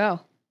ready to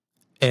go.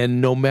 And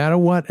no matter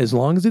what, as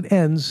long as it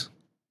ends,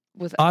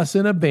 With us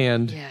in a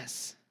band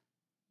Yes.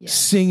 Yes.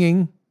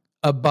 singing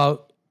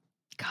about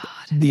God.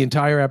 the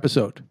entire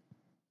episode,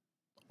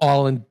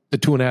 all in the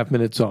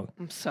 2.5-minute song.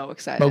 I'm so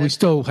excited. But we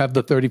still have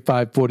the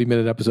 35,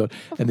 40-minute episode.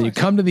 And then you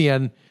come to the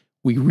end,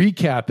 we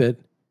recap it,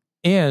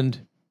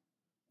 and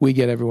we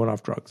get everyone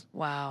off drugs.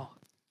 Wow.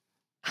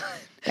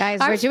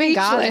 Guys, I'm we're doing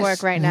God's speechless.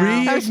 work right now.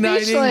 Reigniting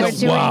We're the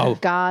doing wow.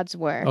 God's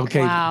work.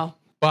 Okay. Wow.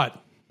 But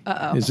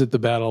Uh-oh. is it the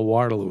Battle of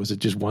Waterloo? Is it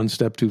just one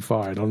step too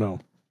far? I don't know.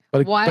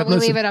 But Why don't we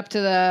listen, leave it up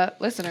to the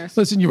listeners?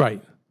 Listen, you're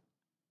right.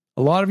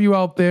 A lot of you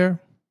out there,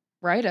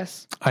 Write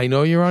us. I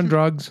know you're on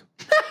drugs.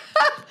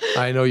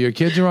 I know your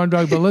kids are on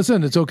drugs, but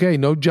listen, it's okay.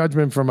 No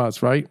judgment from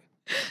us, right?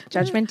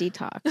 Judgment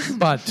detox.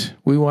 But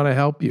we want to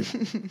help you.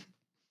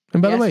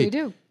 And by Yes, the way, we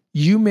do.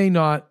 you may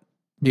not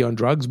be on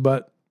drugs,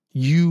 but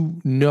you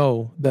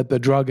know that the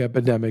drug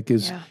epidemic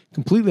is Yeah.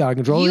 completely out of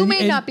control. You And- may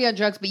and not be on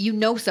drugs, but you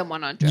know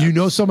someone on drugs. You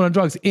know someone on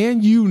drugs,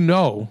 and you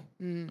know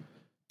Mm.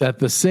 that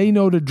the Say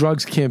No to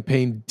Drugs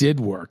campaign did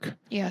work.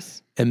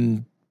 Yes.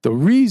 And the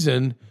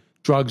reason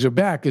drugs are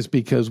back is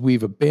because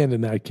we've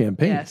abandoned that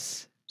campaign.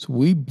 Yes. So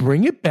we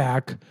bring it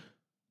back,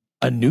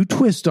 a new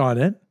twist on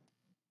it,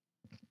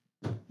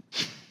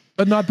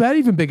 but not that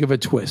even big of a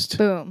twist.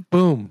 Boom.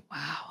 Boom. Wow.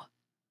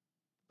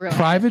 Brilliant.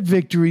 Private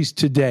Victories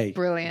today.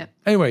 Brilliant.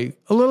 Anyway,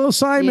 a little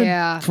assignment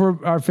Yeah. for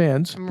our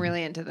fans. I'm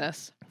really into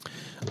this.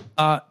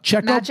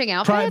 Check Matching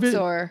out outfits private.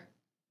 or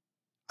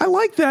I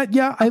like that.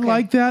 Yeah, I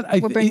like that.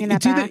 We're bringing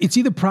that back. It's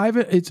either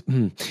private.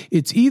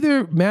 It's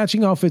either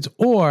matching outfits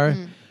or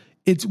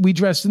it's we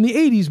dressed in the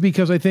 80s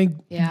because I think.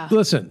 Yeah.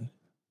 Listen.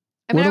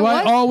 I mean,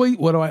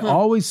 What do I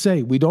always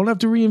say? We don't have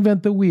to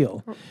reinvent the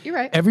wheel. You're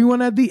right. Everyone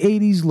had the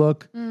 80s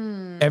look.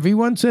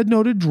 Everyone said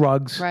no to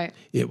drugs. Right.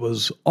 It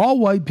was all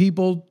white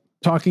people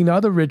talking to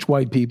other rich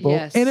white people,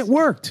 Yes. and it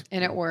worked.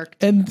 And it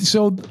worked. And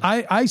so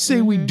I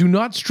say we do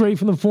not stray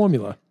from the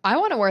formula. I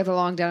want to wear the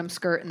long denim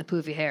skirt and the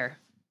poofy hair.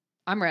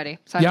 I'm ready.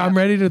 Sign Yeah, me I'm up.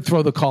 ready to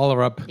throw the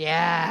collar up.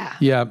 Yeah.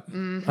 Yeah,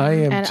 I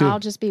am And too. I'll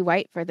just be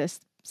white for this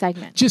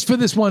segment. Just for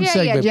this one Yeah,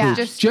 segment, yeah,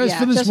 please. just- For this Just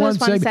for one this one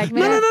segment.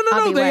 segment, No.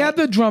 I'll be They white. had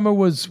the drummer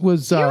was.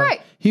 You're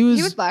right. He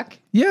was black.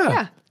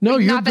 Yeah. No,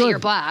 you're Not good. that you're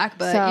black,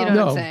 but So- you know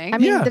No. what I'm saying. I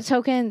mean, Yeah. the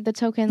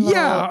token little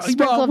Yeah.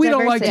 sprinkle Well, of we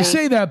don't like to diversity.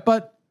 say that,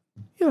 but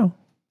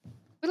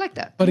we like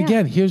that. But Yeah.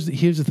 again, here's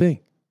the thing,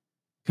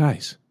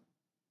 guys.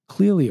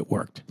 Clearly, it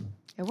worked,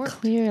 It worked.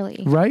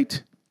 Clearly.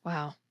 right?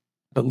 Wow.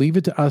 But leave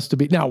it to us to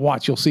be. Now,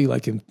 watch. You'll see.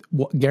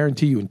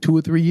 Guarantee you, in 2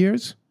 or 3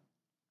 years,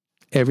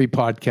 every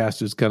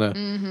podcast is gonna do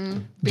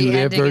The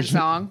their ending and version.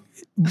 song.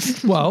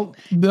 Well,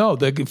 no.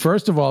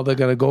 First of all, they're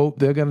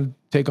gonna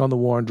take on the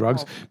war on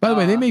drugs. By the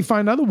way, they may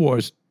find other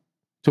wars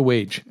to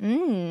wage.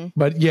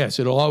 But yes,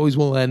 it'll always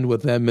will end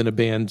with them in a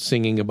band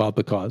singing about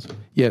the cause.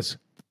 Yes.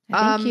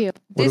 Thank you. What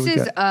do This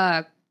we is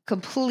a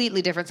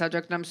completely different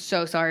subject, and I'm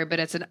so sorry, but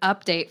it's an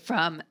update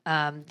from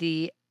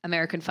the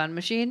American Fun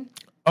Machine.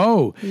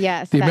 Oh,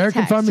 Yes, the that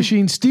American Fun text.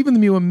 Machine, Stephen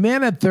Lemieux, a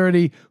man at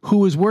 30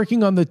 who is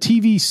working on the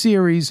TV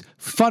series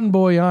Fun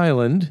Boy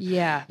Island.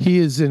 Yeah. He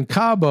is in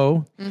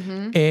Cabo,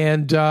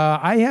 and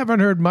I haven't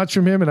heard much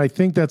from him, and I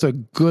think that's a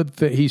good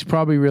thing. He's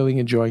probably really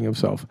enjoying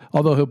himself,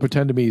 although he'll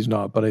pretend to me he's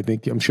not, but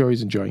I'm sure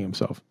he's enjoying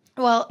himself.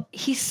 Well,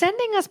 he's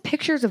sending us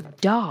pictures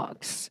of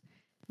dogs.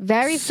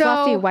 Very So-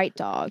 fluffy white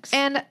dogs.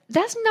 And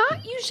that's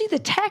not usually the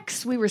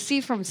text we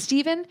receive from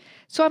Steven.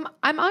 So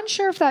I'm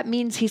unsure if that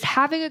means he's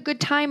having a good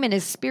time and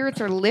his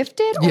spirits are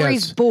lifted or Yes.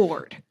 he's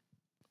bored.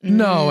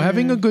 No,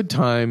 having a good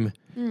time,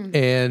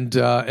 and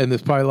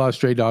there's probably a lot of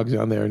stray dogs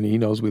down there, and he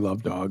knows we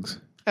love dogs.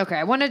 Okay,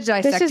 I wanted to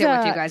this dissect is it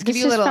with you guys. Give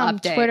this you a is little from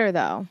update. Twitter,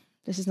 though.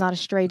 This is not a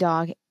stray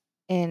dog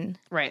in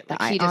Right. The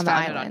Like he i- just on the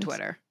found it on island.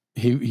 Twitter.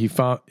 He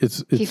found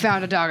it's He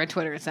found a dog on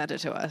Twitter and sent it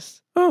to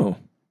us. oh.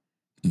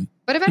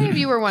 But if any of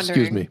you were wondering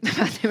Excuse me.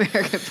 about the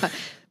American Fun,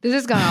 this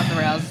has gone off the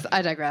rails.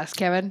 I digress,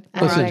 Kevin.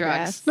 We're Listen. on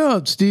drugs.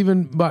 No,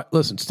 Stephen, but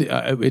listen,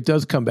 it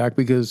does come back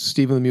because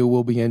Stephen Lemieux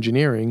will be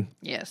engineering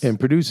Yes. and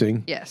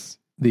producing Yes.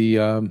 the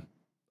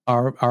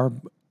our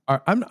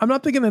I'm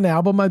not thinking an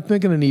album. I'm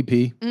thinking an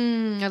EP.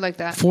 I like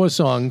that. 4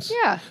 songs.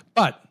 Yeah.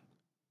 But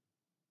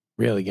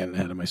really getting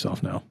ahead of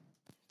myself now.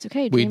 It's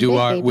okay. We're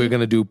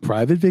going to do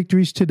Private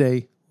Victories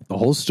today. The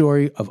whole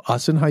story of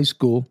us in high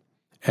school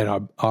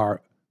and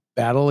our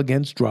battle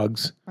against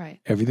drugs. Right.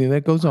 Everything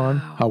that goes on,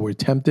 how we're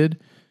tempted.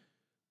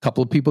 A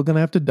couple of people are going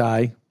to have to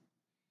die.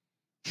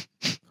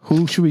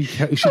 Who should we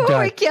die? Who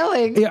are we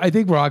killing? Yeah, I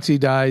think Roxy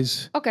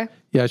dies. Okay.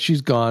 Yeah,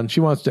 she's gone. She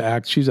wants to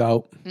act. She's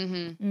out.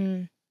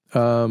 Who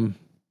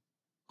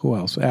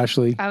else?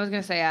 Ashley. I was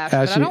going to say Ash.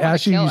 But I don't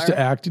Ashley kill used her. to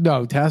act.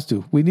 No, it has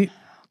to. We need.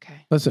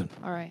 Okay. Listen.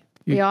 All right.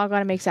 We all got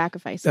to make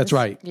sacrifices. That's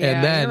right. Yeah,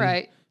 and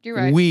then You're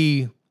right.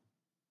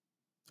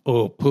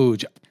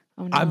 Pooj.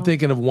 Oh, no. I'm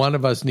thinking of one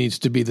of us needs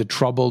to be the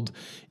troubled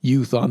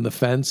youth on the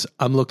fence.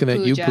 I'm looking at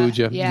you,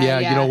 Pooja. Yeah.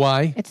 You know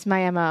why? It's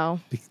my MO.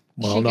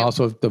 Well, and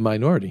also the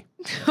minority.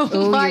 Oh,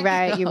 you're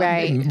right. You're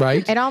right.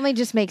 Right? It only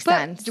just makes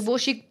sense. Will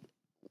she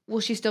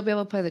still be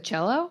able to play the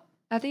cello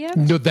at the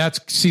end? No, that's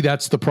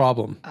the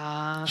problem.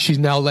 She's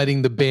now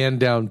letting the band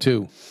down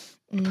too.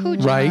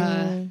 Pooja.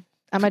 Right?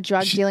 I'm a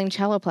drug dealing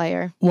cello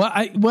player.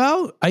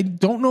 Well, I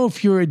don't know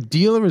if you're a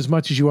dealer as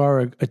much as you are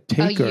a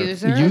taker. A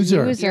user?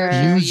 User.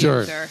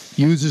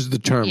 Uses the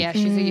term. Yeah,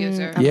 she's a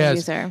user. I'm a Yes.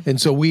 user. And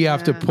so we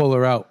have to pull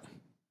her out.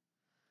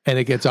 And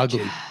it gets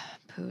ugly.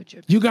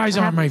 Pooja. You guys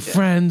aren't my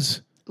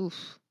friends.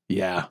 Oof.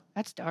 Yeah.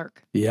 That's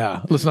dark.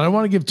 Yeah. Listen, I don't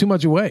want to give too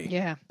much away.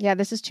 Yeah. Yeah,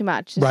 this is too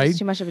much. This Right? is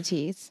too much of a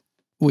tease.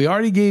 We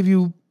already gave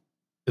you,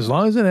 as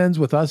long as it ends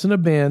with us in a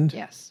band,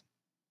 Yes.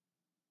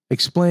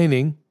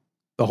 explaining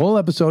the whole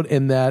episode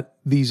and that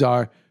these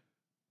are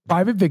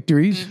private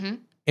victories. Mm-hmm.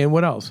 And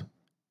what else?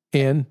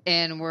 And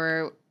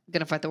we're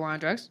going to fight the war on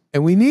drugs?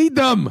 we need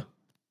them.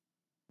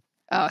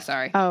 Oh,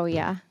 sorry. Oh,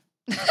 yeah.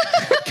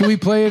 Can we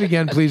play it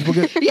again, please? We'll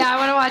get... Yeah, I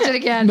want to watch it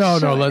again. No,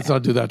 let's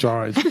not do that. All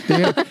right.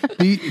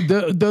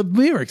 The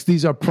lyrics,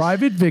 these are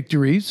private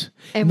victories.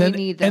 And we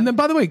need them. And then,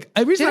 by the way,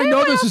 the reason Did I know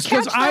anyone this is else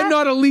because catch I'm that?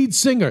 not a lead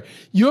singer.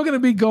 You're going to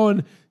be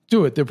going,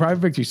 do it. They're private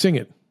victories. Sing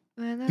it.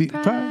 When The the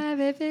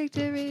private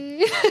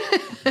victory.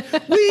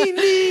 We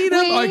need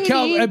them. We All right,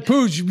 Cal need- and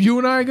Pooch, you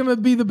and I are going to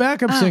be the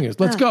backup singers.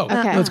 Let's go.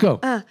 okay. Let's go.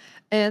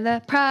 And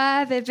the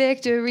private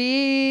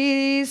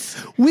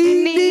victories.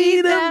 We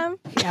need them.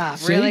 Yeah,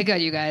 See? really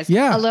good, you guys.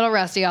 Yeah. A little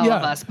rusty, all Yeah.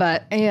 of us,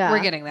 but Yeah.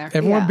 we're getting there.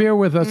 Everyone Yeah. bear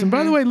with us. And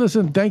by the way,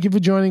 listen, thank you for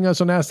joining us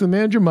on Ask the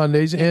Manager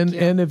Mondays. And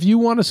if you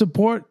want to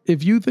support,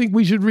 if you think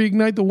we should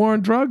reignite the war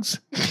on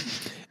drugs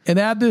and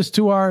add this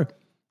to our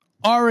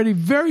already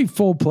very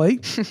full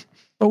plate,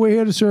 but we're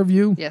here to serve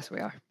you Yes,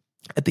 we are.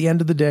 at the end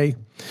of the day.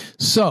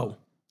 So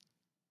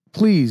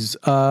please,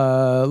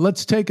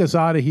 let's take us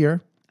out of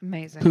here,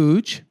 Amazing.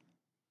 Pooch.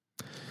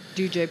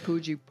 DJ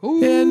Pooji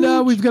Pooch.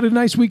 And we've got a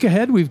nice week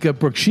ahead. We've got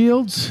Brooke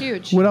Shields.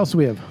 Huge. What else do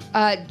we have?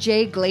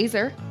 Jay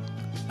Glazer.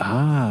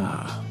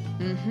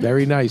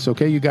 Very nice.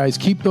 Okay, you guys,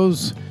 keep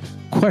those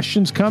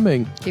questions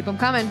coming. Keep them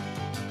coming.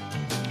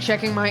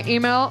 Checking my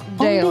email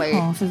On daily.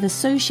 behalf of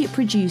associate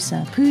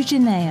producer Pooja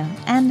Nair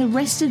and the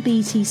rest of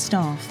BT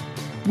staff,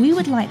 we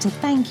would like to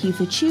thank you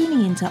for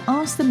tuning in to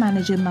Ask the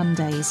Manager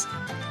Mondays.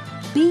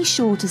 Be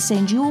sure to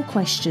send your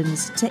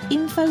questions to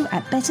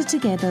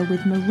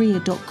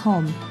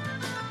info@bettertogetherwithmaria.com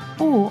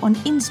or on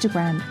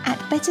Instagram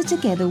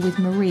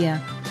 @bettertogetherwithmaria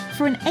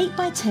for an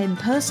 8x10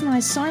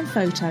 personalised signed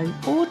photo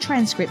or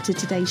transcript of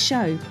today's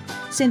show.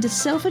 Send a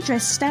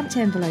self-addressed stamped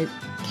envelope,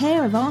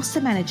 care of Ask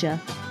the Manager,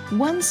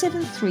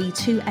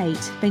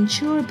 17328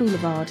 Ventura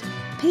Boulevard,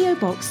 PO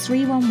Box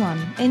 311,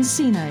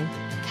 Encino,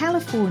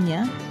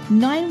 California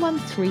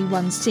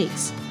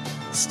 91316.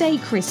 Stay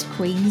crisp,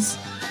 Queens.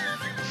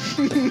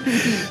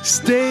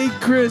 Stay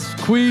crisp,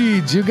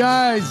 Queens. You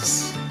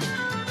guys,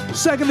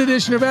 second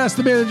edition of Ask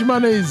the Manager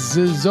Mondays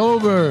is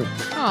over.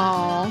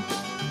 Aw.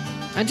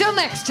 Until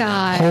next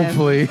time.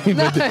 Hopefully.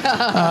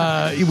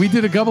 We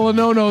did a couple of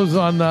no-nos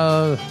on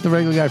the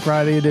Regular Guy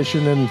Friday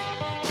edition and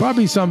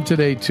probably some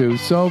today too.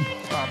 So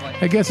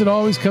I guess it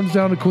always comes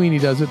down to Queenie,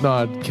 does it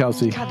not,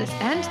 Kelsey? God, this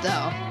ends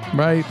though.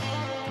 Right?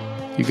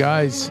 You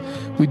guys,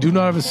 we do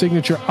not have a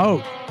signature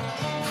out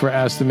for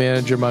Ask the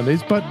Manager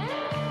Mondays, but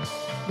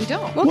We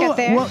don't. We'll get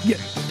there.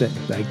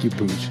 Thank you,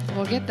 Pooch.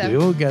 We'll get there. We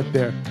will get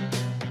there.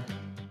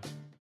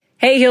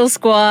 Hey, Heal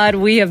Squad.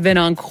 We have been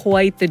on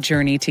quite the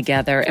journey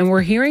together, and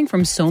we're hearing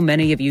from so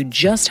many of you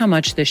just how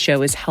much this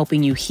show is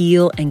helping you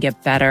heal and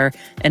get better,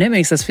 and it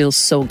makes us feel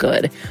so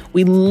good.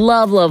 We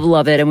love, love,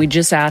 love it, and we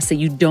just ask that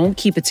you don't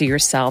keep it to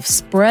yourself.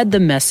 Spread the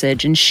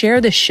message and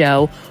share the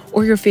show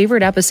or your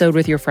favorite episode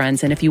with your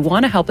friends. And if you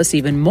want to help us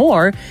even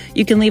more,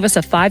 you can leave us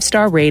a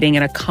 5-star rating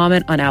and a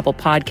comment on Apple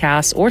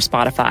Podcasts or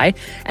Spotify,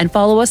 and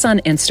follow us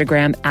on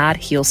Instagram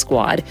 @Heal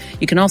Squad.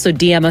 You can also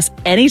DM us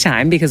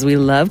anytime because we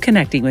love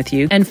connecting with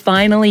you. And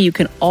finally, you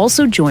can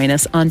also join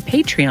us on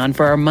Patreon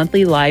for our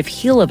monthly live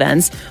heal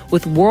events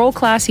with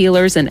world-class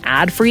healers and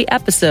ad-free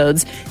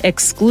episodes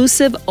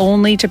exclusive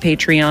only to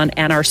Patreon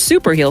and our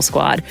Super Heal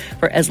Squad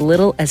for as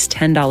little as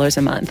 $10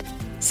 a month.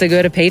 So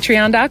go to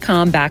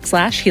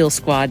patreon.com/Heal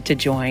Squad to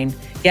join.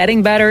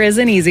 Getting better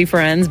isn't easy,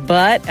 friends,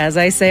 but as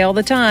I say all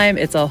the time,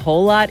 it's a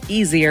whole lot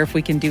easier if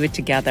we can do it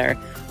together.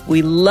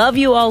 We love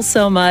you all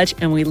so much,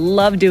 and we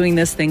love doing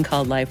this thing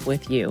called life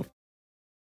with you.